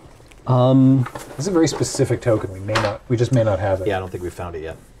 This is a very specific token. We just may not have it. Yeah, I don't think we found it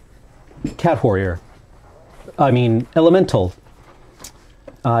yet. Cat Warrior. I mean, Elemental.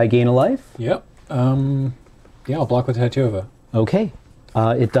 I gain a life. Yep. Yeah, I'll block with Tatiova. Okay.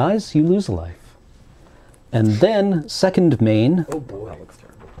 It dies, you lose a life. And then, second main, Oh boy, that looks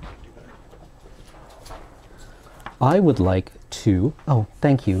terrible. I would like to... Oh,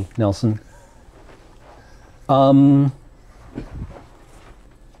 thank you, Nelson.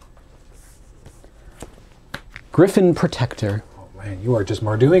 Griffin Protector. Oh man, you are just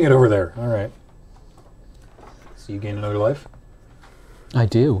more doing it over there. All right. So you gain another life? I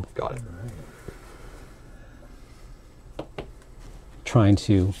do. Got it. Trying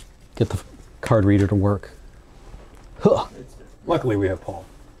to get the card reader to work. Huh. Luckily we have Paul.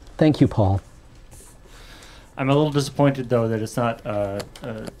 Thank you, Paul. I'm a little disappointed though that it's not a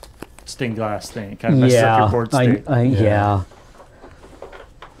stained glass thing. It kind of messes up your board state. Yeah.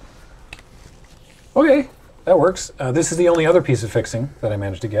 Okay, that works. This is the only other piece of fixing that I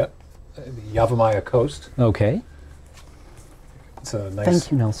managed to get. The Yavimaya Coast. Okay. It's a nice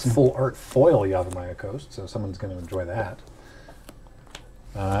Thank you, Nelson. full art foil Yavimaya Coast, so someone's going to enjoy that.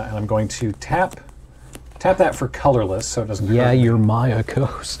 And I'm going to tap that for colorless, so it doesn't hurt Yeah, me. your Maya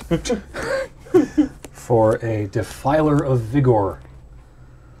Coast. For a Defiler of Vigor.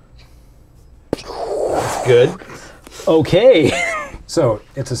 Good. Okay. So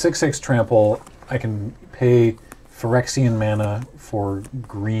it's a 6/6 trample. I can pay Phyrexian mana for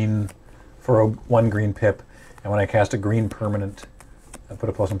green, for a 1 green pip, and when I cast a green permanent, I put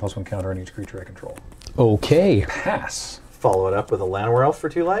a +1/+1 counter on each creature I control. Okay. Pass. Follow it up with a Llanowar Elf for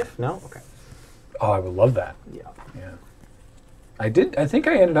 2 life? No? Okay. Oh, I would love that. Yeah. Yeah. I think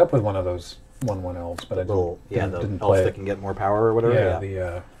I ended up with one of those 1/1 elves, but I Little, didn't, the didn't elf play that it. can get more power or whatever. Yeah, Yeah.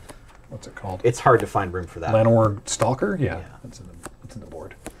 the what's it called? It's hard to find room for that. Llanowar Stalker? Yeah, Yeah. It's in the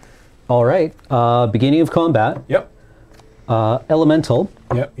board. All right. Beginning of combat. Yep. Elemental.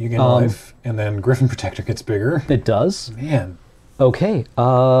 Yep, you gain a life, and then Griffin Protector gets bigger. It does. Man. Okay.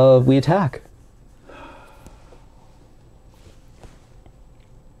 We attack.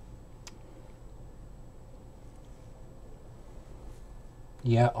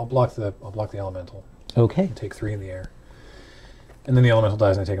 Yeah, I'll block the elemental. Okay. And take 3 in the air. And then the elemental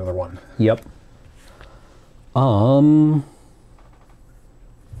dies and I take another 1. Yep. I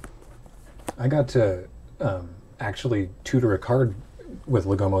got to actually tutor a card with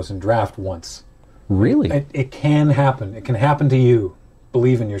Legomos in draft once. Really? It can happen. It can happen to you.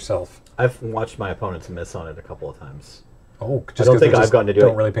 Believe in yourself. I've watched my opponents miss on it a couple of times. Oh, I don't think I've gotten to do it.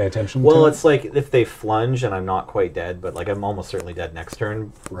 Don't really pay attention. Well, to it's like if they flunge and I'm not quite dead, but like I'm almost certainly dead next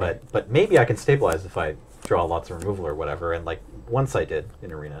turn. Right. But maybe I can stabilize if I draw lots of removal or whatever. And like once I did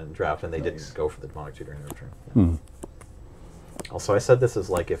in arena and draft, and they didn't go for the demonic tutor in their turn. Also, I said this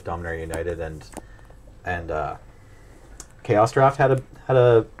is like if Dominaria United and Chaos Draft had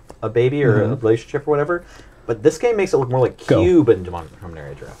a baby or a relationship or whatever. But this game makes it look more like Cube and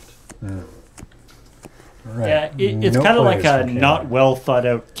Dominaria Draft. Right. Yeah, it's kind of like a not well thought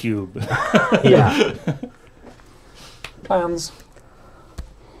out cube. Yeah. Plans.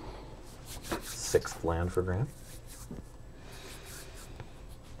 6th land for Grant.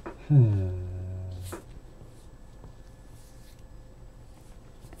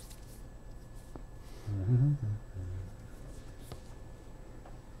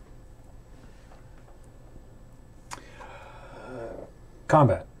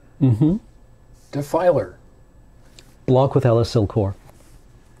 Combat. Defiler. Block with Ella Silcor.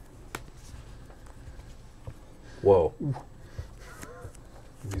 Whoa.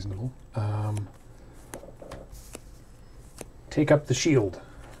 Reasonable. Take up the shield.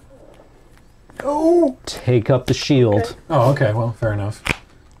 Oh! Take up the shield. Oh, okay. Well, fair enough.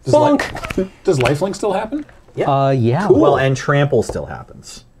 Bonk! Does lifelink still happen? Yeah. Cool. Well, and trample still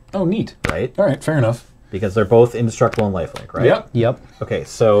happens, Oh, neat. right? All right, fair enough. Because they're both indestructible and lifelink, right? Yep. Yep. Okay,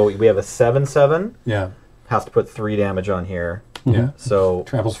 so we have a 7/7. Yeah. Has to put 3 damage on here. Yeah. So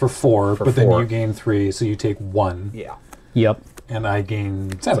Tramples for 4, For but then 4. you gain 3, so you take 1, yeah. Yep. and I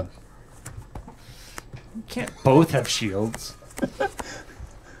gain 7. Can't both have shields.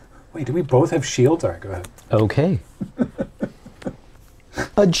 Wait, do we both have shields? All right, go ahead. Okay.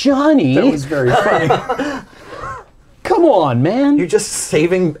 Johnny! That was very funny. Come on, man! You're just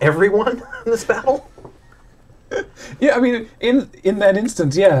saving everyone in this battle? Yeah, I mean, in that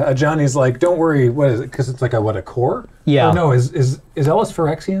instance, yeah, Johnny's like, don't worry, what is it? Because it's like a core? Yeah. Or no, is Ellis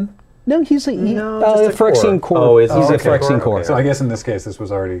Phyrexian? No, he's a just a Phyrexian core. core. Oh, is he he's a okay. Phyrexian core. Okay. So I guess in this case, this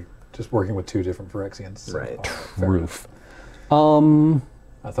was already just working with 2 different Phyrexians. So, Right. fair enough.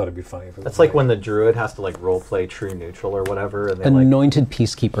 I thought it'd be funny if it That's was like when the druid has to like roleplay true neutral or whatever, and they like Anointed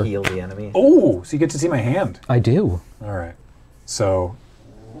Peacekeeper. heal the enemy. Oh, so you get to see my hand. I do. All right. So,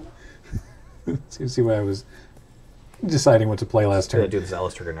 see what I was deciding what to play last I'm gonna turn. do this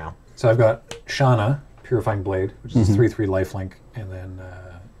Ellis trigger now. So I've got Shauna, Purifying Blade, which is a 3/3 lifelink, and then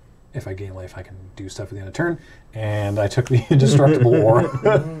if I gain life, I can do stuff at the end of turn. And I took the Indestructible Ore.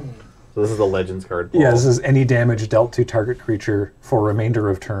 So this is the Legends card. Yeah, this is any damage dealt to target creature for remainder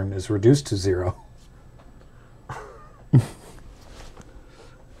of turn is reduced to 0.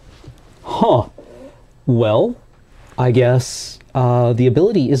 Huh. Well, I guess the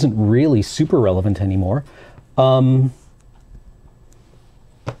ability isn't really super relevant anymore. Shauna,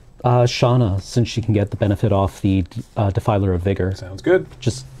 since she can get the benefit off the Defiler of Vigor. Sounds good.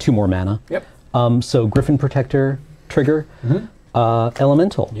 Just 2 more mana. Yep. So Griffin Protector trigger.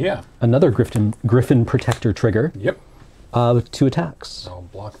 Elemental. Yeah. Another Griffin Protector trigger. Yep. 2 attacks. I'll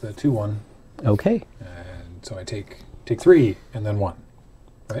block the 2/1. Okay. And so I take 3 and then 1.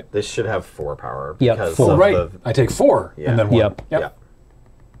 Right? This should have 4 power. Yep, Because 4. of Right. the- I take 4 and then 1. Yep. Yeah.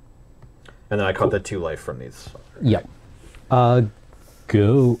 And then I caught the 2 life from these. Yep. Go.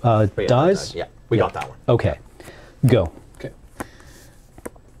 But yeah, Dies? Yeah, we got that one. Okay. Go. Okay.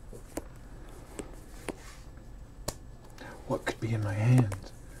 What could be in my hand?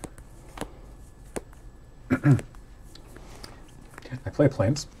 I play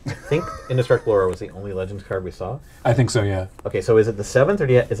Plains. I think Indestructible Aura was the only Legends card we saw. I think so, yeah. Okay, so is it the 7th or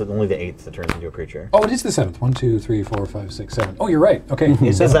is it only the 8th that turns into a creature? Oh, it is the 7th. 1, 2, 3, 4, 5, 6, 7. Oh, you're right. Okay.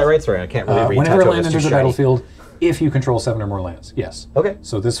 Is that right? Sorry, I can't really read. Whenever a Tattoo, land it's too enters the shiny. battlefield, if you control 7 or more lands, yes. Okay.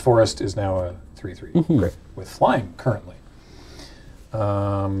 So this forest is now a 3/3 Great. with flying currently.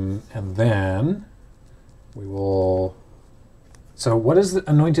 And then we will. So what does the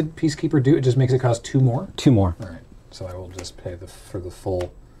Anointed Peacekeeper do? It just makes it cost 2 more. 2 more. All right. So I will just pay for the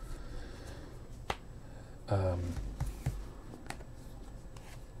full.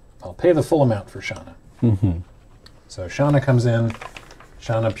 I'll pay the full amount for Shauna. So Shauna comes in.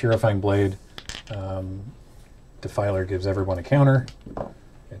 Shauna Purifying Blade. Defiler gives everyone a counter.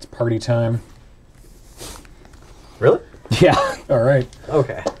 It's party time. Really? Yeah. All right.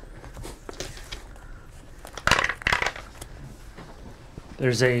 Okay.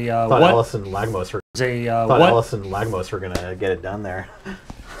 There's a Thought Alice and Lagmos were. there's a Thought one, Alice and Lagmos were gonna get it done there.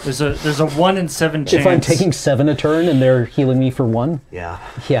 there's a 1 in 7 chance. If I'm taking 7 a turn and they're healing me for 1? Yeah.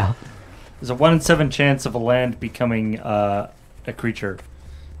 Yeah. There's a 1 in 7 chance of a land becoming a creature.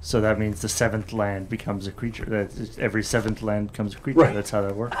 So that means the 7th land becomes a creature. Every 7th land becomes a creature. Right. That's how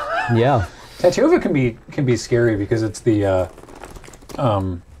that works. Yeah. Tatiova can be scary because it's the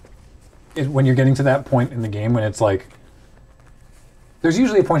when you're getting to that point in the game when it's like there's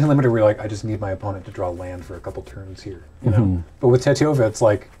usually a point in limiter where you're like, I just need my opponent to draw land for a couple turns here, you know. But with Tatiova, it's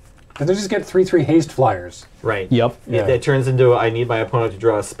like they just get 3/3 haste flyers. Right. Yep. Yeah. It turns into I need my opponent to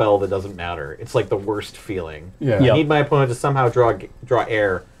draw a spell that doesn't matter. It's like the worst feeling. Yeah. I Yep. need my opponent to somehow draw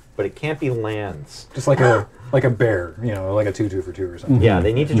air, but it can't be lands. Just like a bear, you know, like a 2/2 for 2 or something. Yeah,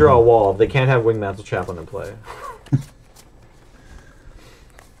 they need to draw a wall. They can't have Wingmantle Chaplain in play.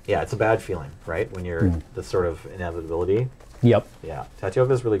 Yeah, it's a bad feeling, right? When you're the sort of inevitability. Yep. Yeah,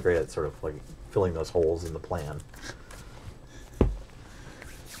 Tatiova is really great at sort of like filling those holes in the plan.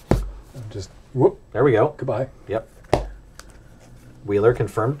 Just whoop. There we go. Goodbye. Yep. Wheeler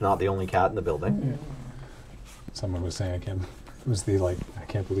confirmed, not the only cat in the building. Someone was saying again. It was the I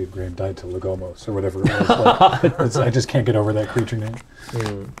can't believe Graham died to Lagomos or whatever it was. Like, I just can't get over that creature name.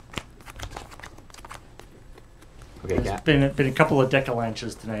 Okay, There's cat. been a couple of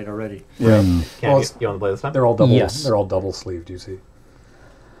Decalanches tonight already. Yeah. Cat, you want to play this time? They're all double. Yes. They're all double sleeved. You see.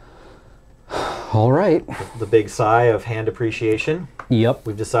 All right. The big sigh of hand appreciation. Yep.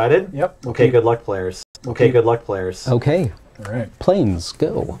 We've decided. Yep. Okay, good luck, players. Okay, keep- good luck, players. Okay. All right. Planes,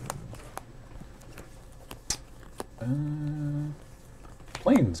 go.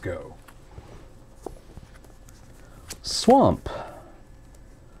 Planes go. Swamp.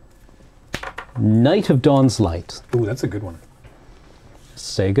 Night of Dawn's Light. Ooh, that's a good one.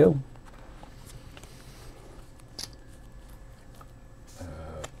 Say go.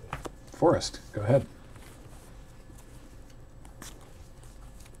 Forest, go ahead.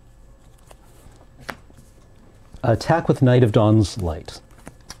 Attack with Night of Dawn's Light.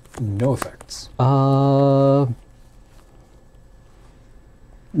 No effects. No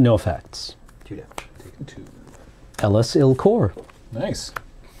effects. 2 damage. Taking 2. Ellis Ilcor. Nice.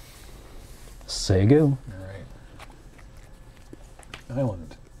 Say go. All right.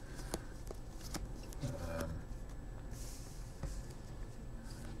 Island.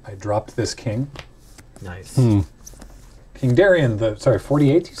 I dropped this king. Nice. King Darian,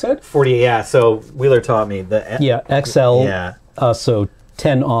 48 you said? 40, yeah, so Wheeler taught me the Yeah, XL. Yeah. So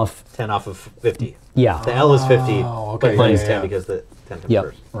 10 off. 10 off of 50. Yeah. The L is 50, okay, but mine's yeah, 10 yeah. because the 10 comes Yep.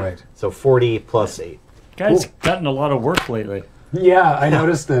 first. Right. So 40 plus 8. Guys, gotten a lot of work lately. Yeah, I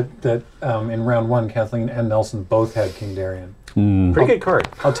noticed that in round 1, Kathleen and Nelson both had King Darian. Pretty good card.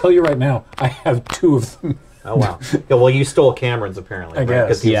 I'll tell you right now, I have 2 of them. Oh, wow. Yeah, well, you stole Cameron's apparently. I right? guess.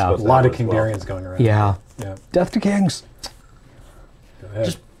 'Cause he was Yeah, A supposed to lot have of one King as well. Darians going around. Yeah. Yeah. Death to Kings. Go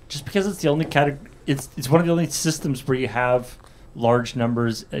ahead. Just because it's the only category, it's one of the only systems where you have large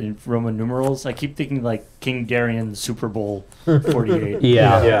numbers in Roman numerals, I keep thinking like King Darian Super Bowl 48.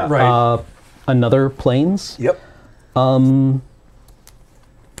 Yeah. Right. Another planes. Yep.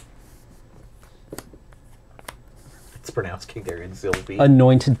 It's pronounced King Darian Zilby.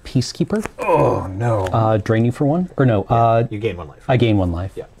 Anointed Peacekeeper. Oh no. Drain you for one? Or no, You gain 1 life. I gain 1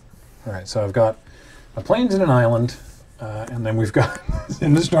 life. Yeah. All right, so I've got a plains and an island, and then we've got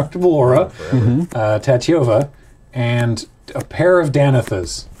Indestructible Aura, Tatiova, and a pair of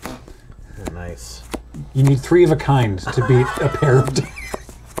Danithas. Oh, nice. You need 3 of a kind to beat a pair of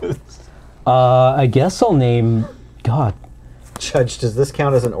Danithas. I guess I'll name... God. Judge, does this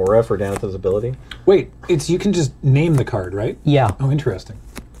count as an aura for Danitha's ability? Wait, you can just name the card, right? Yeah. Oh, interesting.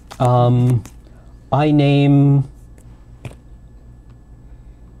 I name...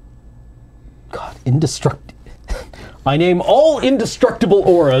 God, I name all indestructible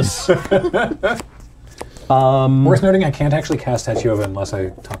auras. Worth noting, I can't actually cast Tatiova unless I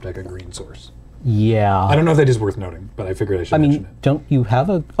top deck a green source. Yeah. I don't know if that is worth noting, but I figured I should mention it. Don't you have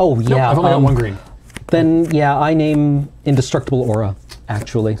a... Oh, Nope, yeah. I've only got 1 green. Then, yeah, I name indestructible aura,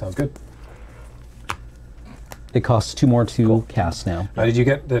 actually. Sounds good. It costs 2 more to cast now. Did you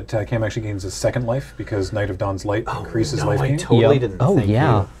get that Cam actually gains a 2nd life because Knight of Dawn's Light increases life I gain? totally didn't. Oh, Thank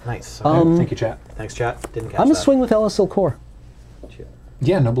yeah. You. Nice. Thank you, chat. Thanks, chat. Didn't catch I'm that. a swing with Ella Core.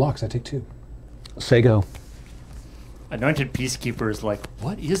 Yeah, no blocks. I take 2. Say go. Anointed Peacekeeper is like,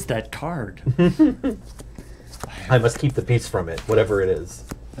 what is that card? I must keep the peace from it, whatever it is.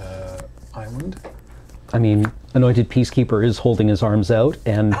 Island. I mean, Anointed Peacekeeper is holding his arms out,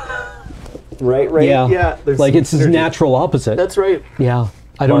 and Right. yeah, there's like some it's his synergy. natural opposite. That's right. Yeah,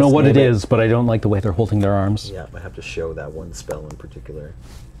 I don't know Must what it name it. is, but I don't like the way they're holding their arms. Yeah, I have to show that one spell in particular.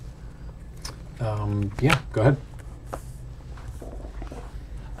 Yeah, go ahead.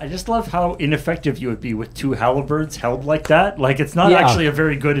 I just love how ineffective you would be with 2 halberds held like that. Like, it's not Yeah. actually a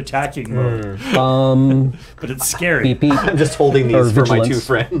very good attacking mode. But it's scary. Beep, beep. I'm just holding Or these for my 2 vigilance.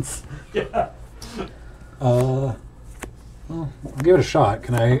 friends. Yeah. Well, I'll give it a shot.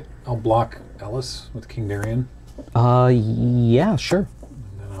 I'll block Ellis with King Darian, Yeah, sure.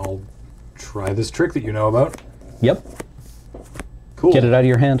 and then I'll try this trick that you know about. Yep. Cool. Get it out of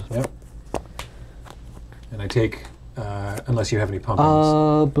your hand. Yep. And I take, unless you have any pumpings.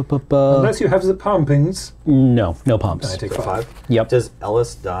 Unless you have the pumpings. No, no pumps. I take So 5. 5. Yep. Does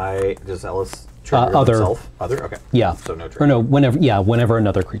Ellis die? Does Ellis trigger Other. himself? Other? Okay. Yeah. So no Or trigger. no, whenever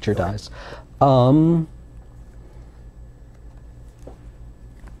another creature dies.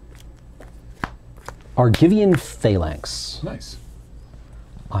 Argivian Phalanx. Nice.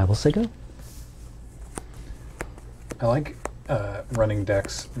 I will say go. I like running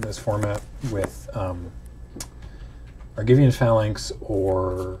decks in this format with Argivian Phalanx,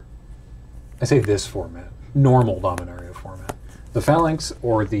 or I say this format, normal Dominaria format. The Phalanx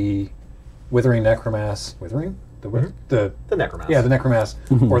or the Withering Necromass. Withering? The Necromass. Yeah, the Necromass,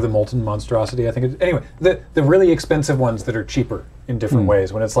 or the Molten Monstrosity, I think. Anyway, the really expensive ones that are cheaper in different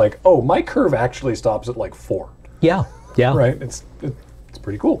ways, when it's like, oh, my curve actually stops at like 4. Yeah, yeah. Right? It's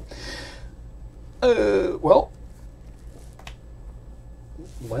pretty cool. Well,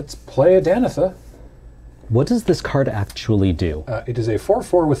 let's play a Danitha. What does this card actually do? It is a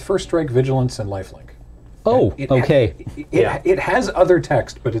 4/4 with First Strike, Vigilance, and Lifelink. Oh, okay. It has other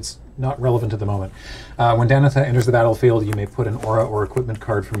text, but it's not relevant at the moment. When Danitha enters the battlefield, you may put an aura or equipment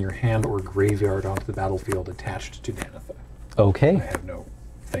card from your hand or graveyard onto the battlefield attached to Danitha. I Okay. have no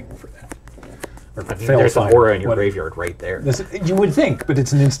thing for that. Or I mean, fail there's an fire, aura in your whatever. graveyard right there. You would think, but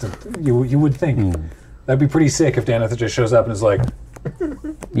it's an instant. You would think. That'd be pretty sick if Danitha just shows up and is like,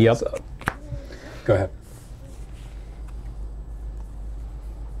 Yep. go ahead.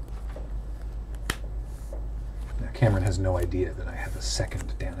 Now, Cameron has no idea that I have a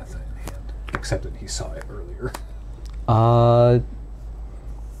second Danitha in hand, except that he saw it earlier.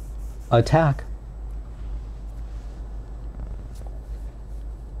 Attack.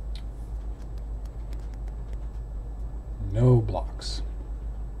 No blocks.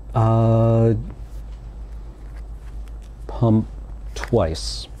 Pump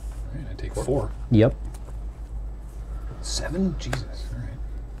twice. All right, I take 4. Yep. 7? Jesus. All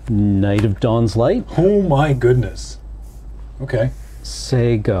right. Knight of Dawn's Light. Oh my goodness. Okay.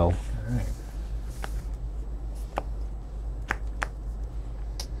 Say go. All right.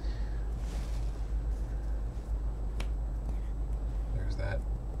 There's that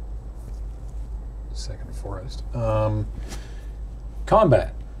second forest.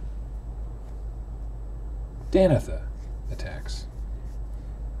 Combat. Danitha attacks.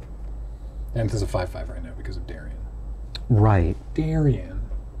 Danitha's a 5/5 right now because of Darian. Right. Darian.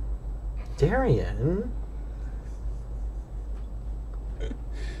 Darian?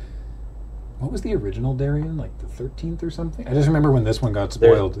 What was the original Darien? Like the 13th or something? I just remember when this one got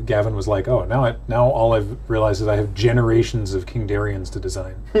spoiled, Gavin was like, "Oh, now all I've realized is I have generations of King Darians to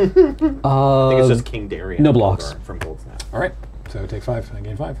design." I think it's just King Darien. no blocks. From Gold Snap. All right, so take 5. I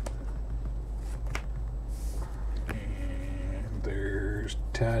gain 5. And there's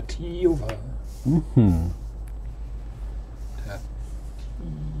Tatiova. Mm-hmm.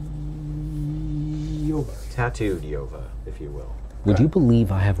 Tattoo Diova, if you will. Would you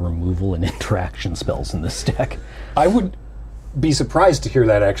believe I have removal and interaction spells in this deck? I would be surprised to hear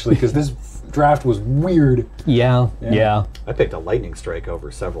that, actually, because this draft was weird. Yeah. I picked a lightning strike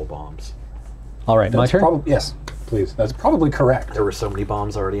over several bombs. All right, my turn? Yes, please. That's probably correct. There were so many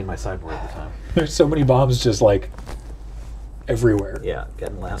bombs already in my sideboard at the time. There's so many bombs just, like, everywhere. Yeah,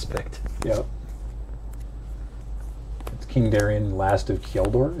 getting last picked. Yep. It's King Darien, last of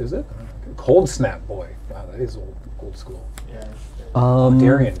Kjeldor, is it? Cold Snap Boy. Wow, that is old school. Yeah.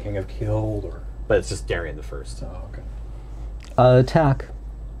 Darien, King of Kjeldor. But it's just Darien the First. Oh, okay. Attack.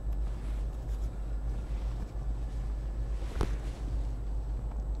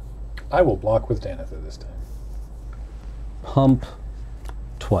 I will block with Danitha this time. Pump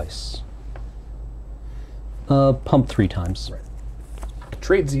twice. Pump 3 times. Right.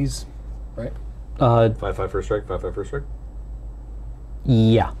 Tradesies, right? 5/5 first strike. 5/5 first strike.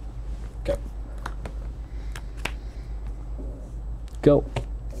 Yeah. Okay. Go.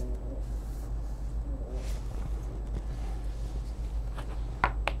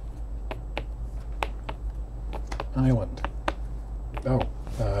 Island. Oh.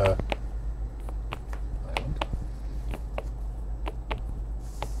 Island.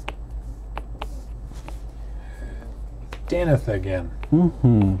 Danitha again.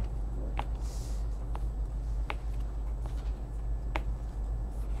 Mm-hmm.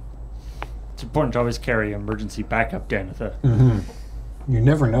 It's important to always carry emergency backup, Danitha. Mm-hmm. You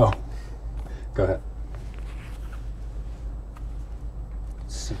never know. Go ahead.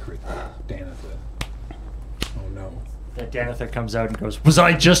 Secret Danitha. Oh no. That Danitha comes out and goes, "Was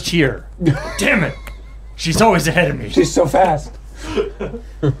I just here? Damn it! She's always ahead of me." She's so fast.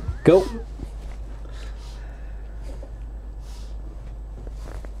 Go.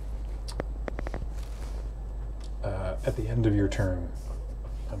 At the end of your turn,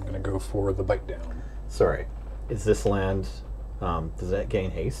 I'm going to go for the bite down. Sorry. Is this land... does that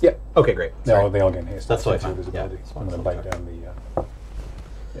gain haste? Yep. Okay, great. They Sorry. all gain haste. That's what I your found. visibility. Yeah, I'm going to bite down the...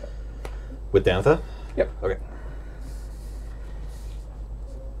 With Danitha? Yep. Okay.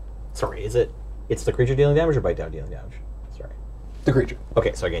 Sorry, is it... It's the creature dealing damage or bite down dealing damage? Sorry. The creature.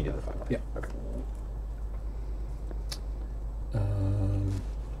 Okay, so I gained the other 5. Yeah. Okay.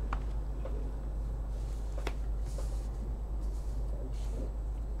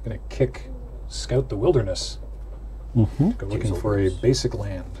 Gonna kick Scout the Wilderness. Mm-hmm. Go looking for a basic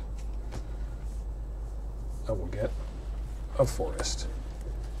land. I will get a forest.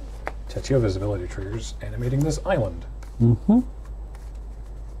 Tetsuo visibility triggers, animating this island. Mm-hmm.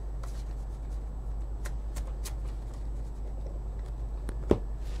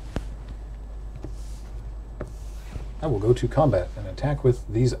 I will go to combat and attack with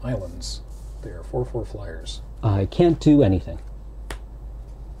these islands. They are 4/4 flyers. I can't do anything.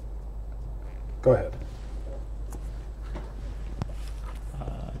 Go ahead.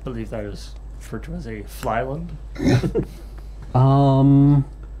 I believe that is referred to as a flyland. A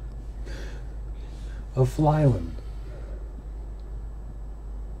flyland.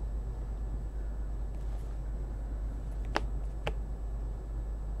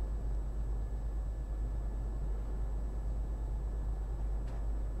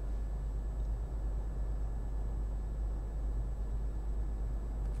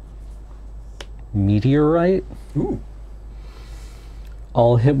 Meteorite? Ooh.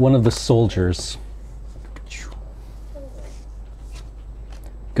 I'll hit one of the soldiers.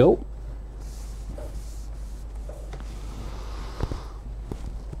 Go.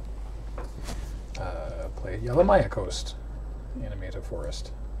 Play Yalamaya Coast. Animate a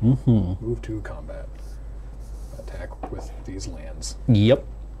forest. Mm-hmm. Move to combat. Attack with these lands. Yep.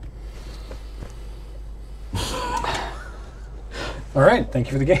 All right, thank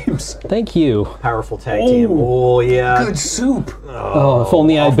you for the games. Thank you. Powerful tag team. Oh, yeah. Good soup. Oh, if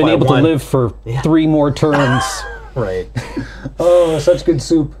only I'd been able to live for 3 more turns. Right. Oh, such good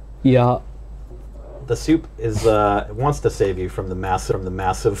soup. Yeah. The soup is wants to save you from the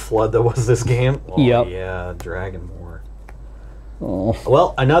massive flood that was this game. Oh, Yep. yeah, Dragon Moor. Oh.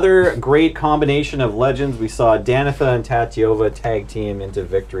 Well, another great combination of legends. We saw Danitha and Tatiova tag team into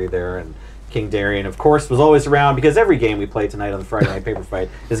victory there, and King Darien, of course, was always around because every game we play tonight on the Friday Night Paper Fight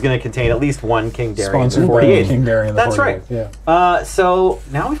is going to contain at least one King Darien. Sponsored by 48. King Darien the That's 48. right. Yeah. So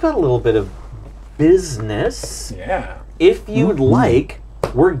now we've got a little bit of business. Yeah. If you'd like,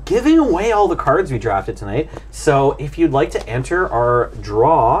 we're giving away all the cards we drafted tonight. So if you'd like to enter our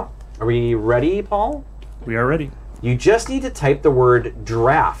draw, are we ready, Paul? We are ready. You just need to type the word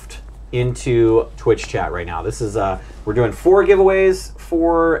draft into Twitch chat right now. This is we're doing 4 giveaways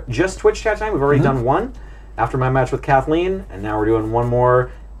for just Twitch chat time. We've already done one after my match with Kathleen, and now we're doing one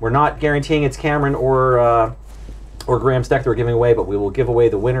more. We're not guaranteeing it's Cameron or Graham's deck that we're giving away, but we will give away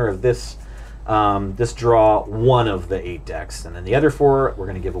the winner of this this draw, one of the 8 decks, and then the other 4 we're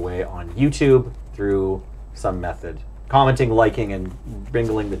going to give away on YouTube through some method. Commenting, liking, and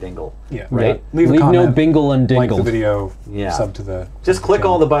bingling the dingle. Yeah. Right? Leave a Leave no comment, bingle and like dingle. the video, Yeah. sub to the... Just click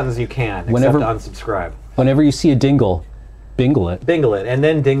all the buttons you can, Whenever- except unsubscribe. Whenever you see a dingle, bingle it. Bingle it, and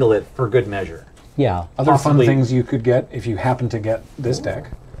then dingle it for good measure. Yeah. Other possibly- fun things you could get if you happen to get this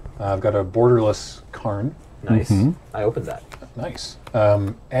deck. I've got a borderless Karn. Nice. I opened that. Nice.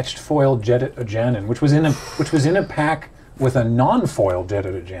 Etched foil Jedit Ajanin, which was in a pack with a non-foil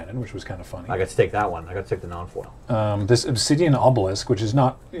Jedit Ajanin, which was kind of funny. I got to take that one. I got to take the non-foil. This Obsidian Obelisk, which is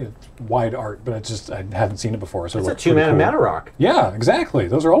not wide art, but it's just I hadn't seen it before. So It's it a looked pretty 2-mana cool. mana rock. Yeah, exactly.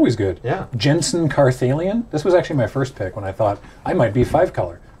 Those are always good. Yeah. Jensen Carthalion. This was actually my first pick when I thought I might be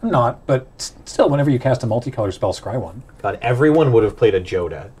 5-color. I'm not, but still, whenever you cast a multicolor spell, scry one. God, everyone would have played a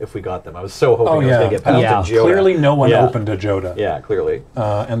Joda if we got them. I was so hoping Oh I was yeah, going to get past Yeah. a Joda. Clearly, no one Yeah. opened a Joda. Yeah, clearly.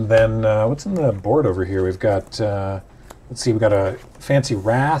 And then what's in the board over here? We've got let's see, we've got a fancy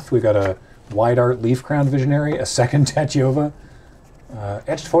Wrath. We've got a wide art Leaf Crowned Visionary, a second Tatyova,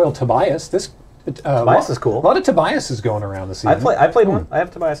 etched foil Tobias. This Tobias is cool. A lot of Tobias is going around this I season. played one. I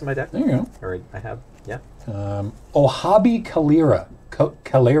have Tobias in my deck. There you go. Or I have, yeah. Ohabi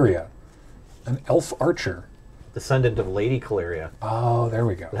Caleria, an elf archer. Descendant of Lady Caleria. Oh, there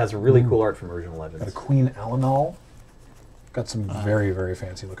we go. It has really cool art from Original Got a Legends. Queen Alanal. Got some very, very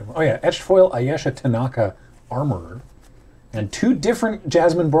fancy looking. Oh yeah, etched foil Ayesha Tanaka Armorer, and 2 different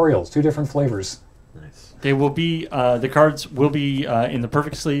Jasmine Boreals, 2 different flavors. Nice. They will be the cards will be in the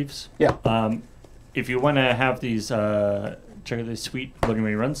perfect sleeves. Yeah. If you want to have these, check out these sweet Loading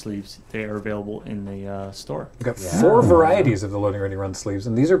Ready Run sleeves. They are available in the store. We've got 4 varieties of the Loading Ready Run sleeves,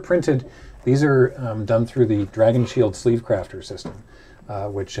 and these are printed. These are done through the Dragon Shield Sleeve Crafter system,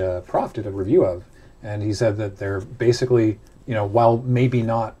 which Prof did a review of, and he said that they're basically, while maybe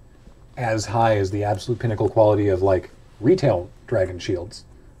not as high as the absolute pinnacle quality of like retail Dragon Shields,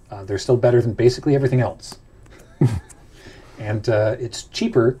 they're still better than basically everything else. And it's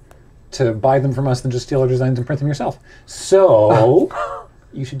cheaper to buy them from us than just steal our designs and print them yourself. So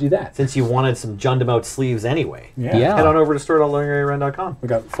you should do that. Since you wanted some Jundam sleeves anyway, Yeah. head on over to store.loadingreadyrun.com. We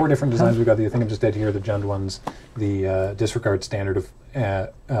got 4 different designs. We've got the I Think I'm Just Dead here, the Jund ones, the disregard standard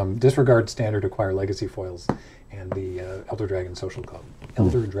acquire legacy foils, and the Elder Dragon Social Club.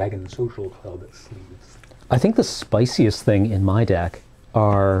 Elder Dragon Social Club sleeves. I think the spiciest thing in my deck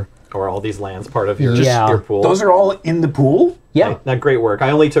are... Or all these lands part of your, Yeah. your pool. Those are all in the pool? Yeah. Not great work.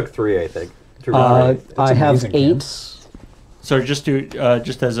 I only took 3, I think. I have amazing, man. 8. So just to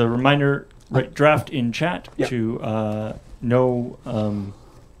just as a reminder, draft in chat to no.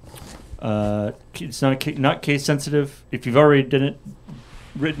 It's not case sensitive. If you've already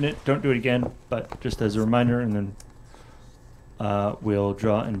written it, don't do it again. But just as a reminder, and then we'll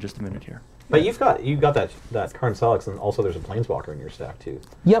draw in just a minute here. But you've got that Karn Salix, and also there's a Planeswalker in your stack too.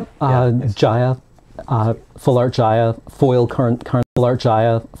 Yep. nice. Jaya, full art Jaya, foil Karn full art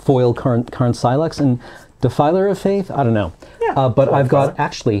Jaya, foil Karn Silex, and Defiler of Faith. I don't know. Yeah. But I've got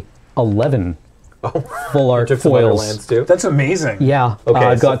actually 11 full art Took some other foils. lands too. That's amazing. Yeah. Okay,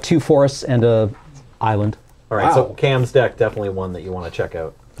 I've so- got 2 forests and a island. All right, so Wow. Cam's deck definitely one that you want to check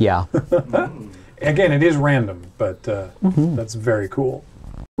out. Yeah. Again, it is random, but that's very cool.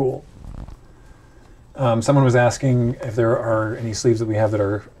 Cool. Someone was asking if there are any sleeves that we have that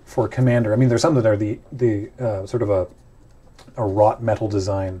are for Commander. I mean, there's some that are the sort of a wrought metal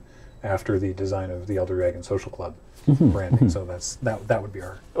design after the design of the Elder Dragon Social Club branding. So that would be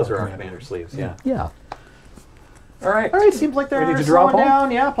our. Those are our Commander sleeves. Yeah. Yeah. All right. All right. Seems like they're Ready to draw, slowing Paul?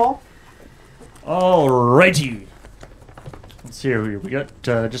 down. Yeah, Paul. Alrighty. Let's see here. We got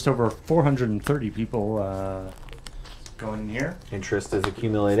just over 430 people going here. Interest is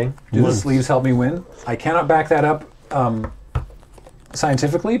accumulating. Do the sleeves help me win? I cannot back that up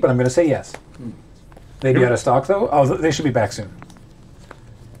scientifically, but I'm going to say yes. They'd be out of stock though. Oh, they should be back soon.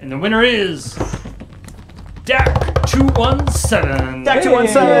 And the winner is Dak 217. Deck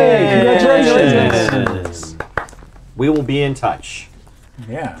 217. Congratulations. We will be in touch.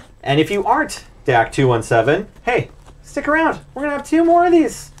 Yeah. And if you aren't DAC 217, hey, stick around. We're going to have 2 more of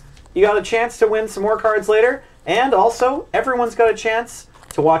these. You got a chance to win some more cards later. And also, everyone's got a chance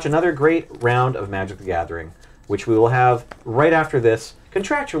to watch another great round of Magic the Gathering, which we will have right after this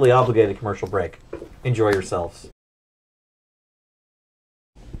contractually obligated commercial break. Enjoy yourselves.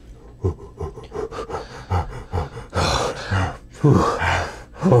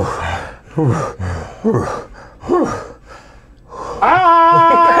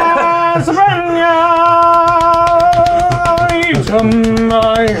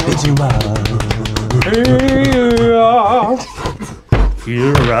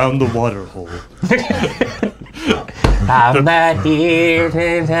 Here around the water hole. I'm not here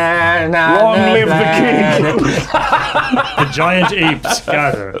to turn on Long live the king! The giant apes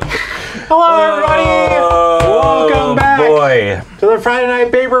gather. Hello, everybody! Welcome back Boy. to the Friday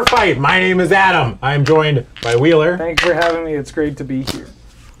Night Paper Fight. My name is Adam. I'm joined by Wheeler Thanks for having me. It's great to be here.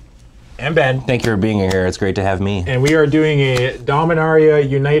 and Ben. Thank you for being here. It's great to have me. And we are doing a Dominaria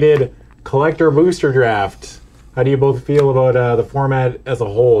United Collector Booster Draft. How do you both feel about the format as a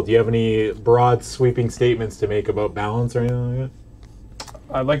whole? Do you have any broad, sweeping statements to make about balance or anything like that?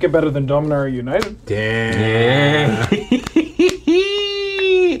 I like it better than Dominaria United. Damn.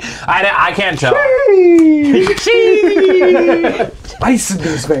 I can't tell. Ice in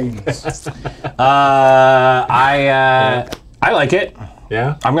these veins. I like it.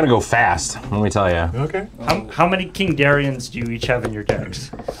 Yeah? I'm gonna go fast. Let me tell you. Okay. How many King Darians do you each have in your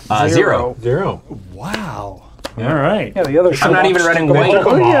decks? Zero. Zero. Wow. All right. Yeah, the other I'm not even running white. Oh,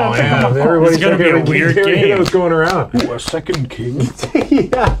 come on, man. Everybody's It's gonna be a weird game. What's going around? Ooh, a second king.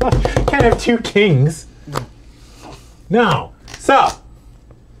 Yeah. Can't have two kings. No. So.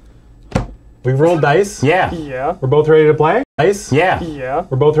 We've rolled dice. Yeah. Yeah. We're both ready to play. Dice. Yeah. Yeah.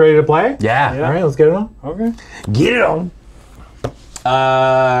 We're both ready to play. Yeah. All right, let's get it on. Okay. Get it on.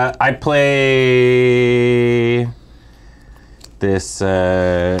 I play this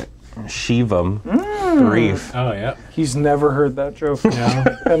Shivam Reef. Oh, yeah. He's never heard that joke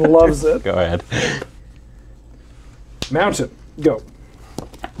and loves it. Go ahead. Mountain. Go.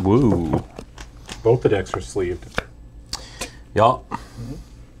 Woo. Both the decks are sleeved. Y'all.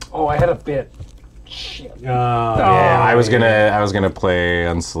 Oh, I had a bit. Shit. Yeah, I was gonna play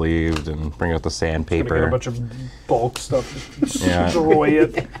unsleeved and bring out the Get a sandpaper. bunch of bulk stuff. Yeah. Destroy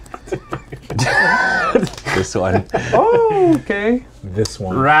it. This one. Oh, okay. This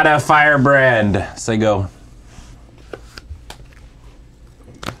one. Rada Firebrand. Say go.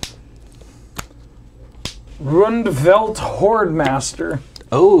 Rundvelt Horde Master.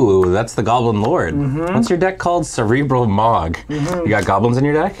 Oh, that's the Goblin Lord. What's your deck called? Cerebral Mog. You got goblins in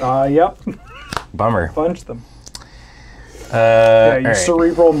your deck? Yep. Bummer. Bunch them. Yeah, You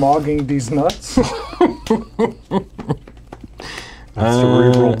cerebral mogging these nuts. Cerebral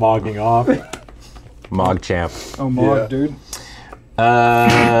mogging off. Mog champ. Oh, Mog, dude.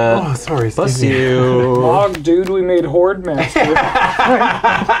 Oh, sorry. Bless you. Mog, dude, we made Horde Master.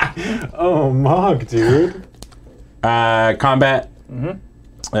 Oh, Mog, dude. Combat.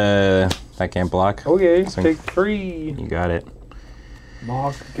 That can't block. Okay, So- take 3. You got it.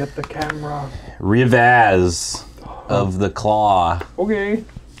 Mog, get the camera. Rivaz of the Claw. Okay.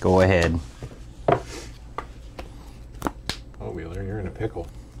 Go ahead. Oh, Wheeler, you're in a pickle.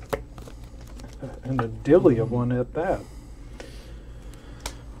 And a dilly of one at that.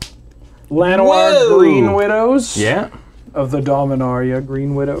 Llanowar Whoa! Green Widows. Yeah. Of the Dominaria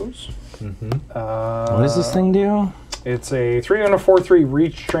Green Widows. What does this thing do? It's a 3 and a 4/3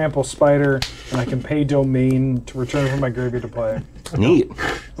 reach trample spider, and I can pay domain to return from my graveyard to play. Neat.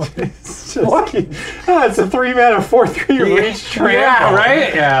 It's just it's a 3-mana 4/3 reach trample. Yeah,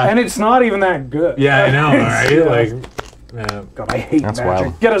 right? Yeah. And it's not even that good. Yeah, I know, right? Yeah. Like, God, I hate That's Magic.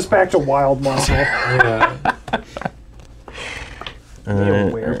 wild. Get us back to wild monster. yeah.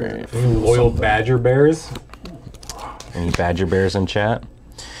 Loyal badger bears. Any badger bears in chat?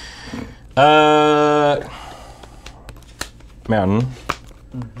 Mountain.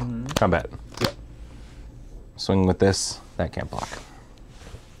 Combat. Swing with this. That can't block.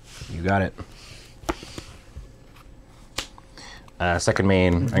 You got it. Second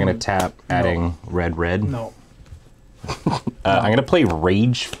main. I'm gonna tap, adding red. No. I'm gonna play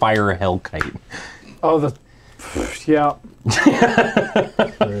Rage Fire Hellkite. Oh, the. Yeah.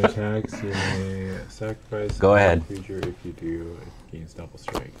 For attacks, you may sacrifice Go ahead. creature if you do against double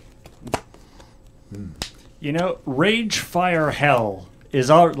strike. You know, Rage, Fire, Hell is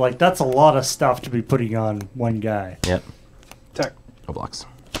all, like, that's a lot of stuff to be putting on one guy. Yep. Tech. No blocks.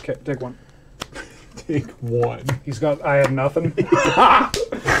 Okay, take one. Take one. He's got. I had nothing.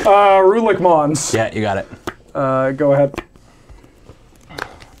 Rulik Mons. Yeah, you got it. Go ahead.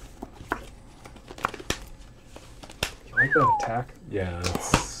 You like that attack? Yeah,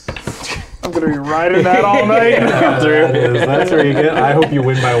 that's I'm gonna be riding that all night. That's where you get. I hope you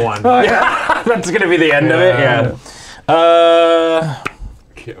win by 1. That's gonna be the end of it. Yeah.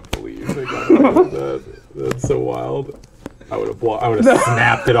 Can't believe I got that. That's so wild. I would have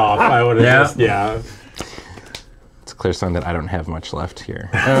snapped it off. I would have It's a clear sign that I don't have much left here.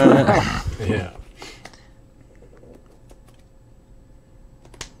 Yeah.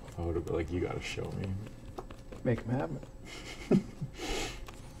 I would have been like, you gotta show me. Make him happen.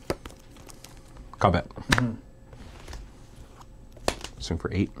 Combat. Swing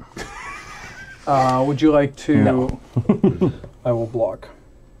for 8. Would you like to? No. I will block.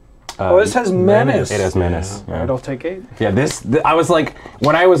 This has menace. It has menace. Alright, I'll take 8. Yeah, I was like,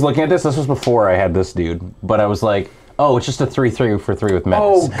 when I was looking at this was before I had this dude, but I was like, oh, it's just a 3/3 for 3 with menace.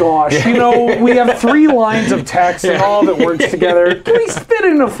 Oh gosh, you know, we have 3 lines of text and all of it works together. Can we fit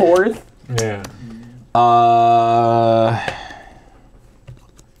in a 4th? Yeah.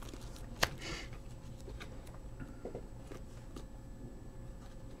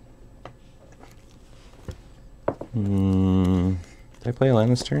 Did I play a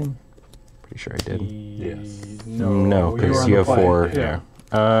land this turn? Pretty sure I did. Yes. No, because you have 4. Yeah.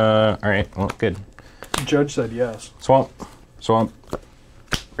 All right. Well, good. Judge said yes. Swamp.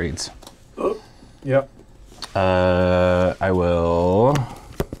 Raids. Yep. I will.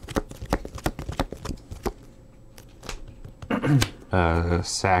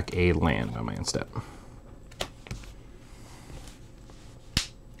 Sack a land on my end step.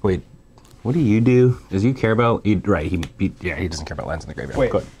 Wait. What do you do? Does you care about? He doesn't care about lands in the graveyard.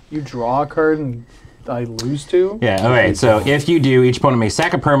 Wait, Good. you draw a card and I lose 2? Yeah, okay, so if you do, each opponent may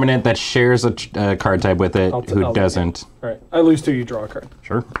sack a permanent that shares a card type with it, who doesn't. Alright, I lose 2, you draw a card.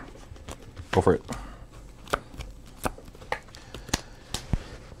 Sure. Go for it.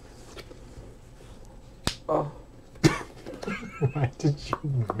 Oh. Why did you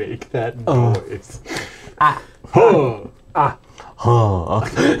make that noise?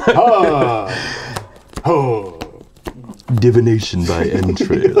 Divination by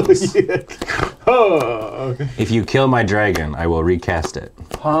entrails. Okay. If you kill my dragon, I will recast it.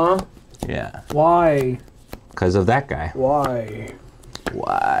 Huh? Yeah. Why? Because of that guy. Why?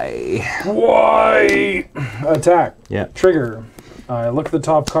 Why? Attack. Yeah. Trigger. I look at the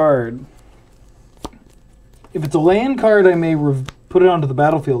top card. If it's a land card, I may put it onto the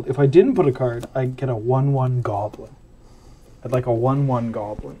battlefield. If I didn't put a card, I get a 1/1 goblin. I'd like a 1/1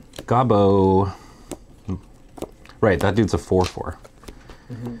 goblin. Gobbo. Right, that dude's a 4/4.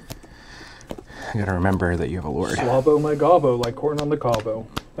 Mm-hmm. I gotta remember that you have a lord. Slobbo my gobbo, like corn on the cobbo.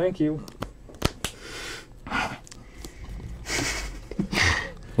 Thank you.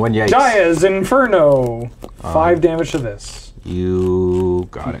 One yikes. Jaya's Inferno. 5 damage to this. You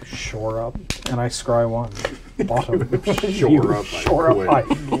got it. Shore up, and I scry 1. Bottom. Shore up. Shore up.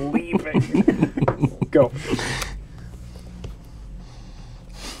 I'm leaving. Go.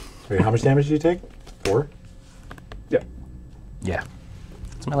 Wait, how much damage did you take? 4? Yeah. Yeah.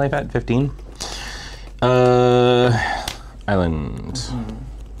 What's my life at? 15? Island.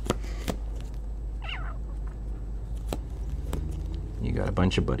 You got a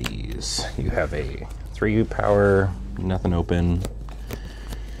bunch of buddies. You have a 3 power, nothing open.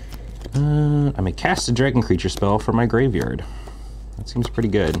 I may cast a dragon creature spell from my graveyard. That seems pretty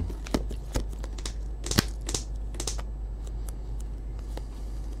good.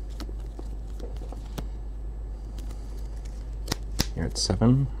 You're at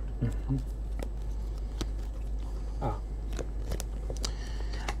 7. Mm-hmm.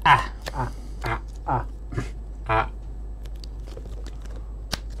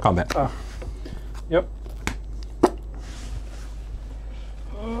 Combat. Yep.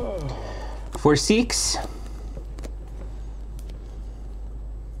 For 6.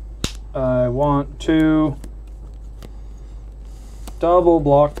 I want to double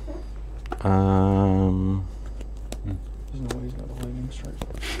block. There's no way he's got a lightning strike.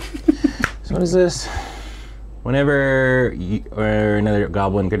 So what is this? Whenever or another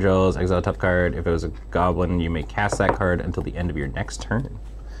goblin controls, exile a top card. If it was a goblin, you may cast that card until the end of your next turn.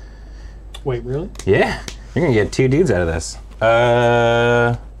 Wait, really? Yeah, you're gonna get 2 dudes out of this.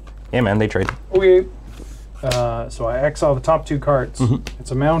 Yeah, man, they trade. Okay. So I exile the top 2 cards. Mm-hmm. It's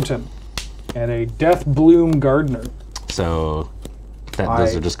a mountain and a Death Bloom Gardener. So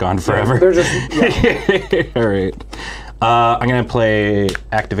those are just gone forever. They're just. Yeah. All right. I'm gonna play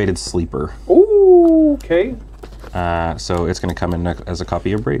Activated Sleeper. Ooh, okay. So it's gonna come in as a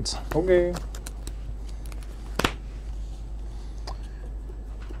copy of Braids. Okay.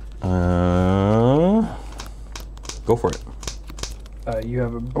 Go for it. You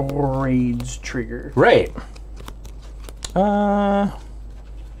have a Braids trigger. Right.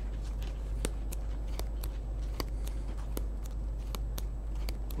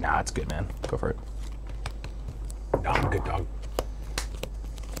 it's good, man. Go for it. No, I'm a good dog.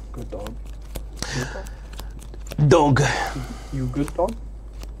 Good dog. Dog. You good dog?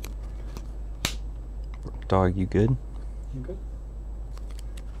 Dog, you good? You good?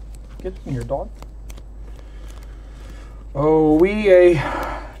 Get in here, dog. Oh, we a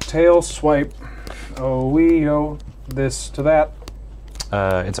tail swipe. Oh, we oh this to that.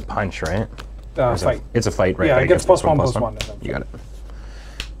 It's a punch, right? Fight. It's a fight, right? Yeah, There it you gets go. +1/+1. and then You got it.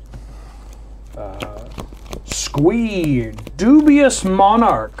 Squee, Dubious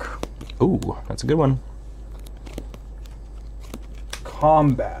Monarch. Ooh, that's a good one.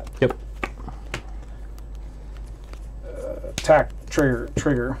 Combat. Yep. Attack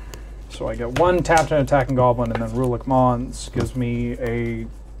trigger. So I get one tapped and attacking goblin, and then Rulik Mons gives me a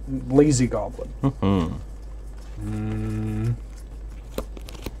lazy goblin.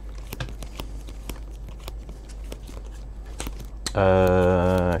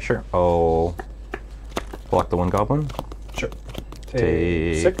 Sure. I'll block the one goblin. Sure.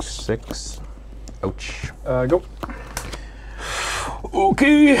 Take 6. 6. Ouch. Go.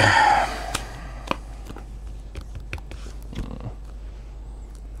 Okay.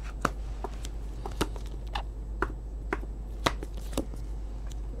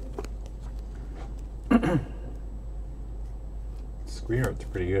 Squeehart's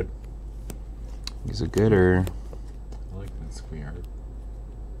pretty good. Is it good or? I like that Squeehart.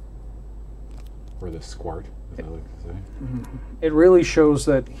 Or the Squart, as I like to say. It really shows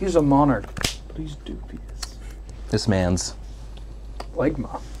that he's a monarch, but he's dubious. This man's.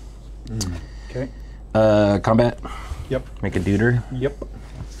 Legma. Okay. Combat. Yep. Make a duder. Yep.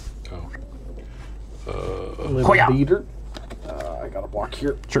 Little Hoya. beater. I got a block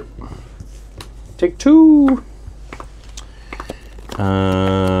here. Sure. Take 2.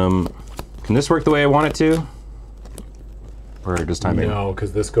 Can this work the way I want it to? Or does timing? No,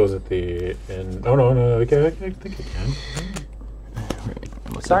 because this goes at the end. Oh, no, okay, I think it can.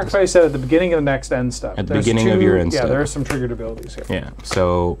 Sacrifice that at the beginning of the next end step. At the beginning of your end yeah, step. there are some triggered abilities here. Yeah,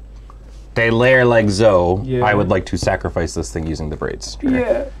 so they layer like Zoe. Yeah. I would like to sacrifice this thing using the braids. Sure.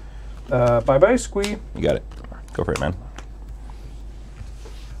 Yeah. Bye-bye, Squee. You got it. Go for it, man.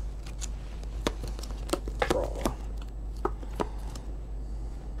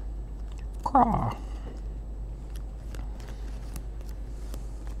 Craw.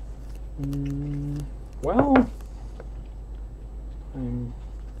 Well, I'm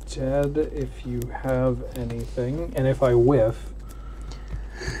dead if you have anything, and if I whiff.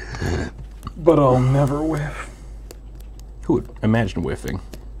 But I'll never whiff. Who would imagine whiffing?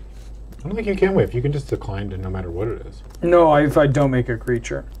 I don't think you can whiff. You can just decline to no matter what it is. No, if I don't make a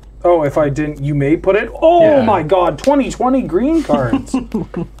creature. Oh, if I didn't, you may put it. Oh Yeah. my God, 2020 green cards.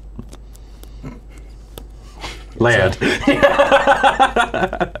 Land.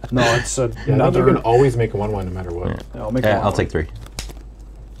 No, it's Yeah, I think another. you can always make a 1/1 no matter what. I'll make Yeah, one. I'll take 3.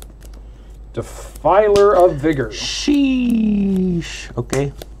 Defiler of Vigor. Sheesh.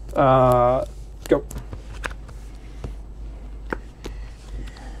 Okay. Go.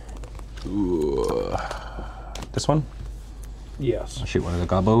 Ooh. This one? Yes. I'll shoot one of the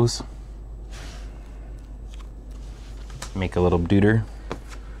gobos. Make a little duder.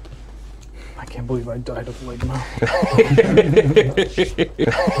 I can't believe I died of Ligma.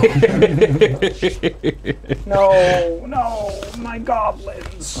 No, my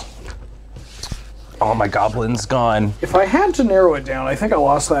goblins. All my goblins gone. If I had to narrow it down, I think I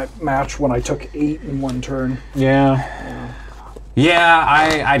lost that match when I took 8 in one turn. Yeah. Yeah,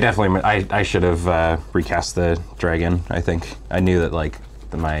 I definitely I should have recast the dragon. I think I knew that like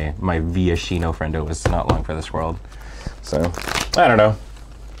my Via Shino friendo was not long for this world. So I don't know.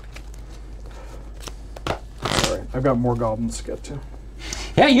 All right, I've got more goblins to get to.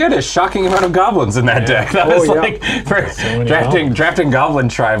 Yeah, you had a shocking amount of goblins in that deck. That was like for drafting goblin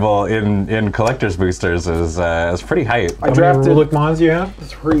tribal in collector's boosters is pretty hype. I drafted Rulik Mons you have?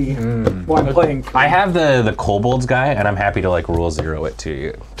 3. Well, I'm playing 3. I have the kobolds guy, and I'm happy to like rule 0 it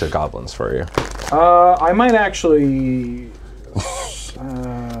to goblins for you. I might actually.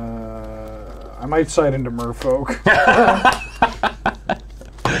 I might side into Merfolk.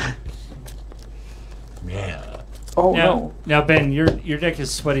 Man. Oh Now, no! now Ben, your deck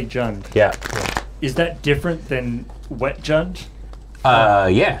is Sweaty Jund. Yeah. Is that different than Wet Jund?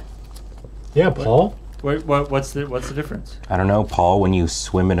 Yeah. Yeah, Paul. What's the difference? I don't know, Paul. When you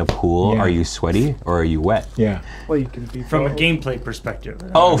swim in a pool, Yeah. are you sweaty or are you wet? Yeah. Well, you can be From a both. gameplay perspective.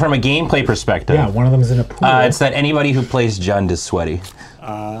 Oh, from a gameplay perspective. Yeah, one of them's in a pool. It's that anybody who plays Jund is sweaty.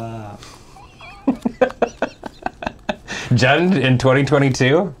 Jund in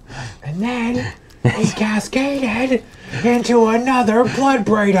 2022? And then he's cascaded into another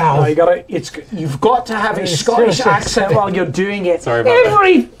Bloodbraid No, Elf. you've got to have a Scottish accent while you're doing it. Sorry about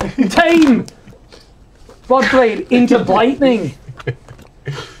Every time! Bloodblade into lightning.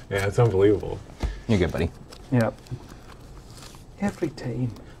 Yeah, it's unbelievable. You're good, buddy. Yep. Every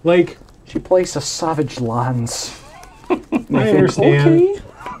time. Like, She plays a savage lance. I understand. Okay.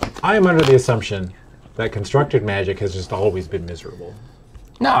 I am under the assumption that constructed magic has just always been miserable.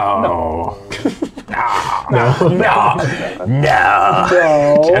 No. No. I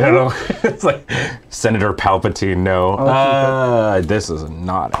don't know. It's like Senator Palpatine. No. This is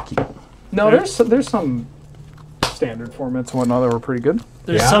not a keep. No, there's some standard formats and whatnot that were pretty good.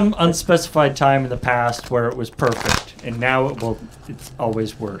 There's some unspecified time in the past where it was perfect, and now it's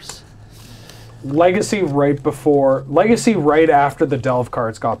always worse. Legacy right after the Delve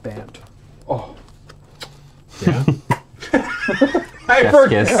cards got banned. Oh. Yeah. I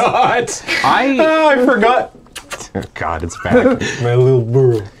forgot. I forgot. Oh, God, it's back. My little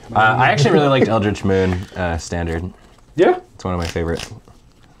burrow. I actually really liked Eldritch Moon Standard. Yeah. It's one of my favorite.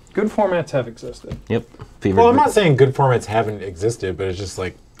 Good formats have existed. Yep. Well, I'm not saying good formats haven't existed, but it's just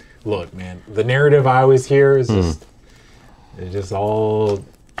like, look, man, the narrative I always hear is just, it's just all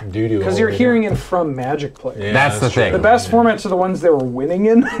doo-doo. Because you're hearing it from Magic players. Yeah, that's the thing. The best formats are the ones they were winning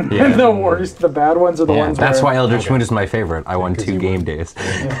in, and the worst, the bad ones are the ones that's where... why Eldritch Moon is my favorite. I won 2 game days.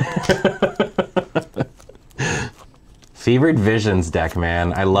 Fevered Visions deck,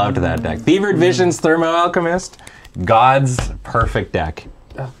 man. I loved that deck. Fevered Visions Thermo Alchemist. God's perfect deck.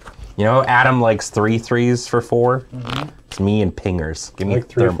 You know, Adam likes 3/3s for 4. It's me and pingers. Give me like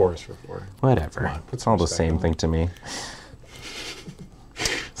 3 4s for 4. Whatever. It's all the same thing to me.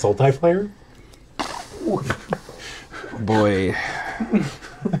 Sultai player? Boy.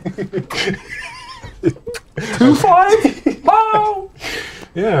 2/5? Oh!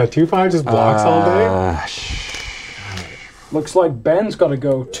 Yeah, 2/5 just blocks all day. Looks like Ben's got to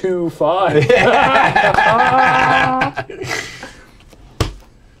go 2/5.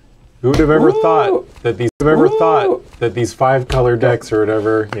 Who would have ever thought that these 5-color decks or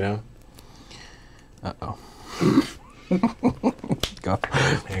whatever, you know? Uh-oh. Go.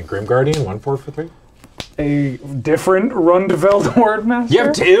 And Grim Guardian, 1/4 for 3. A different Rundveld Word Master? You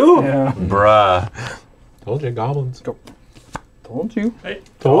have 2? Yeah. Bruh. Told you, goblins. Told you. Hey,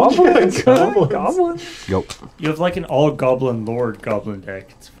 Told you, Goblins. goblins. Goblins. Yo. you have like an all goblin lord goblin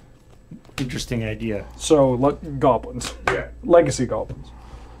deck. It's an interesting idea. So, goblins. Yeah. Legacy goblins.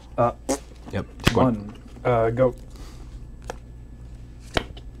 Yep. 1. Go.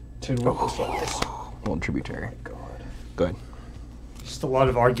 2 with the souls. One tributary. God. Good. Just a lot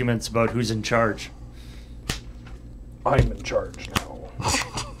of arguments about who's in charge. I'm in charge now.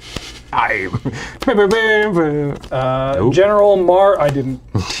 Nope. General Mar... wouldn't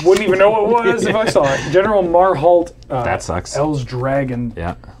even know what it was if I saw it. General Marhalt. That sucks. El's Dragon.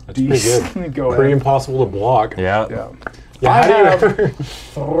 Yeah. That's pretty good. Go Pretty ahead. impossible to block. Yeah. Yeah. How do you ever?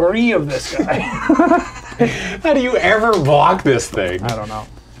 3 of this guy. How do you ever block this thing? I don't know.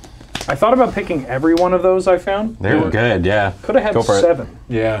 I thought about picking every one of those I found. They were good, yeah. Could have Go had for it. 7.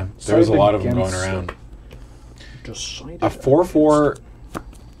 Yeah, there's a lot of them going against around. Decided A 4/4.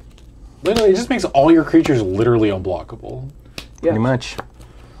 Literally, it just makes all your creatures literally unblockable. Pretty much.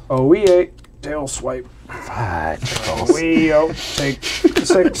 OE8. Tail swipe. We out. Take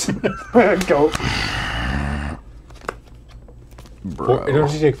 6. Go. Bro.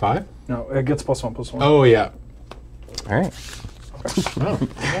 Don't you take 5? No, it gets +1/+1. Oh yeah. All right. Oh.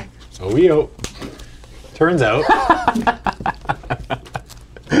 OEO. Turns out.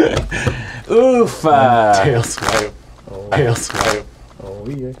 Oof. Tail swipe. Tail swipe. Oh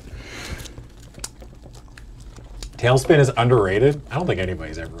yeah. Tailspin is underrated. I don't think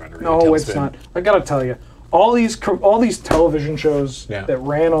anybody's ever underrated. No, Tailspin. it's not. I gotta tell you, all these television shows that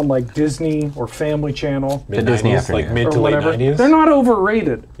ran on like Disney or Family Channel, Mid Disney 90s, afternoon. like mid or to late whatever, 90s. they're not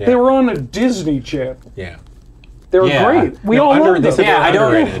overrated. Yeah. They were on a Disney Channel. Yeah. They were Yeah. great. We No, all under- loved they them. said Yeah, I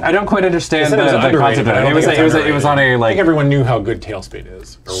underrated. don't quite understand They said it was the underrated, concept but I of it. don't It was think like, it's it was on a I like think everyone knew how good Tailspin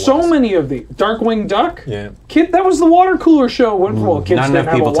is. or So was. many of the Darkwing Duck. Yeah. Kid, that was the water cooler show. Well, kids not didn't enough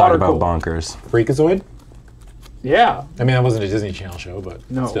have a people talk water about cooler. bonkers. Freakazoid? Yeah, I mean, that wasn't a Disney Channel show, but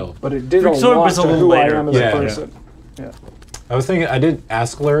no, still. but it did a Freakazoid lot was a to little who later. I am as Yeah, a yeah. person. Yeah. I was thinking, I did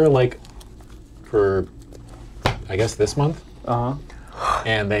Askler, like, for, I guess, this month. Uh huh.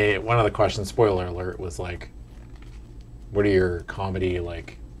 And one of the questions, spoiler alert, was like, what are your comedy,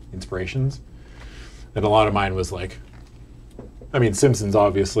 like, inspirations? And a lot of mine was like, I mean, Simpsons,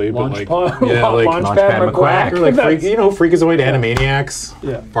 obviously, but like, yeah, like Launchpad McQuack. or like Freakazoid, Animaniacs,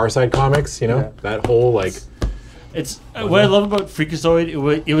 Yeah. Far Side Comics, that whole like. It's what I love about Freakazoid.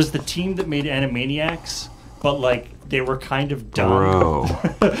 It was the team that made Animaniacs, but like they were kind of dumb. Bro.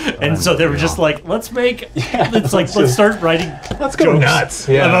 And so they were just like, let's start writing Let's go jokes nuts.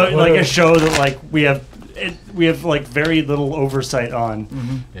 Yeah. about like a show that like we have like very little oversight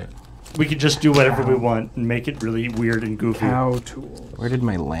on. Yeah. We could just do whatever we want and make it really weird and goofy. Cow tools. Where did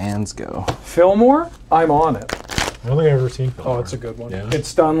my lands go? Fillmore? I'm on it. I don't think I've ever seen Fillmore. Oh, it's a good one. Yeah.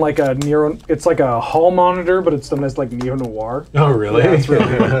 It's done like a it's like a hall monitor, but it's done as like neo noir. Oh, really? Yeah, it's really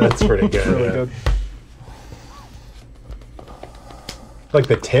good. That's pretty good. It's really yeah. good. Like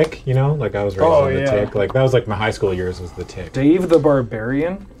The Tick, you know? Like I was raised Oh, on The yeah. Tick. Like that was like my high school years was The Tick. Dave the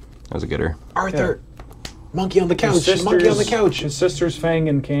Barbarian. That was a gooder. Arthur! Monkey on the couch! His Monkey on the couch! His sisters Fang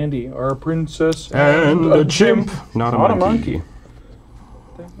and Candy are a princess And a chimp. Not a monkey.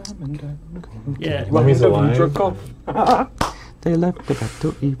 Yeah. Mummy's alive. They left the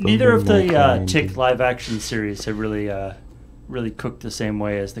battle evil Neither of the mankind. Tick live action series have really cooked the same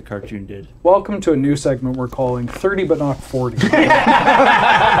way as the cartoon did. Welcome to a new segment we're calling 30 but not 40.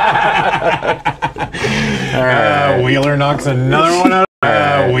 Wheeler knocks another one out.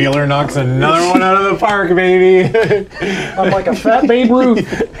 Wheeler knocks another one out of the park, baby. I'm like a fat Babe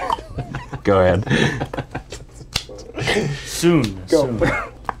Ruth. Go ahead. Soon. Go.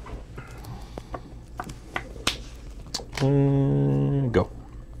 Soon. Go.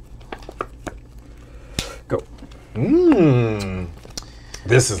 Go.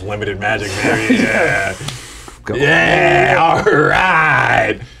 This is limited magic, baby. Yeah. Go. Yeah. All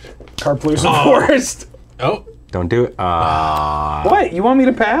right. Carplusa Forest. Oh. Don't do it. What? You want me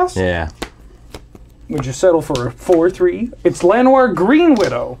to pass? Yeah. Would you settle for a 4-3? It's Lanoir Green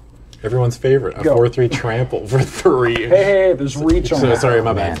Widow. Everyone's favorite. A Go. 4-3 trample for 3. Hey, there's reach on So, that. sorry,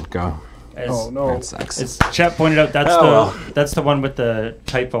 my Man, bad. go. Oh, no. That sucks. As Chet pointed out, that's the one with the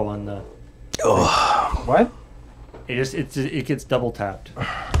typo on the. What? It gets double tapped.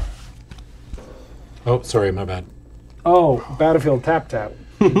 Oh, sorry, my bad. Oh, Battlefield Tap Tap.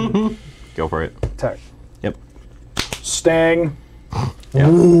 Go for it. Tech. Yep. Stang Yeah.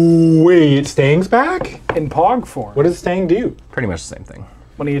 Ooh, wait, Stang's back? in Pog form. What does Stang do? Pretty much the same thing.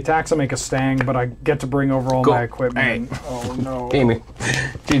 When he attacks, I make a Stang, but I get to bring over all Go. my equipment. Oh, no. Amy.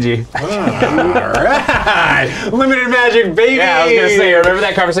 GG. All right. Limited magic, baby. Yeah, I was gonna say, remember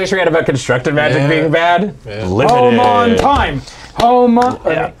that conversation we had about constructed magic Yeah. being bad? Yeah. Limited. Home on time. Home on...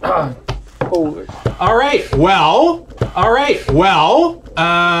 oh, All right. Well,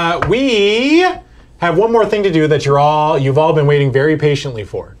 we have one more thing to do that you've all been waiting very patiently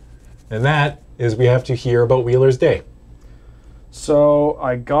for. And that is we have to hear about Wheeler's Day. So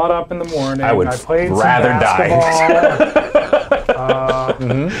I got up in the morning. I would played rather some die. basketball.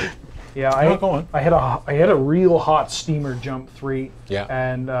 Yeah, go on. I had a real hot steamer jump 3. Yeah.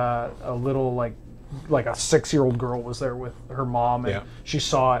 And a little like a 6-year-old girl was there with her mom, and Yeah. she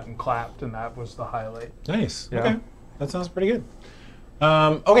saw it and clapped, and that was the highlight. Nice. Yeah. Okay. That sounds pretty good.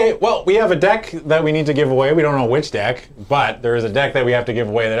 Okay, well, we have a deck that we need to give away. We don't know which deck, but there is a deck that we have to give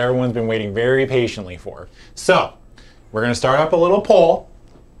away that everyone's been waiting very patiently for. So, we're going to start up a little poll.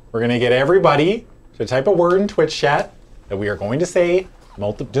 We're going to get everybody to type a word in Twitch chat that we are going to say.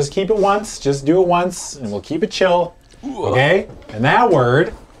 Just keep it once. Just do it once, and we'll keep it chill. Okay? And that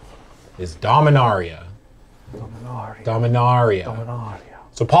word is Dominaria. Dominaria.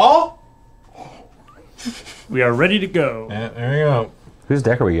 So, Paul? We are ready to go. Yeah, there you go. Whose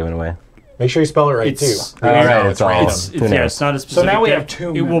deck are we giving away? Make sure you spell it right, It's- too. All right, No, it's all- random. It's, Who knows? yeah, it's not a specific now we deck. have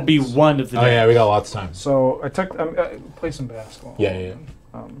 2 It will be minutes. one of the Oh, decks. yeah, we got lots of time. So I took play some basketball. Yeah.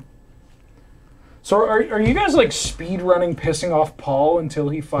 So are you guys like speed running, pissing off Paul until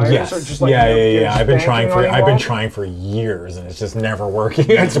he fires, Yes. or just like yeah. you're I've been trying spanking on him all? trying for years, and it's just never working.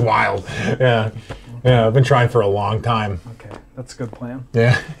 It's wild. Yeah. I've been trying for a long time. Okay, that's a good plan.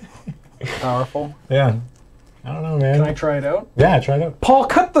 Yeah. Powerful. Yeah. I don't know, man. Can I try it out? Yeah, try it out. Paul,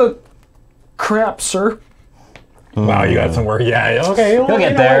 cut the crap, sir. Wow, you got some work. Yeah. Okay. Well, You'll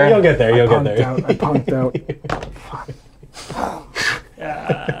get you know what? there. You'll get there. You'll get there. I punked out.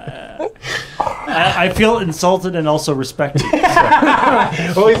 I feel insulted and also respected.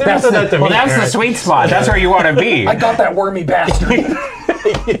 Well, he's never said that to me. That's the sweet spot. That's where you want to be. I got that wormy bastard.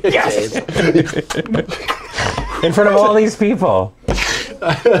 Yes. In front of all these people.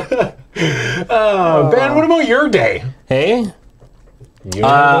 Ben, what about your day? Hey? You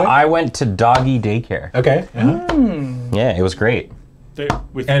I went to doggy daycare. Okay. Yeah, it was great.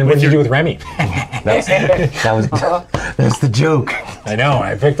 And what did you do with Remy? That's the joke. I know.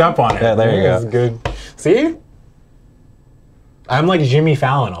 I picked up on it. Yeah, there you go. That's good. See? I'm like Jimmy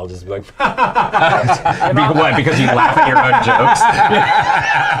Fallon. I'll just be like, What? Because you laugh at your own jokes?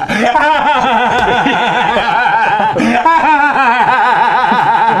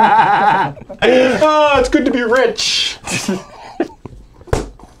 oh, it's good to be rich. rich.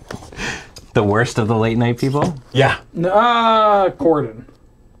 The worst of the late night people? Yeah. Corden.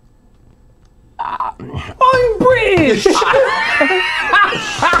 I'm British.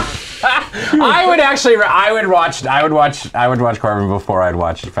 I would watch Corbin before I'd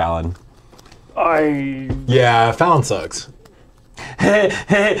watch Fallon. Yeah, Fallon sucks.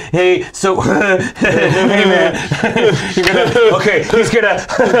 Hey, so, hey man, he's gonna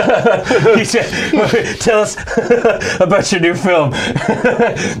tell us about your new film.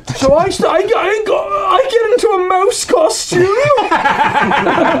 So I get into a mouse costume.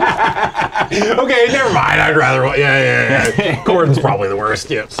 Okay, never mind. I'd rather. Yeah. Gordon's probably the worst.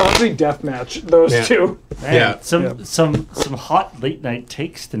 Yeah. Honestly, deathmatch those two. Man, Yeah. Some hot late night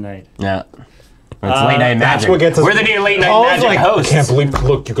takes tonight. Yeah. It's late night magic. That's what gets us. We're the new late night Paul's magic like, hosts. I can't believe.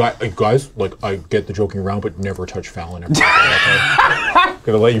 Look, you guys. Like, I get the joking around, but never touch Fallon.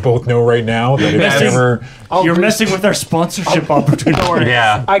 Gonna let you both know right now that if ever. You're messing with our sponsorship opportunity.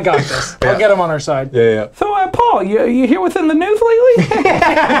 Yeah. I got this. I'll get him on our side. Yeah. So, Paul, you here within the news lately?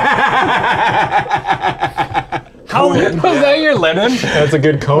 How was that your Lennon? That's a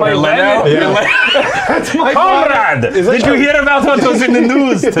good code. My Lennon? Yeah. That's my Conrad! Did you hear about what was in the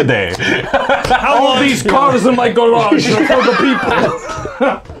news today? All these cars in my garage are for the people.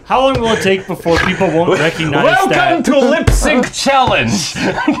 How long will it take before people won't recognize Welcome to Lip Sync Challenge!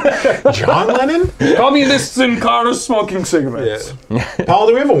 John Lennon? Communists in cars smoking cigarettes. Yeah. Paul,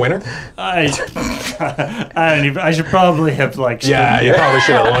 do we have a winner? I don't even. I should probably have like. Yeah, you probably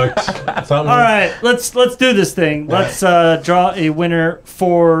should have looked. Something. All right, let's do this thing. Let's draw a winner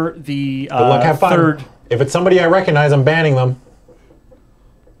for the Good luck, have fun. third. If it's somebody I recognize, I'm banning them.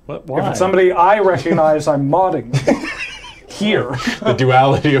 What? Why? If it's somebody I recognize, I'm modding. Here. The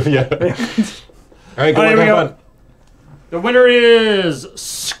duality of All right, good luck, have fun. The winner is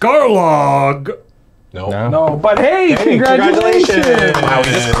Scarlog. No, but hey, congratulations! Wow, we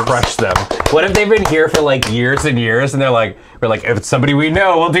just crushed them. What if they've been here for like years and years, and we're like, if it's somebody we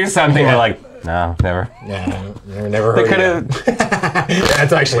know, we'll do something. They're like, no, never. Yeah, never heard They could of have.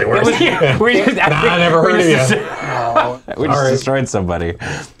 That's actually worse. We just, I never heard of you. We just destroyed somebody.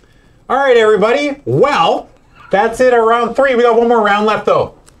 All right, everybody. Well, that's it at round 3. We got one more round left,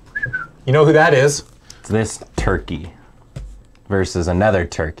 though. You know who that is? It's this turkey versus another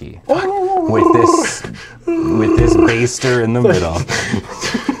turkey with this baster in the middle.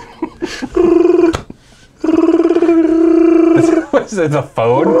 What's it? The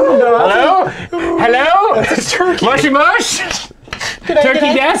phone? No. Hello? It's a turkey. Mushy mush?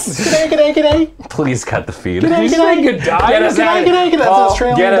 Turkey desk? G'day. Please cut the feed. G'day. G'day. That's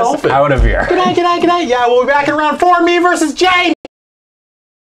Australian get us dolphin. out of here. G'day. Yeah, we'll be back in round 4. Me versus Jay.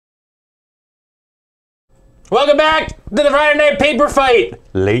 Welcome back to the Friday Night Paper Fight,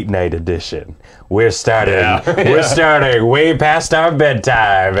 late night edition. We're starting. We're starting way past our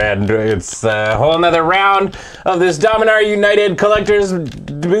bedtime, and it's a whole nother round of this Dominaria United Collectors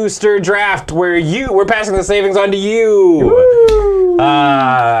Booster Draft, where we're passing the savings on to you.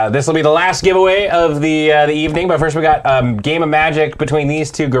 This will be the last giveaway of the evening, but first we got game of Magic between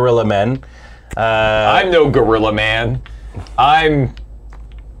these two gorilla men. I'm no gorilla man.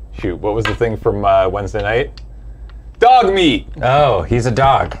 Shoot, what was the thing from Wednesday night? Dog meat! Oh, he's a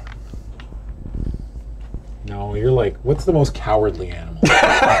dog. No, you're like, what's the most cowardly animal?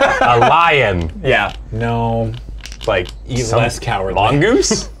 A lion. Yeah. No, Like, less cowardly.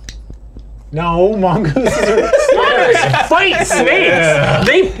 mongoose? No, mongooses are Fight snakes! Yeah.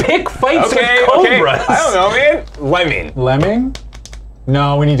 They pick fights with Okay. cobras. I don't know, man. Lemon. Lemming?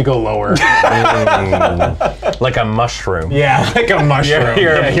 No, we need to go lower. Like a mushroom. Yeah, like a mushroom.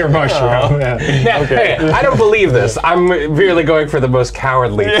 You're a mushroom. Yeah. Now, hey, I don't believe this. I'm really going for the most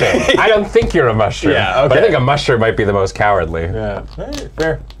cowardly thing. I don't think you're a mushroom. Yeah, But I okay. think a mushroom might be the most cowardly. Yeah.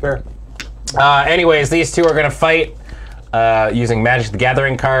 Fair. Anyways, these two are going to fight using Magic the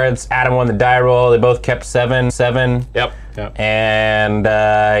Gathering cards. Adam won the die roll. They both kept 7. Yep. And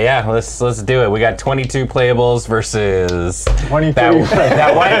yeah, let's do it. We got 22 playables versus 23.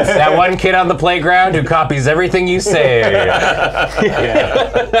 that one kid on the playground who copies everything you say.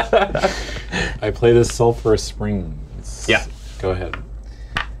 I play this Sulphurous Springs. Yeah. Go ahead.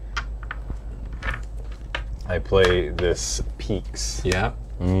 I play this Peaks. Yeah.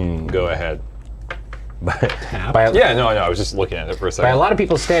 Go ahead. Yeah, no, I was just looking at it for a by second. a lot of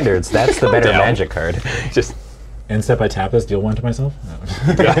people's standards, that's the better down. Magic card. Just And step I tap this, deal 1 to myself? No.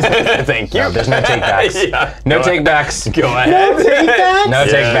 thank you. No, there's no take backs. Yeah. No take backs. Go ahead. No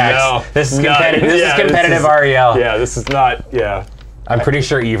take backs. no. This is No, competitive. This is competitive REL. Yeah, this is not. Yeah. I'm pretty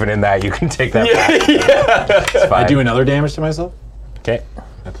sure even in that you can take that back. Yeah. It's fine. I do another damage to myself? Okay.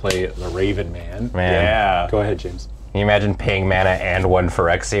 I play the Raven Man. Man. Yeah. Go ahead, James. Can you imagine paying mana and 1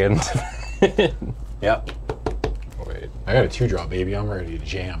 Phyrexian? Yep. Wait, I got a 2-drop, baby. I'm ready to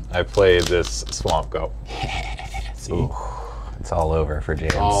jam. I play this Swamp Goat. See? Ooh, it's all over for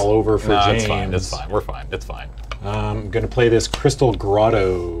James. All over for No, James. it's fine. It's fine. We're fine. It's fine. I'm going to play this Crystal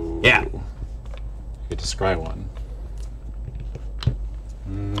Grotto. Yeah. Get to scry one.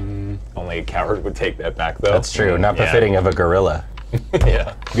 Only a coward would take that back, though. That's true. Not Yeah. befitting of a gorilla.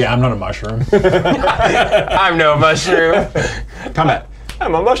 Yeah. Yeah, I'm not a mushroom. I'm no mushroom. Combat.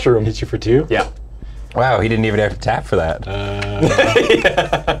 I'm a mushroom. Hit you for 2. Yeah. Wow, he didn't even have to tap for that.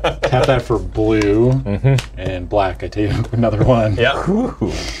 Tap that for blue. And black. I take another one. Yeah. Ooh,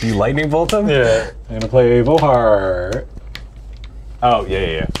 you lightning bolt him? Yeah. I'm going to play Vohar. Oh,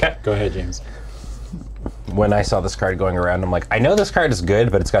 yeah. Okay. Go ahead, James. When I saw this card going around, I'm like, I know this card is good,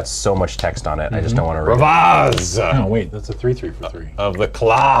 but it's got so much text on it. I just don't want to read it. Ravaz Oh, wait. That's a 3/3 for 3. of the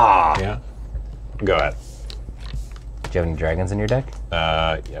Claw. Yeah. Go ahead. Do you have any dragons in your deck?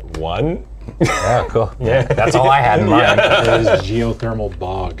 Yeah, 1. Oh, cool. Yeah, that's all I had in mind. That is Geothermal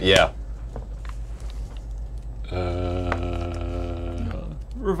Bog. Yeah.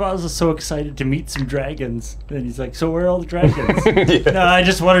 Ravaz is so excited to meet some dragons. And he's like, so where are all the dragons? No, I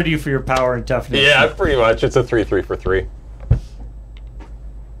just wanted you for your power and toughness. Yeah, pretty much. It's a 3/3 for 3.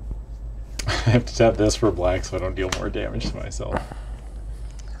 I have to tap this for black so I don't deal more damage to myself.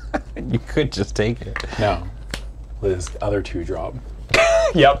 You could just take it. No. This other 2-drop.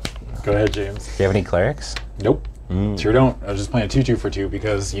 Yep. Go ahead, James. Do you have any clerics? Nope. Sure don't. I was just playing a 2/2 for 2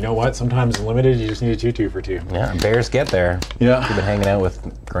 because you know what? Sometimes in limited you just need a 2/2 for 2. Yeah, bears get there. Yeah. You've been hanging out with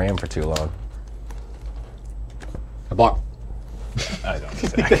Graham for too long. A block. I don't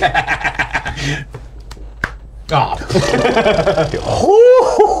say. Ah.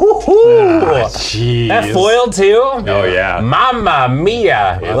 Jeez. That foiled too? Oh, yeah. Mamma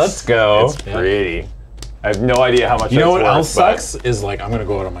mia. Let's go. It's pretty. I have no idea how much You know what that's else worth, sucks? Is like, I'm going to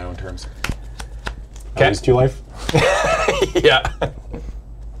go out on my own terms. Okay. I lose 2 life. Yeah.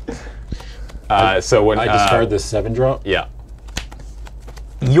 So when I discard this 7-drop. Yeah.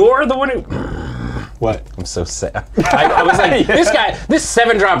 You're the one who. What? I'm so sad. I was like, this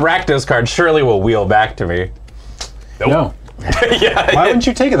 7-drop Rakdos card surely will wheel back to me. Nope. No. Yeah. Why wouldn't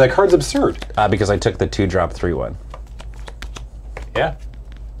you take it? That card's absurd. Because I took the 2-drop 3/1. Yeah.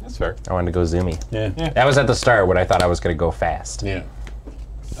 That's fair. I wanted to go zoomy. Yeah. That was at the start when I thought I was going to go fast. Yeah.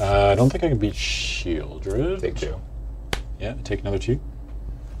 I don't think I can beat Shieldred. Take 2. Yeah, take another 2.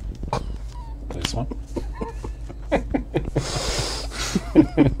 This one.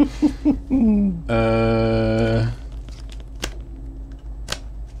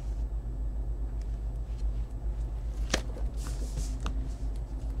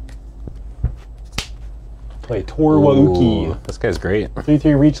 Play Torwauki. Ooh, this guy's great.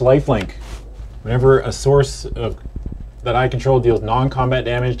 3/3 reach lifelink. Whenever a source that I control deals non-combat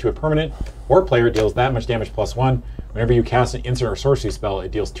damage to a permanent or player, it deals that much damage +1. Whenever you cast an instant or sorcery spell, it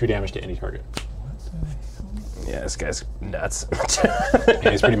deals 2 damage to any target. Yeah, this guy's nuts.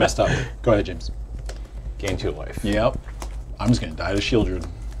 Yeah, he's pretty messed up. Go ahead, James. Gain 2 life. Yep. I'm just gonna die to Shieldred.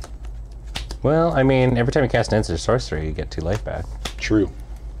 Well, I mean, every time you cast an instant or sorcery, you get 2 life back. True.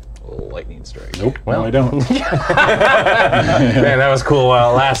 Lightning strike. Nope. Well. No, I don't. Man, that was cool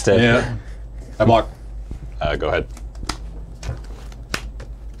while it lasted. Yeah. I block. Go ahead.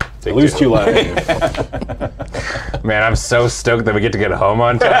 I lose 2 life. Man, I'm so stoked that we get to get home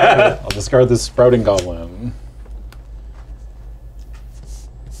on time. I'll discard this Sprouting Goblin.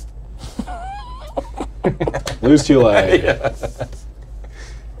 Lose 2 life. Yeah.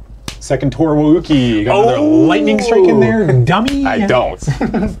 Second Torwauki. Got another lightning strike in there, dummy. I don't.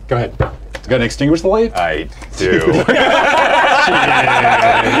 Go ahead. Got to extinguish the light? I do.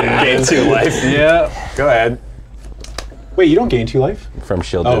 Gain 2 life. Yeah. Go ahead. Wait, you don't gain 2 life? From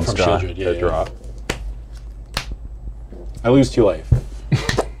Shieldred's Oh, from draw. Shieldred. Yeah, Draw. I lose 2 life.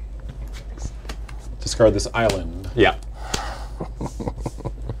 Discard this island. Yeah.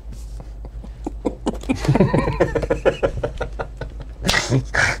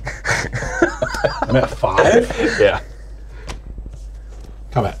 I'm at 5? Yeah.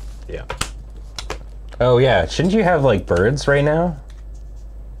 Come at. Yeah. Oh, yeah. Shouldn't you have, like, birds right now?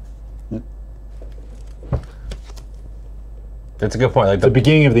 That's a good point. Like The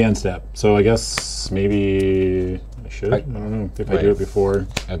beginning of the end step. So I guess maybe I should. I don't know if I do it before.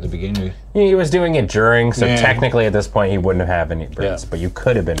 At the beginning. He was doing it during, so Yeah. technically at this point he wouldn't have any birds. Yeah. But you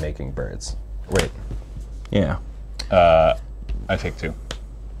could have been making birds. Wait. Yeah. I take 2.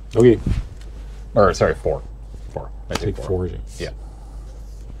 Okay. Or, sorry, 4. 4. I Take 4. James. Yeah.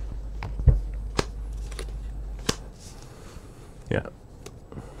 Yeah.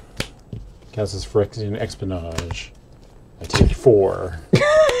 Casts Phyrexian Espionage. I take 4.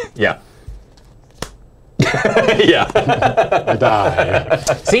 Yeah. Yeah. I die.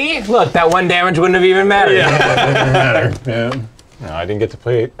 See? Look, that 1 damage wouldn't have even mattered. Yeah. Yeah. No, I didn't get to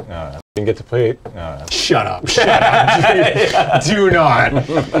play it. No, I didn't get to play it. No. Shut up. Shut up. Do not.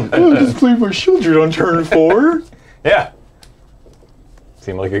 I'll just play my Shieldred on turn 4. Yeah.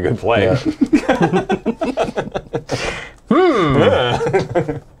 Seemed like a good play. Yeah.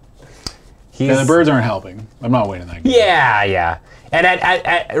 And the birds aren't helping. I'm not winning that game. Yeah, yeah.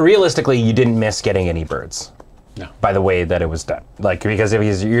 And realistically, you didn't miss getting any birds. No. By the way that it was done. Like, because if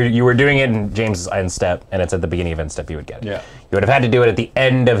you were doing it in James's end step, and it's at the beginning of end step, you would get it. Yeah. You would have had to do it at the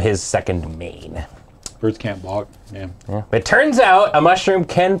end of his second main. Birds can't block. Yeah. It turns out a mushroom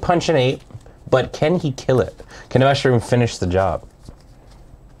can punch an ape, but can he kill it? Can a mushroom finish the job?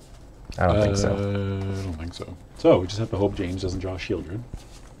 I don't think so. I don't think so. So we just have to hope James doesn't draw Shieldred.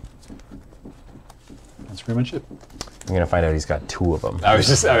 That's pretty much it. I'm gonna find out he's got 2 of them. I was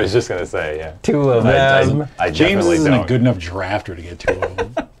just gonna say, yeah. 2 of them. I James definitely isn't don't. a good enough drafter to get 2 of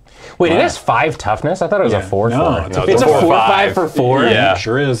them. Wait, it has 5 toughness? I thought it was a 4-4. No, It's a 4-5 for 4? Yeah.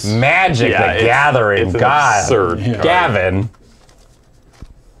 Sure is. Magic Yeah, the it's- Gathering. it's an God. absurd Yeah. Gavin.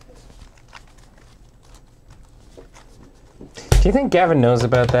 Do you think Gavin knows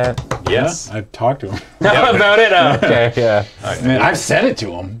about that? Yes. Yeah, I've talked to him. About it? Oh, okay, yeah. I mean, I've said it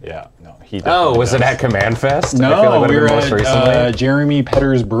to him. Yeah. No, he Oh, definitely was it does. at Command Fest? No, I feel like we it were would have been most recently. at Jeremy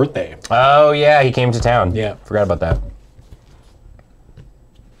Petter's birthday. Oh, yeah, he came to town. Yeah. Forgot about that.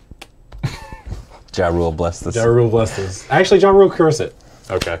 Ja Rule bless this. Ja Rule bless this. Actually, Ja Rule curse it.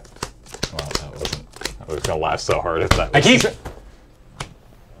 Okay. Well, that wasn't. I was gonna laugh so hard at that. I keep.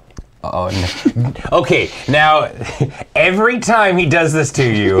 Oh, no. Okay, now, every time he does this to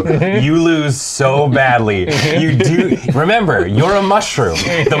you, you lose so badly. You do. Remember, you're a mushroom,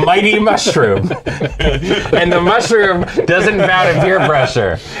 the mighty mushroom. And the mushroom doesn't bow to peer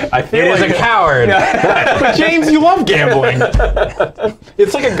pressure. It is a coward. But James, you love gambling.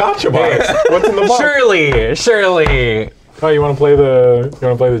 It's like a gotcha box. What's in the box? Surely. Oh, you want to play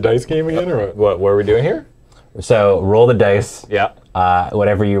the dice game again, or what? What are we doing here? So, roll the dice. Yeah.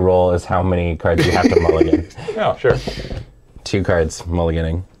 Whatever you roll is how many cards you have to mulligan. Oh, sure. 2 cards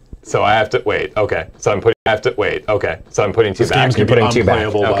mulliganing. So I have to wait. Okay. So I'm putting. I have to wait. Okay. So I'm putting 2 back. Game's You're gonna be putting 2 back.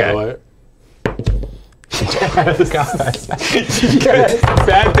 unplayable, by the way.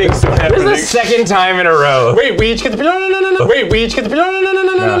 Bad things are happening. This is the 2nd time in a row. Wait, we each get the. No. Wait, we each get the.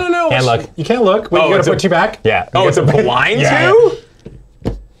 No. Can't look. You can't look. Wait, Oh, you it's gotta a- put 2 back. Yeah. Oh, it's a blind Yeah. 2?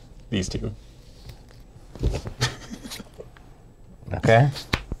 These 2. Okay.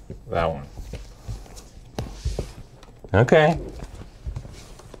 That one. Okay.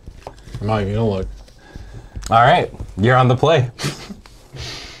 I'm not even gonna look. All right. You're on the play.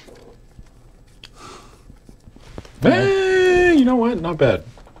 You know what? Not bad.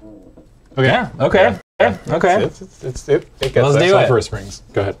 Okay. Yeah. Okay. Yeah. Okay. It gets Let's there. do it. Sulfur Springs.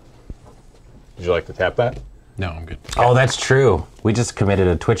 Go ahead. Would you like to tap that? No, I'm good. Oh, that's true. We just committed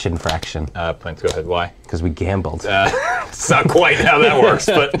a Twitch infraction Plants, go ahead. Why? because we gambled. It's not quite how that works,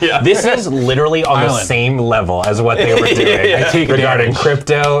 but yeah. This is literally on the Island. same level as what they were doing Yeah. I take regarding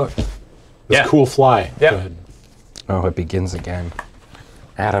crypto. It's cool fly. Yeah. Go ahead. Oh, it begins again.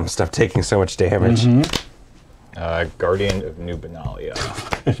 Adam, stop taking so much damage. Guardian of New Benalia.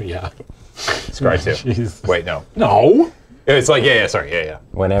 Yeah. Scry 2. Jeez. Wait, no. No. It's like, sorry, yeah.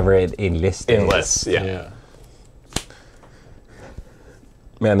 Whenever it enlists. Enlists, yeah. Yeah.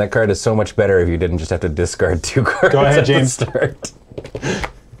 Man, that card is so much better if you didn't just have to discard 2 cards Go ahead, at James. the start.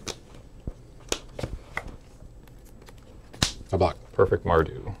 A block. Perfect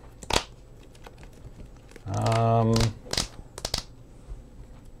Mardu.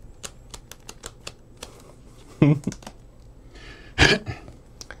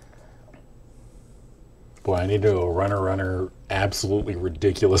 Boy, I need to go runner, absolutely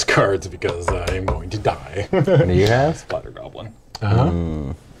ridiculous cards because I am going to die. What do you have? Splatter Goblin.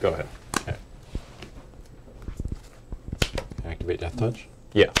 Uh-huh. Go ahead. Okay. Activate Death Touch.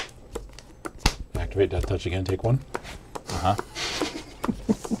 Yeah. Activate Death Touch again, take 1.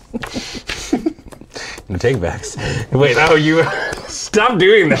 No takebacks. Wait, oh, you stop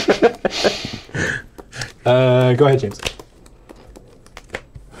doing that. Go ahead, James.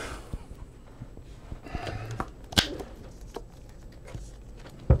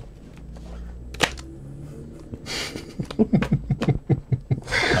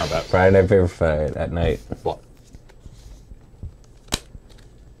 Not bad. Friday Night Favorite Fight at night. What?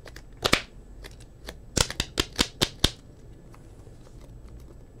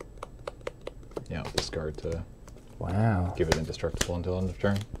 Yeah, discard to Wow. give it indestructible until end of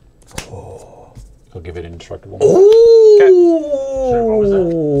turn. He'll give it indestructible. What was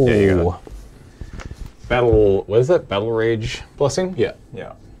that? Yeah, you got it. Battle. What is that? Battle Rage Blessing? Yeah.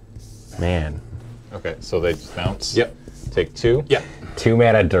 Yeah. Man. Okay, so they just bounce. Yep. Take 2. Yeah. 2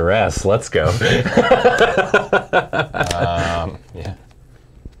 mana duress. Let's go. Yeah.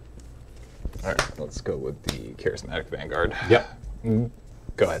 All right, let's go with the Charismatic Vanguard. Yep.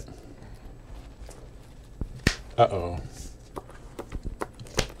 Go ahead. Uh-oh.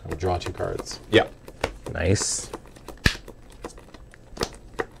 I will draw 2 cards. Yeah. Nice.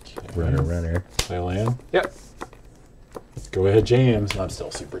 Okay. Runner. Play land. Yep. Go ahead, James. I'm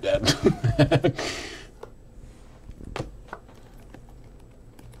still super dead.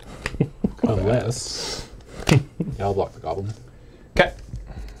 Unless... yeah, I'll block the goblin. Okay.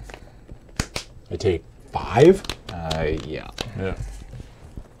 I take 5? Yeah.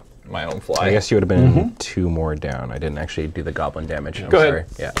 My own fly. I guess you would have been 2 more down. I didn't actually do the goblin damage. Go ahead.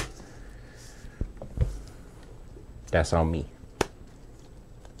 Yeah. That's on me.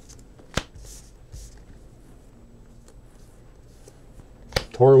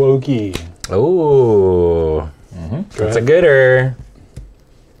 Torwoki. Oh. That's a gooder.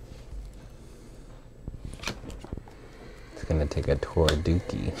 It's gonna take a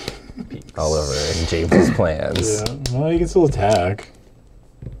Toraduki all over James's plans. Yeah. Well, you can still attack.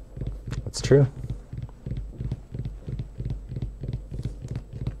 That's true.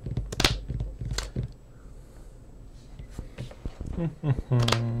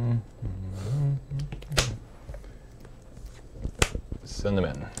 Send them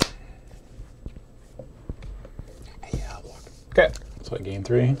in. Yeah, I'll block. Okay. So I gain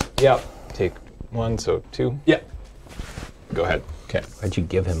 3. Yep. Take 1, so 2. Yeah. Go ahead. Okay. Why'd you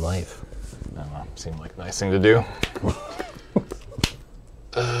give him life? I don't know. Seemed like a nice thing to do.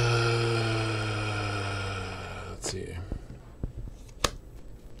 Let's see.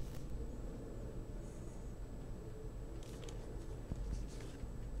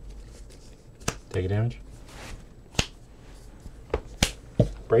 Take a damage.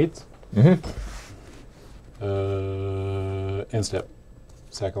 Braids. End step.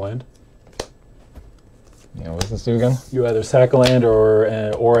 Sack a land. Yeah, what does this do again? You either sack a land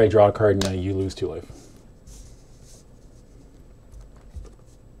or I draw a card and you lose 2 life.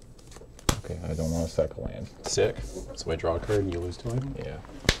 Okay, I don't want to sack a land. Sick. So I draw a card and you lose 2 life. Yeah.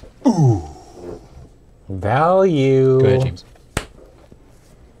 Ooh. Value. Go ahead, James.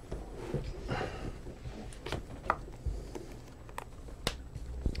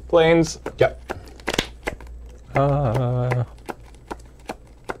 Planes. Yep. I'm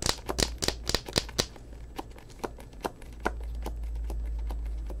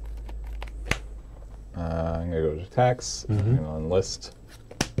gonna go to attacks. I'm gonna enlist.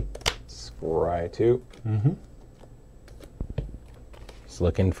 Scry 2. Just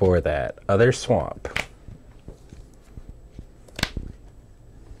looking for that other swamp.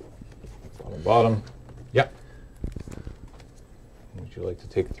 Bottom. Yep. Would you like to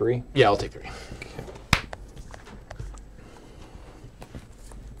take 3? Yeah, I'll take 3.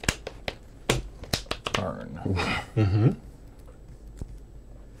 Turn.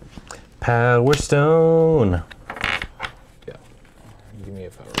 Power Stone. Yeah. Give me a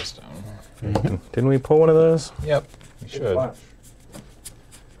Power Stone. Didn't we pull one of those? Yep. You should.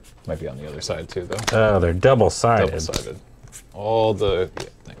 Might be on the other side too, though. Oh, they're double-sided. Double-sided. All the... Yeah,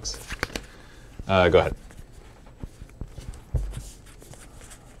 thanks. Go ahead.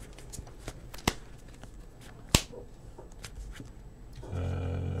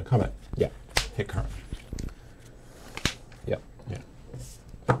 Combat. Yeah. Hit current. Yep. Yeah.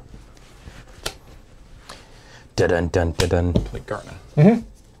 Dun dun dun dun. Play Garna.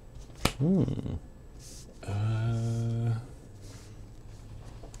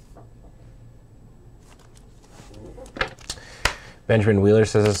 Benjamin Wheeler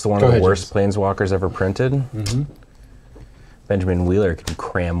says it's one of the worst planeswalkers ever printed. Benjamin Wheeler can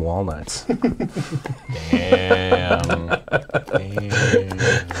cram walnuts. Damn.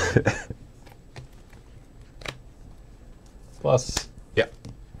 Plus. Yeah.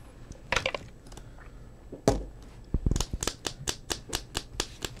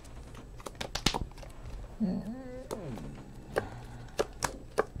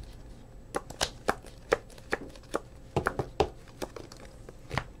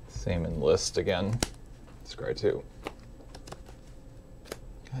 Same enlist again. Scry 2.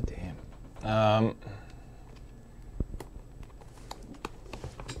 God damn.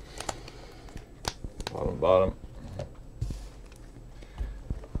 Bottom.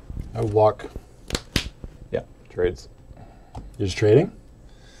 I would walk. Yeah, trades. You're just trading?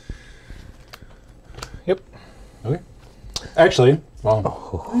 Yep. Okay. Actually,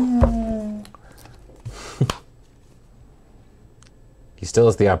 Well, He still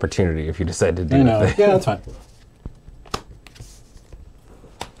has the opportunity if you decide to do I know. it. Yeah, that's fine.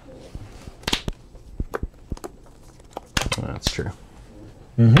 That's true.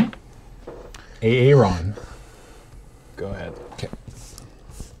 Aaron. Go ahead. Okay.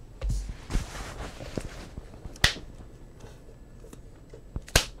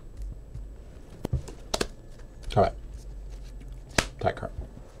 All right. That card.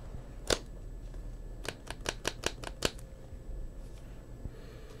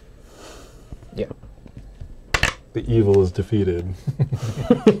 Yeah. The evil is defeated.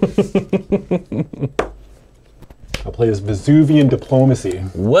 I'll play this Vesuvian Diplomacy.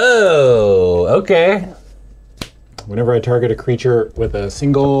 Whoa. Okay. Whenever I target a creature with a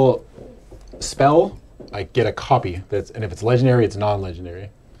single spell, I get a copy. And if it's legendary, it's non-legendary.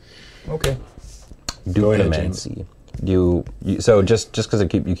 Okay. Go ahead, James. Duplimancy. You so just because you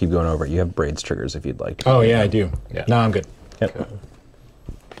keep going over it, you have braids triggers if you'd like. Oh yeah, I do. Yeah. No, I'm good. Yep. Okay.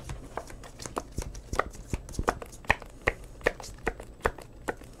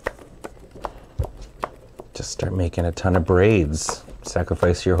 Just start making a ton of braids.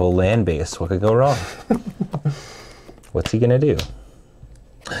 Sacrifice your whole land base. What could go wrong? What's he gonna do?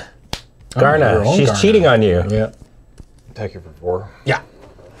 Garna, she's Garna. cheating on you. Yeah. Attack you for 4. Yeah.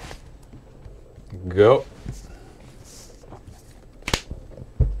 Go.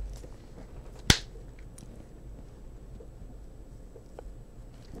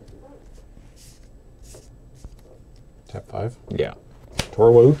 Tap 5. Yeah.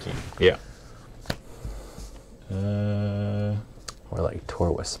 Torwauki. Yeah. More like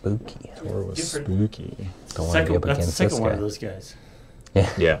Tor was spooky. Tor was Different. spooky. Don't want to be up That's the against second this one guy. of those guys. Yeah.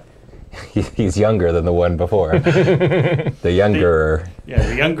 Yeah. He's younger than the one before. The younger. Yeah,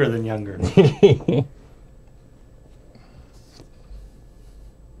 they're younger than younger.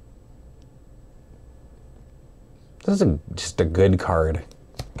 This is just a good card.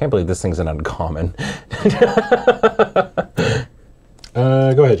 Can't believe this thing's an uncommon.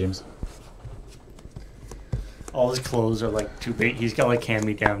 Go ahead, James. All his clothes are like too big. He's got like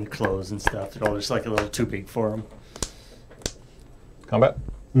hand-me-down clothes and stuff. They're all just like a little too big for him. Combat.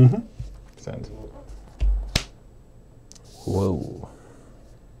 Mm-hmm. Send. Whoa.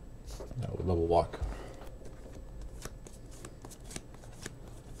 No, level walk.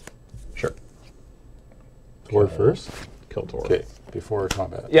 Sure. Tor first. Kill Tor. Okay, before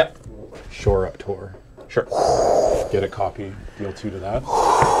combat. Yep. Shore up Tor. Sure. Get a copy. Deal 2 to that.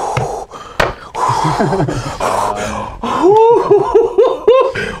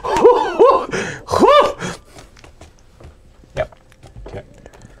 Yep. Okay.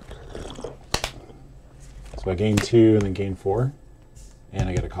 So I gain 2 and then gain 4. And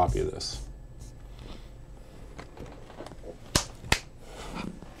I get a copy of this.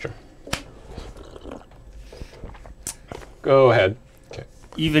 Sure. Go ahead. Okay.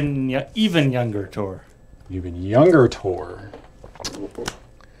 Even younger Tor. Even younger Tor.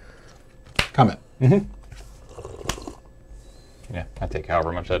 Comment. Yeah, I take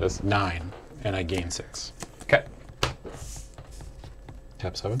however much that is. 9. And I gain 6. Okay.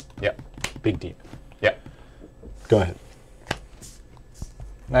 Tap 7. Yep. Big deep. Yep. Go ahead.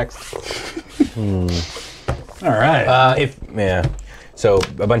 Next. All right. So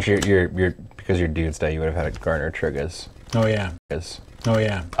a bunch of your because your dudes die, you would have had a Garner triggers. Oh yeah. Oh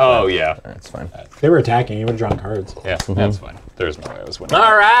yeah. Oh yeah. That's fine. They were attacking. You would have drawn cards. Yeah, that's fine. There's no way I was winning.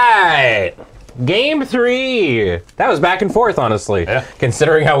 All right. Game 3. That was back and forth, honestly. Yeah.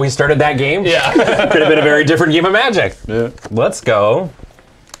 Considering how we started that game. Yeah. Could have been a very different game of Magic. Yeah. Let's go.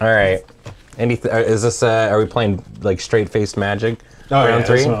 All right. Is this? Are we playing like straight-faced Magic? Oh, round yeah,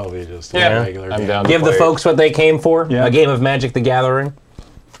 3. this one will be just Yeah. regular. I'm game. down. Give the folks what they came for. Yeah. A game of Magic: The Gathering.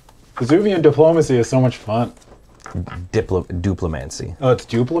 Vesuvian Diplomacy is so much fun. Duplimancy. Oh, it's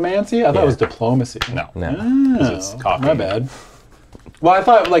Duplimancy? I thought it was Diplomacy. No. No. Oh, It's copy. my bad. Well, I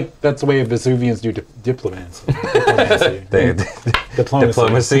thought like that's the way Vesuvians do Diplomancy.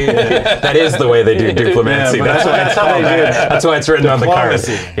 Diplomacy. That is the way they do Duplimancy. Yeah, that's why it's called that. That's why it's written on the card.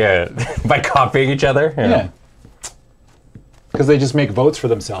 Diplomacy. Yeah. By copying each other. Yeah. Because they just make votes for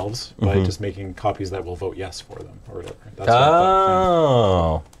themselves by just making copies that will vote yes for them or whatever. That's what I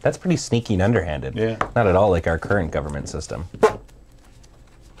thought. Oh, that's pretty sneaky and underhanded. Yeah. Not at all like our current government system.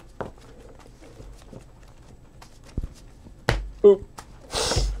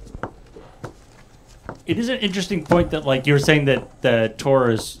 It is an interesting point that, like, you were saying that the Tor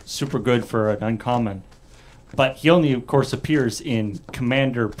is super good for an uncommon, but he only, of course, appears in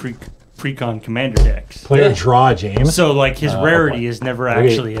Commander Precon Commander decks. Player draw, James. So, like, his rarity is never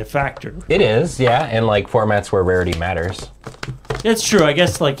actually a factor. It is, yeah, and like formats where rarity matters. It's true. I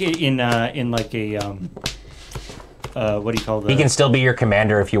guess like in like a what do you call that? He can still be your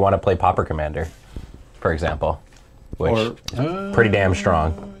commander if you want to play Pauper Commander, for example, which is pretty damn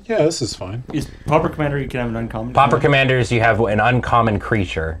strong. Yeah, this is fine. Is Pauper Commander you can have an uncommon? Pauper Commanders, you have an uncommon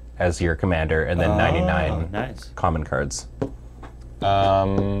creature as your commander, and then 99 nice. common cards.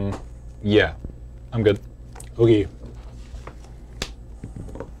 Yeah, I'm good. Okay.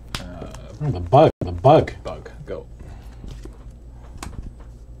 The bug. Go.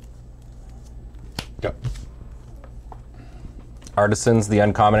 Go. Artisan's the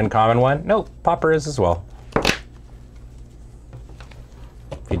uncommon and common one? Nope, Pauper is as well.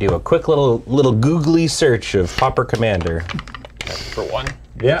 If you do a quick little googly search of Pauper Commander. For one.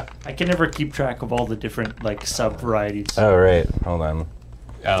 Yeah. I can never keep track of all the different like sub varieties. Oh right, hold on.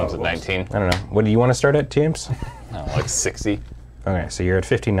 Adam's at 19. I don't know. What do you want to start at, James? Like 60. Okay, so you're at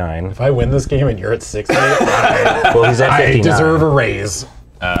 59. If I win this game and you're at 60, well, he's at 59. I deserve a raise.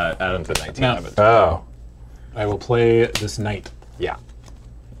 Adam's at 19. No. Oh. I will play this knight. Yeah.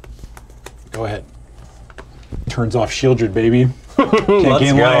 Go ahead. Turns off Shieldred, baby. Can't Let's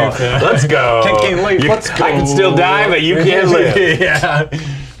gain go. life. Let's go. Can't gain life. Let's go. I can still die, but you can't live. Yeah.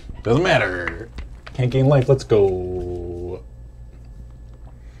 Doesn't matter. Can't gain life. Let's go.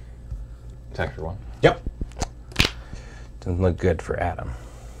 Attack for one. Yep. Doesn't look good for Adam.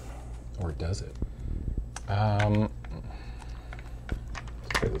 Or does it? Let's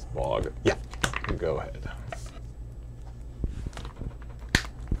play this bog. Yeah. Go ahead.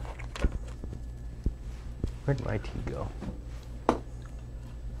 Where'd my tea go?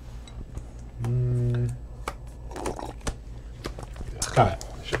 Got it.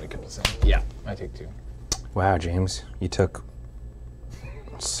 Should have kept the same. Yeah, I take 2. Wow, James, you took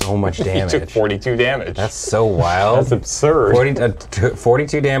so much damage. You took 42 damage. That's so wild. That's absurd.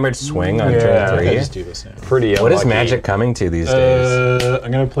 42 damage swing on I turn 3. just do this now. Pretty What is unlucky. Magic coming to these days?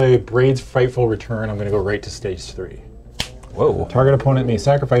 I'm going to play Braid's Frightful Return. I'm going to go right to stage 3. Whoa. Target opponent may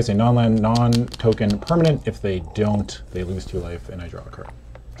sacrifice a non-land, non-token permanent. If they don't, they lose 2 life and I draw a card.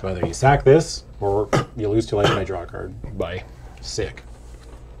 So either you sack this, or you lose 2 life and I draw a card. Bye. Sick.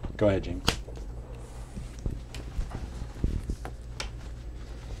 Go ahead, James.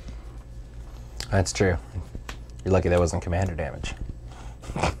 That's true. You're lucky that wasn't commander damage.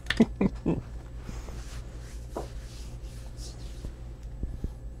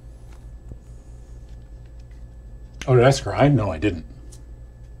 Oh, did I scry? No, I didn't.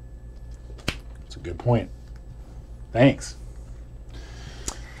 That's a good point. Thanks.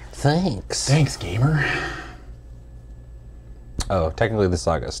 Thanks. Thanks, gamer. Oh, technically the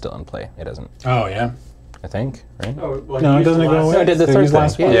saga is still in play. It isn't. Oh, yeah? I think, right? Oh, well, No, doesn't it go away? I did the So third use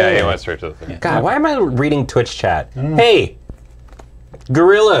last thing. one? Yeah, he went straight to the third. God, why am I reading Twitch chat? Hey,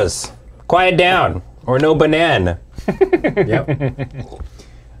 gorillas, quiet down, or no banana. Yep.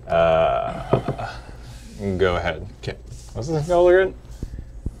 Go ahead. Okay. What's this called again?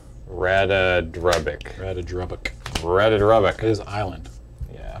 Radadrubik. Radadrubik. It is island.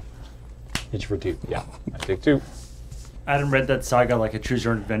 Yeah. Each for 2. Yeah. I take 2. Adam read that saga like a choose